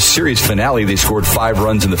 And in the series finale, they scored 5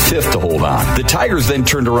 runs in the 5th to hold on. The Tigers then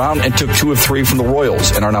turned around and took 2 of 3 from the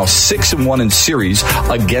Royals and are now 6-1 in series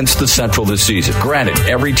against the Central this season. Granted,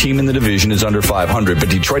 every team in the division is under 500, but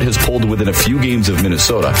Detroit has pulled within a few games of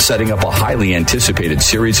Minnesota, setting up a highly anticipated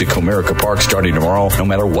series at Comerica Park starting tomorrow, no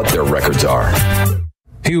matter what their records are.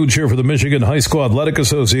 Huge here for the Michigan High School Athletic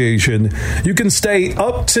Association. You can stay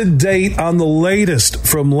up to date on the latest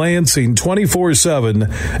from Lansing 24/7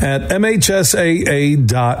 at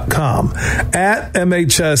MHSAA.com, at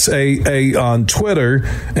MHSAA on Twitter,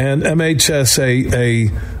 and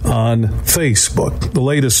MHSAA on Facebook. The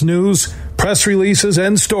latest news, press releases,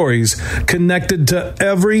 and stories connected to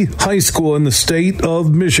every high school in the state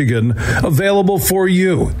of Michigan, available for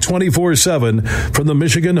you 24/7 from the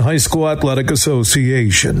Michigan High School Athletic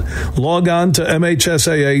Association. Log on to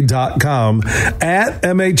MHSAA.com, at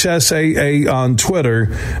MHSAA on Twitter,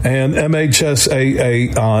 and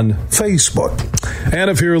MHSAA on Facebook. And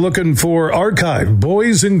if you're looking for archived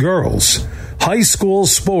boys and girls high school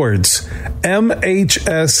sports,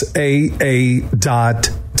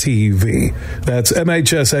 MHSAA.TV. That's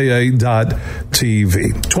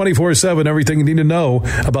MHSAA.TV. 24/7, everything you need to know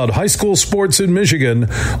about high school sports in Michigan.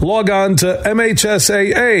 Log on to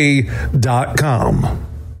MHSAA.com.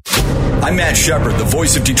 I'm Matt Shepard, the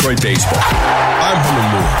voice of Detroit baseball. I'm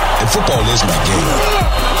Herman Moore, and football is my game.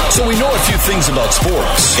 So we know a few things about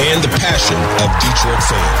sports. And the passion of Detroit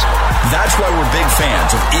fans. That's why we're big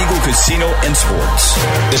fans of Eagle Casino and Sports.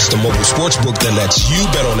 It's the mobile sports book that lets you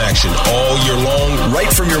bet on action all year long.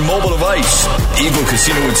 Right from your mobile device. Eagle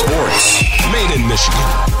Casino and Sports. Made in Michigan.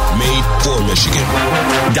 Made for Michigan.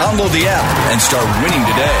 Download the app and start winning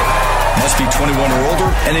today. Must be 21 or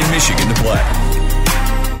older and in Michigan to play.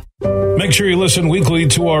 Make sure you listen weekly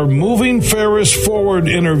to our Moving Ferris Forward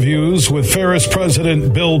interviews with Ferris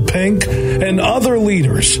President Bill Pink and other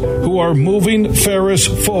leaders who are moving Ferris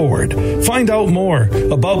forward. Find out more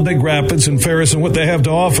about Big Rapids and Ferris and what they have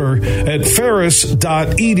to offer at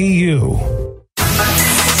ferris.edu.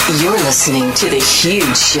 You're listening to The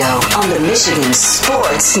Huge Show on the Michigan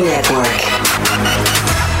Sports Network.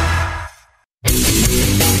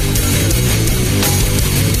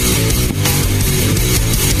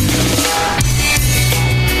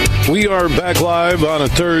 We are back live on a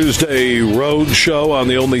Thursday road show on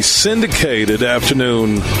the only syndicated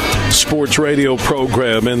afternoon sports radio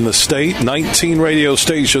program in the state. 19 radio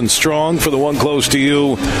stations strong. For the one close to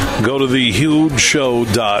you, go to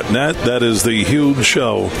thehugeshow.net. That is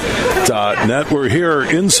thehugeshow.net. We're here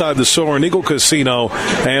inside the Soaring Eagle Casino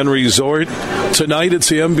and Resort. Tonight it's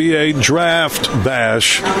the NBA Draft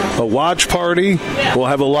Bash, a watch party. We'll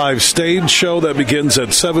have a live stage show that begins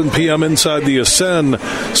at 7 p.m. inside the Ascend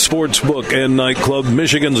Sportsbook and Nightclub,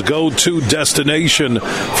 Michigan's go-to destination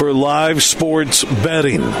for live sports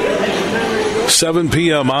betting. 7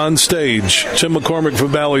 p.m. on stage. Tim McCormick from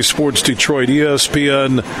Valley Sports Detroit,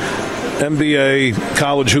 ESPN NBA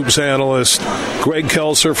college hoops analyst, Greg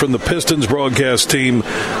Kelser from the Pistons broadcast team,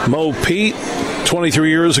 Mo Pete, 23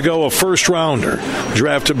 years ago, a first-rounder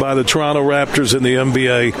drafted by the Toronto Raptors in the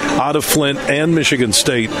NBA out of Flint and Michigan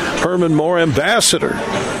State. Herman Moore, ambassador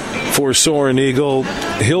for Soaring Eagle.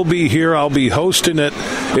 He'll be here. I'll be hosting it.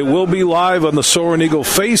 It will be live on the Soaring Eagle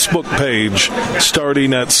Facebook page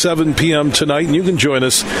starting at 7 p.m. tonight, and you can join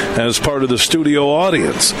us as part of the studio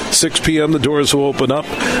audience. 6 p.m. the doors will open up.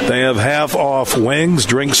 They have half-off wings,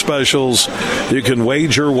 drink specials. You can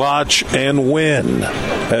wager, watch, and win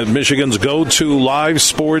at Michigan's go-to live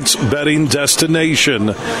sports betting destination,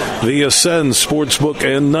 the Ascend Sportsbook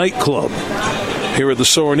and Nightclub, here at the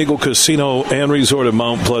Soaring Eagle Casino and Resort in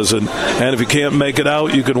Mount Pleasant. And if you can't make it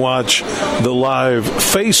out, you can watch the live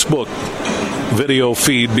Facebook video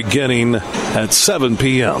feed beginning at 7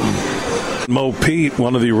 p.m. Mo Pete,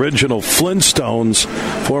 one of the original Flintstones,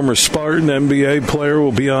 former Spartan NBA player,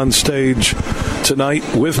 will be on stage tonight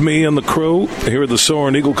with me and the crew here at the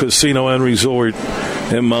Soaring Eagle Casino and Resort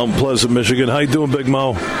in Mount Pleasant, Michigan. How you doing, Big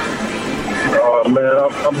Mo? Man,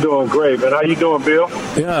 I'm doing great, man. How you doing, Bill?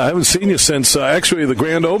 Yeah, I haven't seen you since actually the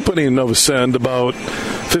grand opening of Ascend about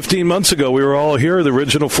 15 months ago. We were all here, the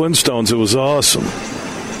original Flintstones. It was awesome.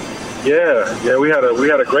 Yeah, we had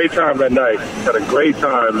a great time that night. Had a great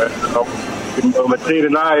time, man. Mateen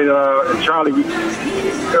and I and Charlie, we been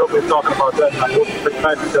talking about that night. It was a great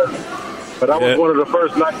night but that was one of the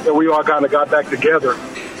first nights that we all kind of got back together.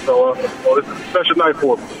 So it's a special night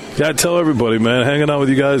for me. Yeah, tell everybody, man. Hanging out with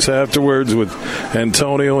you guys afterwards with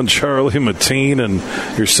Antonio and Charlie, Mateen, and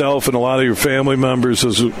yourself and a lot of your family members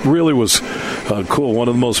was cool. One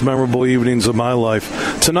of the most memorable evenings of my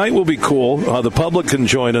life. Tonight will be cool. The public can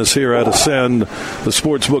join us here at Ascend, the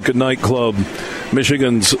Sportsbook and Nightclub,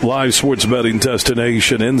 Michigan's live sports betting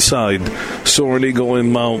destination inside Soaring Eagle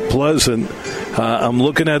in Mount Pleasant. I'm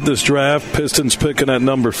looking at this draft. Pistons picking at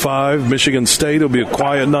number 5. Michigan State will be a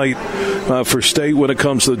quiet night for State when it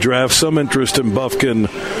comes to the draft. Some interest in Bufkin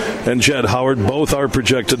and Jett Howard. Both are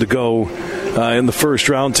projected to go in the first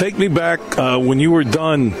round. Take me back when you were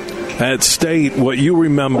done at State, what you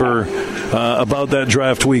remember about that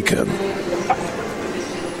draft weekend.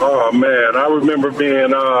 Oh, man, I remember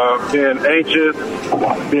being anxious,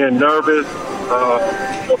 being nervous,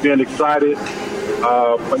 being excited.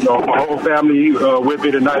 My whole family with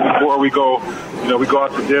me the night before we go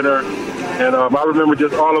out to dinner. And I remember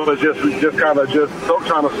just all of us just kind of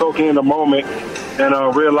trying to soak in the moment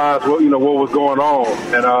and realize what was going on.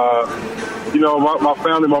 And my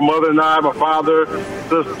family, my mother and I, my father,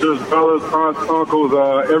 sisters, brothers, aunts, uncles,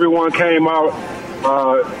 everyone came out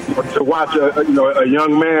to watch a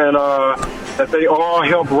young man that they all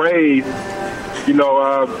helped raise.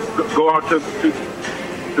 Go out to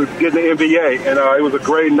get in the NBA, and it was a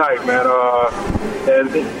great night, man.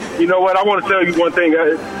 And you know what? I want to tell you one thing.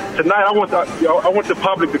 Tonight, I want the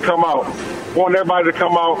public to come out. I want everybody to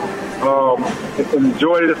come out and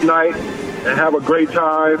enjoy this night and have a great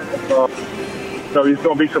time. There's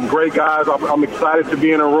going to be some great guys. I'm excited to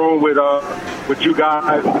be in a room with you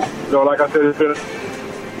guys. Like I said, it's been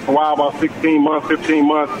a while, about 16 months, 15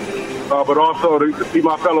 months. But also to see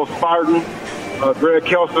my fellow Spartan, Greg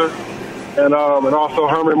Kelser, and also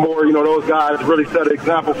Herman Moore. Those guys really set an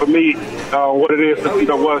example for me what it is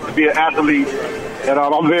was to be an athlete. And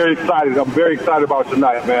I'm very excited. I'm very excited about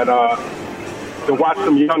tonight, man. To watch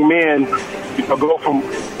some young men, go from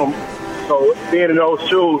being in those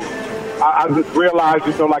shoes. I just realized,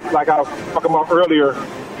 like I was talking about earlier,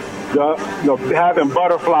 having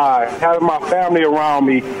Butterfly, having my family around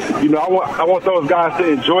me. I want those guys to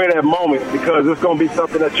enjoy that moment because it's going to be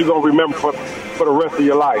something that you're going to remember for the rest of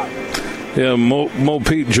your life. Yeah, Mo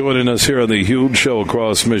Pete joining us here on the Huge Show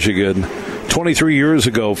across Michigan. 23 years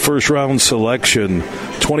ago, first-round selection,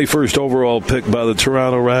 21st overall pick by the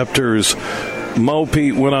Toronto Raptors. Mo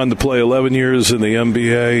Pete went on to play 11 years in the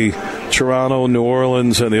NBA, Toronto, New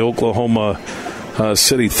Orleans, and the Oklahoma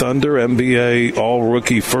City Thunder. NBA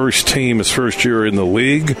all-rookie first team, his first year in the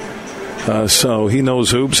league. So he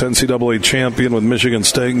knows hoops, NCAA champion with Michigan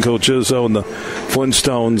State and Coach Izzo and the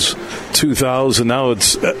Flintstones 2000. Now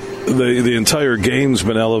it's the entire game's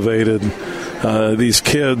been elevated. These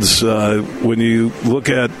kids, when you look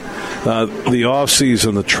at the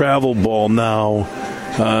offseason, the travel ball now,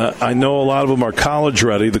 I know a lot of them are college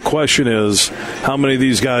ready. The question is, how many of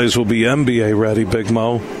these guys will be NBA ready, Big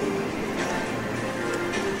Mo?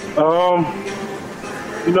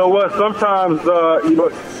 You know what? Sometimes,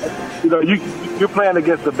 you're playing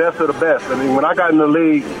against the best of the best. I mean, when I got in the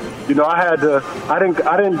league, I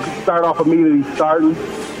didn't start off immediately starting.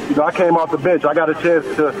 I came off the bench. I got a chance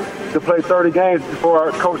to play 30 games before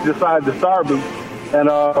our coach decided to start me. and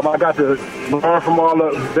I got to learn from all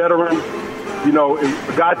the veterans. You know,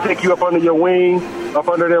 if God take you up under their wing,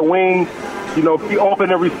 you know, be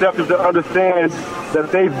open and receptive to understand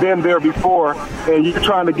that they've been there before, and you're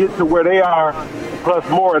trying to get to where they are, plus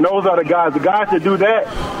more. And those are the guys. The guys that do that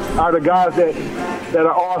are the guys that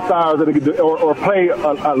are all-stars or play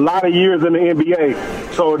a lot of years in the NBA.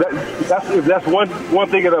 So that's one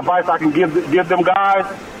thing of advice I can give them guys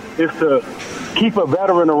is to keep a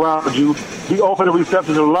veteran around you, be open and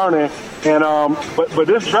receptive to learning. And but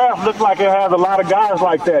this draft looks like it has a lot of guys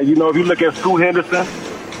like that. You know, if you look at Scoot Henderson,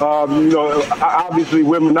 you know, obviously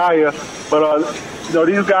Wembanyama, but you know,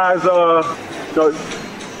 these guys, you know,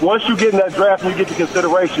 once you get in that draft and you get the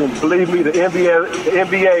consideration, believe me, the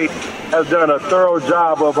NBA has done a thorough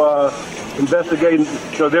job of investigating,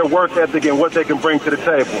 you know, their work ethic and what they can bring to the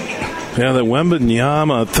table. Yeah, the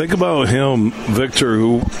Wembanyama, think about him, Victor,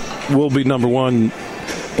 who will be number one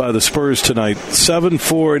by the Spurs tonight.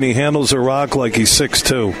 7'4", and he handles a rock like he's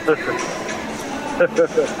 6'2".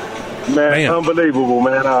 Man, unbelievable,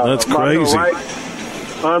 man. That's crazy. Right?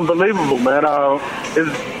 Unbelievable, man.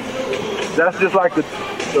 That's just like the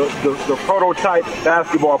prototype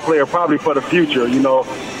basketball player probably for the future, you know.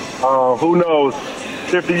 Who knows,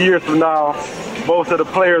 50 years from now, most of the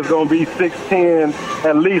players going to be 6'10",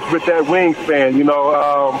 at least with that wingspan, you know.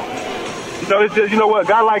 You know, it's just, you know what, a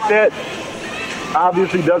guy like that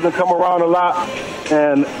obviously doesn't come around a lot.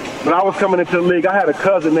 And when I was coming into the league, I had a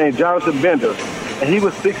cousin named Jonathan Bender, and he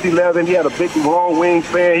was 6'11". He had a big, long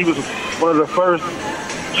wingspan. He was one of the first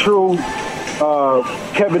true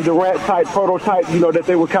Kevin Durant-type prototype, you know, that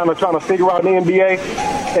they were kind of trying to figure out in the NBA.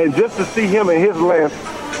 And just to see him and his length,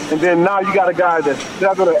 and then now you got a guy that's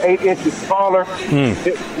 7 or 8 inches smaller.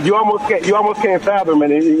 You almost can't fathom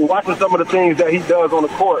it. And watching some of the things that he does on the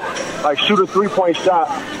court, like shoot a 3-point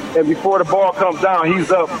shot, and before the ball comes down,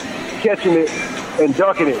 he's up catching it and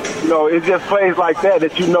dunking it. You know, it just plays like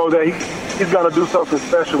that you know that he's going to do something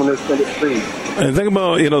special in this league. And think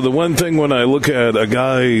about, you know, the one thing when I look at a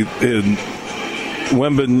guy in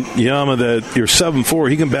Wembanyama that you're 7'4",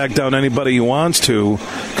 he can back down anybody he wants to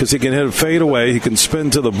because he can hit a fadeaway. He can spin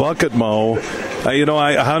to the bucket, Mo. You know,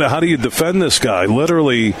 how do you defend this guy?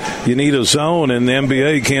 Literally, you need a zone, and the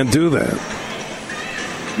NBA can't do that.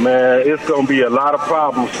 Man, it's going to be a lot of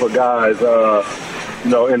problems for guys, you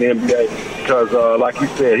know, in the NBA because, like you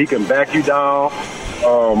said, he can back you down,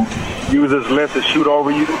 use his length to shoot over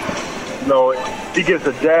you. You know, he gets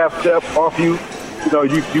a jab step off you. You know,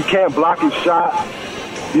 you can't block his shot.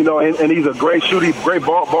 You know, and he's a great shooter, great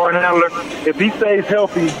ball handler. If he stays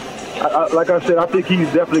healthy, like I said, I think he's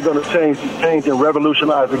definitely going to change and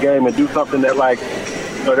revolutionize the game and do something that, like,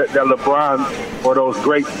 you know, that LeBron or those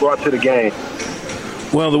greats brought to the game.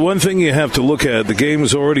 Well, the one thing you have to look at, the game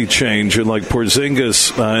has already changed, and like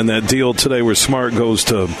Porzingis in that deal today where Smart goes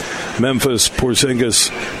to Memphis,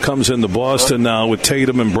 Porzingis comes into Boston now with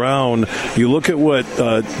Tatum and Brown. You look at what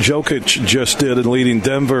Jokic just did in leading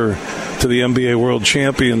Denver to the NBA World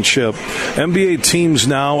Championship. NBA teams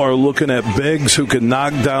now are looking at bigs who can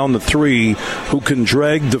knock down the three, who can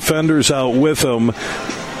drag defenders out with them,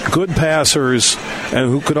 good passers, and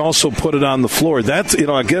who can also put it on the floor. That's, you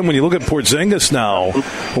know, again, when you look at Porzingis now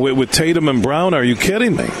with Tatum and Brown, are you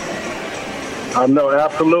kidding me? I know,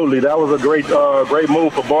 absolutely. That was a great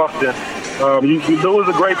move for Boston. You lose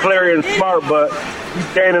a great player in Smart, but you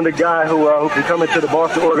gaining a guy who can come into the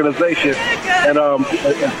Boston organization and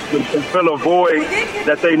fill a void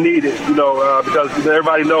that they needed. You know, because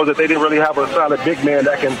everybody knows that they didn't really have a solid big man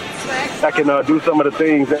that can do some of the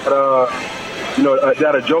things that you know,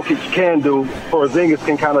 that a Jokic can do. Porzingis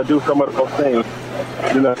can kind of do some of those things,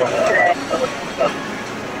 you know.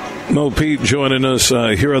 Mo Pete joining us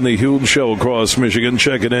here on the Huge Show across Michigan,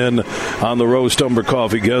 checking in on the Roast Umber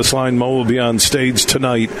Coffee guest line. Mo will be on stage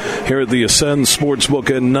tonight here at the Ascend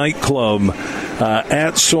Sportsbook and Nightclub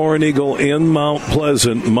at Soaring Eagle in Mount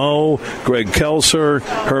Pleasant. Mo, Greg Kelser,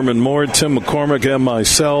 Herman Moore, Tim McCormick, and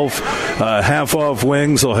myself. Half-off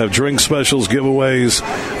wings. They'll have drink specials, giveaways.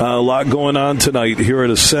 A lot going on tonight here at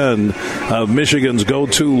Ascend, Michigan's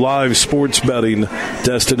go-to live sports betting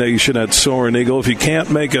destination at Soaring Eagle. If you can't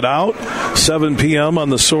make it out, 7 p.m.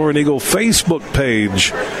 on the Soaring Eagle Facebook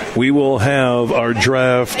page, we will have our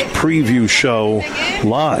draft preview show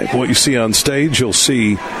live. What you see on stage, you'll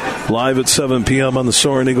see live at 7 p.m. on the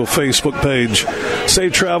Soaring Eagle Facebook page.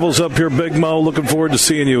 Safe travels up here, Big Mo. Looking forward to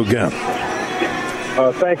seeing you again.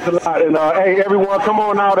 Thanks a lot. And, hey, everyone, come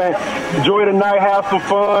on out and enjoy the night, have some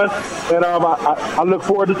fun. And I look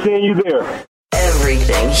forward to seeing you there.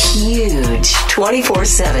 Everything huge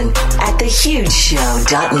 24/7 at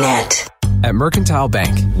thehugeshow.net. At Mercantile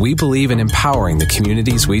Bank, we believe in empowering the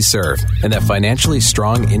communities we serve and that financially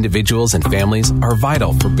strong individuals and families are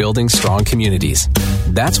vital for building strong communities.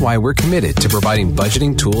 That's why we're committed to providing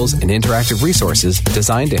budgeting tools and interactive resources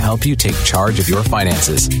designed to help you take charge of your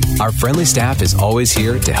finances. Our friendly staff is always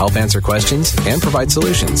here to help answer questions and provide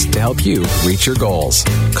solutions to help you reach your goals.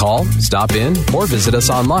 Call, stop in, or visit us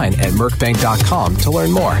online at mercbank.com to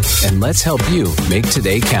learn more. And let's help you make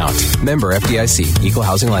today count. Member FDIC, Equal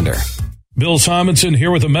Housing Lender. Bill Simonson here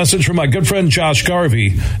with a message from my good friend Josh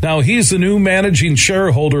Garvey. Now, he's the new managing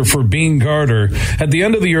shareholder for Beene Garter. At the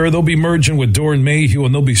end of the year, they'll be merging with Doeren Mayhew,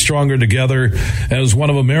 and they'll be stronger together as one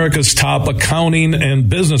of America's top accounting and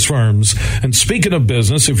business firms. And speaking of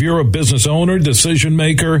business, if you're a business owner, decision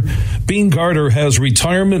maker, Beene Garter has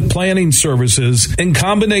retirement planning services in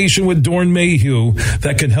combination with Doeren Mayhew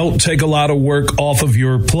that can help take a lot of work off of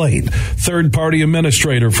your plate. Third-party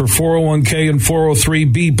administrator for 401k and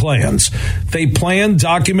 403b plans. They plan,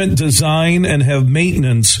 document, design, and have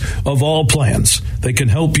maintenance of all plans. They can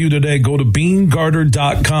help you today. Go to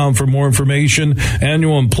BeaneGarter.com for more information.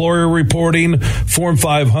 Annual employer reporting, Form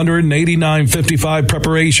 500 and 8955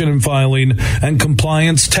 preparation and filing, and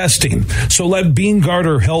compliance testing. So let Beene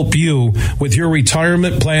Garter help you with your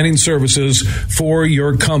retirement planning services for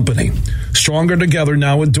your company. Stronger together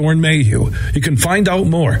now with Doeren Mayhew. You can find out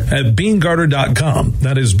more at BeaneGarter.com.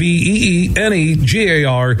 That is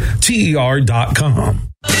BeaneGarter.com.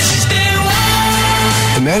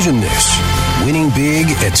 Imagine this. Winning big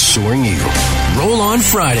at Soaring Eagle. Roll on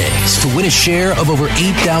Fridays to win a share of over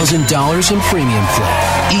 $8,000 in premium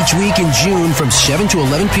play. Each week in June from 7 to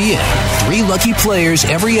 11 p.m., 3 lucky players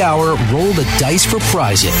every hour roll the dice for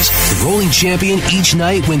prizes. The rolling champion each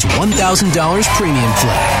night wins $1,000 premium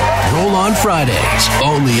play. Roll on Fridays,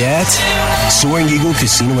 only at Soaring Eagle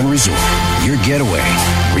Casino and Resort. Your getaway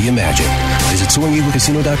reimagined. Visit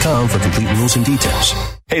SoaringEagleCasino.com for complete rules and details.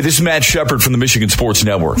 Hey, this is Matt Shepard from the Michigan Sports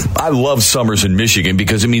Network. I love summers in Michigan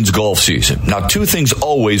because it means golf season. Now, 2 things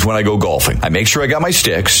always when I go golfing. I make sure I got my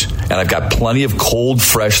sticks, and I've got plenty of cold,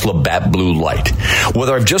 fresh Labatt Blue Light.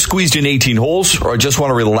 Whether I've just squeezed in 18 holes or I just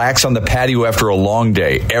want to relax on the patio after a long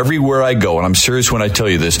day, everywhere I go, and I'm serious when I tell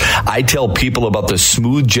you this, I tell people about the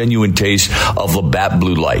smooth, genuine taste of Labatt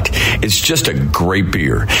Blue Light. It's just a great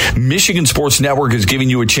beer. Michigan Sports Network is giving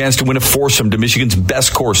you a chance to win a foursome to Michigan's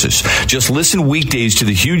best courses. Just listen weekdays to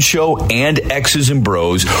the Huge Show and X's and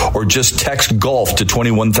Bros, or just text golf to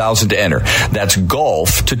 21,000 to enter. That's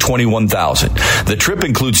golf to 21,000. The trip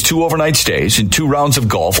includes 2 overnight stays and 2 rounds of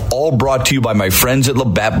golf, all brought to you by my friends at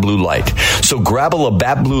Labatt Blue Light. So grab a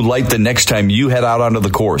Labatt Blue Light the next time you head out onto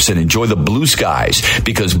the course and enjoy the blue skies,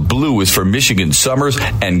 because blue is for Michigan summers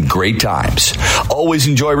and great times. Always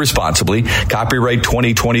enjoy responsibly. Copyright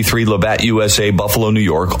 2023 Labatt USA, Buffalo, New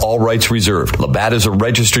York. All rights reserved. Labatt is a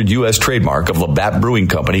registered U.S. trademark of Labatt Brewing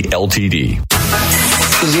Company, Ltd.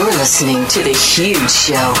 You're listening to The Huge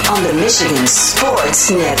Show on the Michigan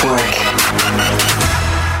Sports Network.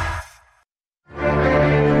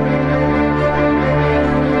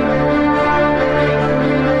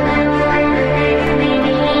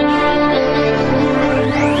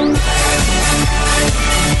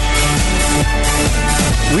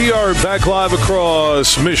 Back live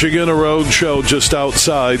across Michigan, a road show just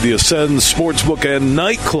outside the Ascend Sportsbook and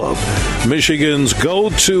Nightclub, Michigan's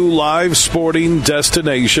go-to live sporting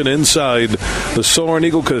destination inside the Soaring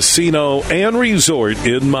Eagle Casino and Resort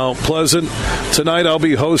in Mount Pleasant. Tonight I'll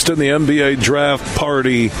be hosting the NBA Draft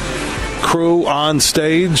Party crew on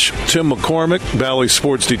stage. Tim McCormick, Bally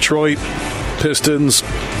Sports Detroit, Pistons,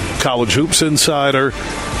 College Hoops Insider.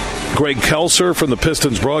 Greg Kelser from the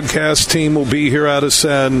Pistons broadcast team will be here at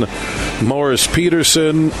Ascend. Morris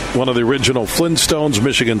Peterson, one of the original Flintstones,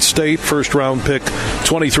 Michigan State, first-round pick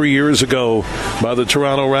 23 years ago by the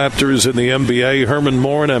Toronto Raptors in the NBA. Herman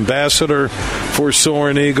Moore, an ambassador for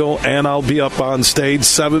Soaring Eagle. And I'll be up on stage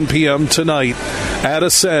 7 p.m. tonight at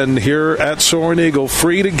Ascend here at Soaring Eagle.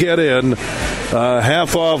 Free to get in.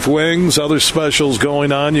 Half off wings, other specials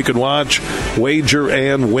going on. You can watch, wager,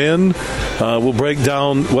 and win. We'll break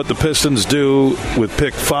down what the Pistons do with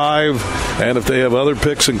pick 5, and if they have other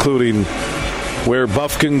picks, including where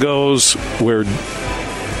Bufkin goes, where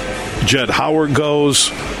Jed Howard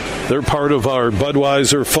goes. They're part of our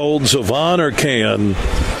Budweiser Folds of Honor can.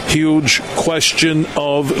 Huge question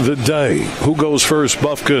of the day. Who goes first,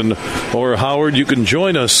 Bufkin or Howard? You can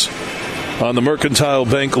join us on the Mercantile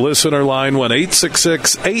Bank listener line,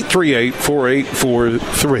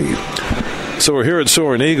 1-866-838-4843. So we're here at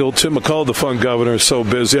Soaring Eagle. Tim McCall, the fun governor, is so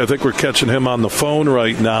busy. I think we're catching him on the phone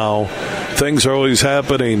right now. Things are always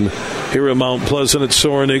happening here in Mount Pleasant at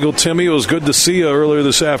Soaring Eagle. Timmy, it was good to see you earlier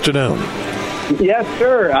this afternoon. Yes,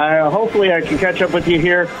 sir. Hopefully I can catch up with you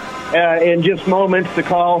here in just moments to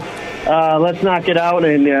call. Let's knock it out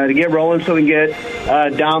and to get rolling so we can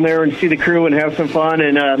get down there and see the crew and have some fun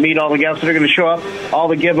and meet all the guests that are going to show up, all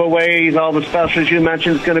the giveaways, all the specials you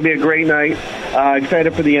mentioned. It's going to be a great night.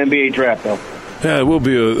 Excited for the NBA draft, though. Yeah, it will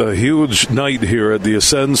be a huge night here at the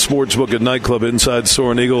Ascend Sportsbook and Nightclub inside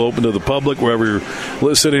Soaring Eagle, open to the public. Wherever you're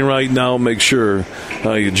listening right now, make sure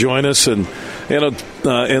you join us. And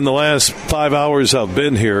in the last 5 hours I've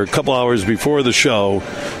been here, a couple hours before the show,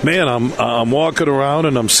 man, I'm walking around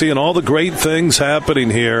and I'm seeing all the great things happening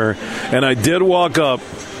here. And I did walk up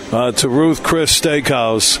to Ruth Chris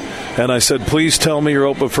Steakhouse, and I said, please tell me you're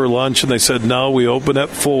open for lunch. And they said, no, we open at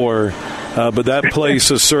 4. But that place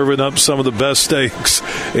is serving up some of the best steaks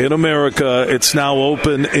in America. It's now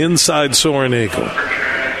open inside Soaring Eagle.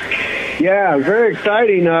 Yeah, very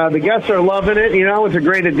exciting. The guests are loving it. You know, it's a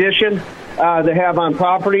great addition to have on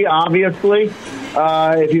property, obviously.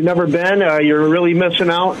 If you've never been, you're really missing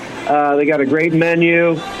out. They got a great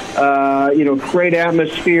menu, great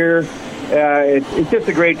atmosphere. It's just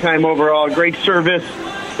a great time overall, great service.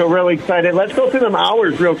 So really excited. Let's go through them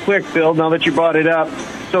hours real quick, Bill, now that you brought it up.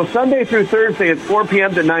 So Sunday through Thursday, it's 4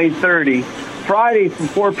 p.m. to 9:30. Friday from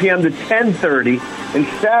 4 p.m. to 10:30. And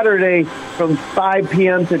Saturday from 5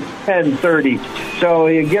 p.m. to 10:30. So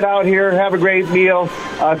you get out here, have a great meal,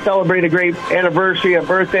 celebrate a great anniversary, a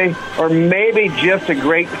birthday, or maybe just a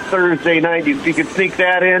great Thursday night. If you could sneak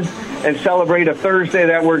that in and celebrate a Thursday,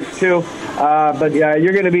 that works too. But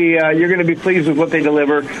you're going to be pleased with what they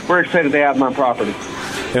deliver. We're excited to have them on property.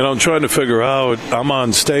 And I'm trying to figure out, I'm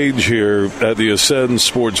on stage here at the Ascend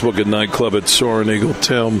Sportsbook and Nightclub at Soaring Eagle.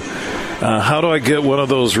 Tim, how do I get one of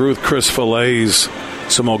those Ruth Chris fillets,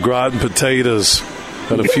 some au gratin potatoes,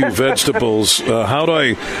 and a few vegetables?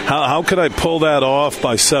 How can I pull that off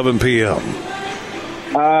by 7 p.m.?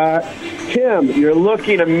 Tim, you're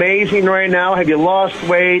looking amazing right now. Have you lost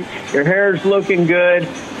weight? Your hair's looking good.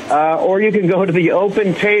 Or you can go to the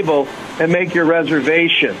Open Table and make your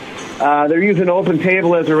reservation. They're using Open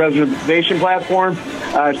Table as a reservation platform.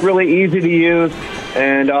 It's really easy to use,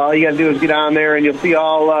 and all you got to do is get on there, and you'll see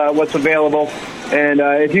all what's available. And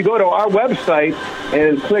if you go to our website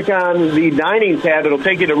and click on the dining tab, it'll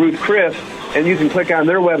take you to Ruth Chris, and you can click on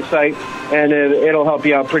their website, and it'll help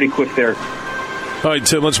you out pretty quick there. All right,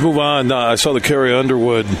 Tim, let's move on. I saw the Carrie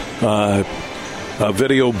Underwood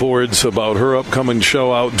video boards about her upcoming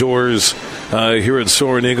show outdoors here at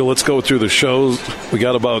Soaring Eagle. Let's go through the shows. We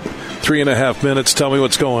got about 3.5 minutes. Tell me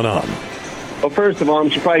what's going on. Well, first of all,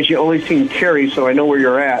 I'm surprised you only seen Carrie, so I know where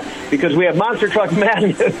you're at, because we have Monster Truck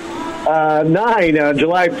Madness 9,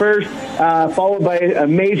 July 1st, followed by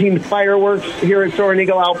amazing fireworks here at Soaring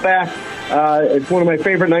Eagle out back. It's one of my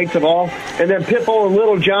favorite nights of all. And then Pitbull and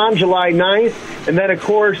Little John, July 9th. And then, of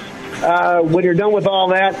course, when you're done with all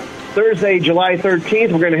that, Thursday, July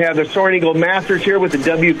 13th, we're going to have the Soaring Eagle Masters here with the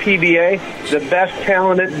WPBA, the best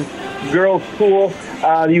talented girls' pool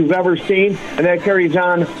you've ever seen. And that carries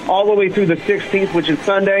on all the way through the 16th, which is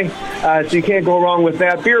Sunday. So you can't go wrong with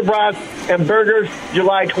that. Beer brats and burgers,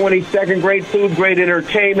 July 22nd. Great food, great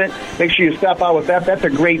entertainment. Make sure you stop out with that. That's a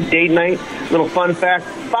great date night. Little fun fact.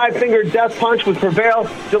 Five Finger Death Punch with Prevail,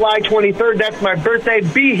 July 23rd. That's my birthday.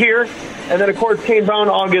 Be here. And then, of course, Kane Brown,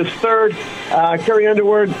 August 3rd. Carrie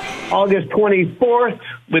Underwood, August 24th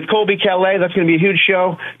with Colby Calais. That's going to be a huge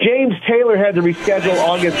show. James Taylor had to reschedule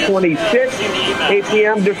August 26th, 8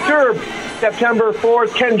 p.m. Disturbed, September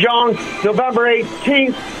 4th. Ken Jong, November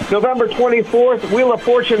 18th. November 24th, Wheel of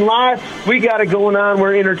Fortune Live. We got it going on.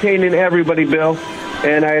 We're entertaining everybody, Bill.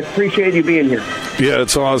 And I appreciate you being here. Yeah,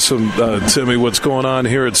 it's awesome, Timmy, what's going on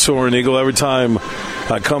here at Soaring Eagle. Every time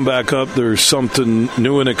I come back up, there's something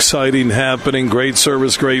new and exciting happening. Great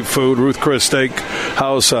service, great food. Ruth Chris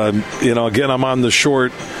Steakhouse. Again, I'm on the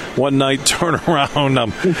short one-night turnaround.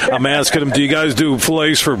 I'm asking them, do you guys do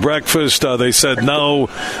fillets for breakfast? They said no.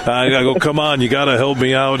 I go, come on, you got to help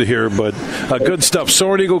me out here. But good stuff.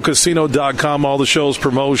 SoaringEagleCasino.com, all the shows,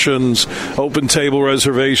 promotions, open table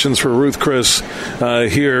reservations for Ruth Chris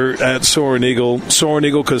here at Soaring Eagle.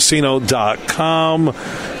 SoaringEagleCasino.com.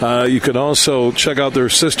 You can also check out their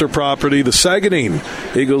sister property, the Saganing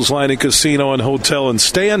Eagles Landing Casino and Hotel in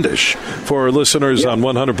Standish, for our listeners on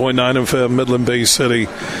 100.9 FM, Midland Bay City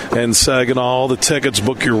and Saginaw. All the tickets,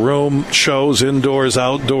 book your room, shows, indoors,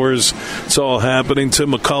 outdoors. It's all happening.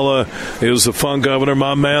 Tim McCullough is the fun governor.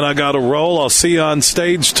 My man, I got to roll. I'll see you on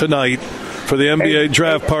stage tonight for the NBA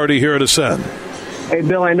draft party here at Ascend. Hey,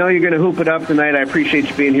 Bill, I know you're going to hoop it up tonight. I appreciate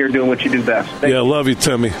you being here doing what you do best. Thank you. Love you,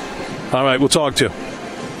 Timmy. All right, we'll talk to you.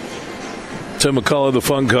 Tim McCullough, the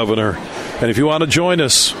fun governor. And if you want to join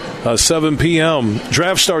us, 7 p.m.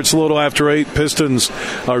 Draft starts a little after 8. Pistons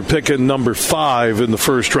are picking number 5 in the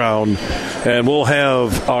first round. And we'll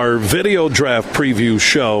have our video draft preview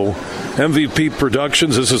show, MVP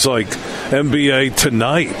Productions. This is like NBA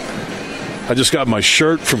Tonight. I just got my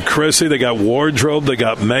shirt from Chrissy. They got wardrobe. They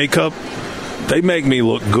got makeup. They make me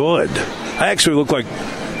look good. I actually look like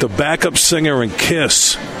the backup singer in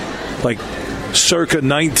Kiss, like circa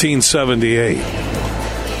 1978.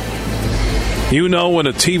 You know, when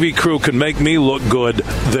a TV crew can make me look good,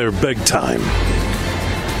 they're big time.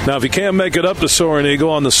 Now, if you can't make it up to Soaring Eagle,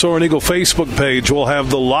 on the Soaring Eagle Facebook page, we'll have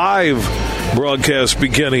the live broadcast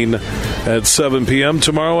beginning at 7 p.m.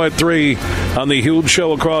 Tomorrow at 3 on the Huge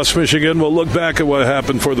Show across Michigan. We'll look back at what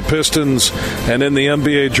happened for the Pistons and in the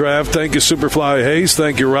NBA draft. Thank you, Superfly Hayes.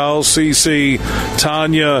 Thank you, Raul, CC,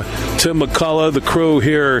 Tanya, Tim McCullough, the crew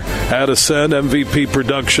here at Ascend, MVP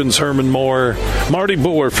Productions, Herman Moore, Marty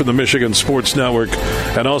Boer for the Michigan Sports Network,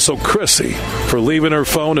 and also Chrissy for leaving her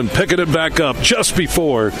phone and picking it back up just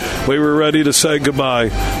before we were ready to say goodbye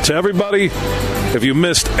to everybody. If you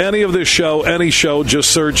missed any of this show, any show,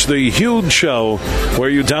 just search The Huge Show where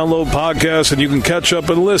you download podcasts and you can catch up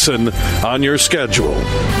and listen on your schedule.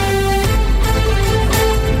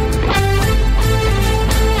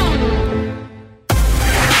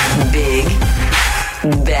 Big,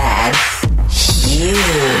 bad,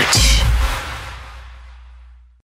 huge.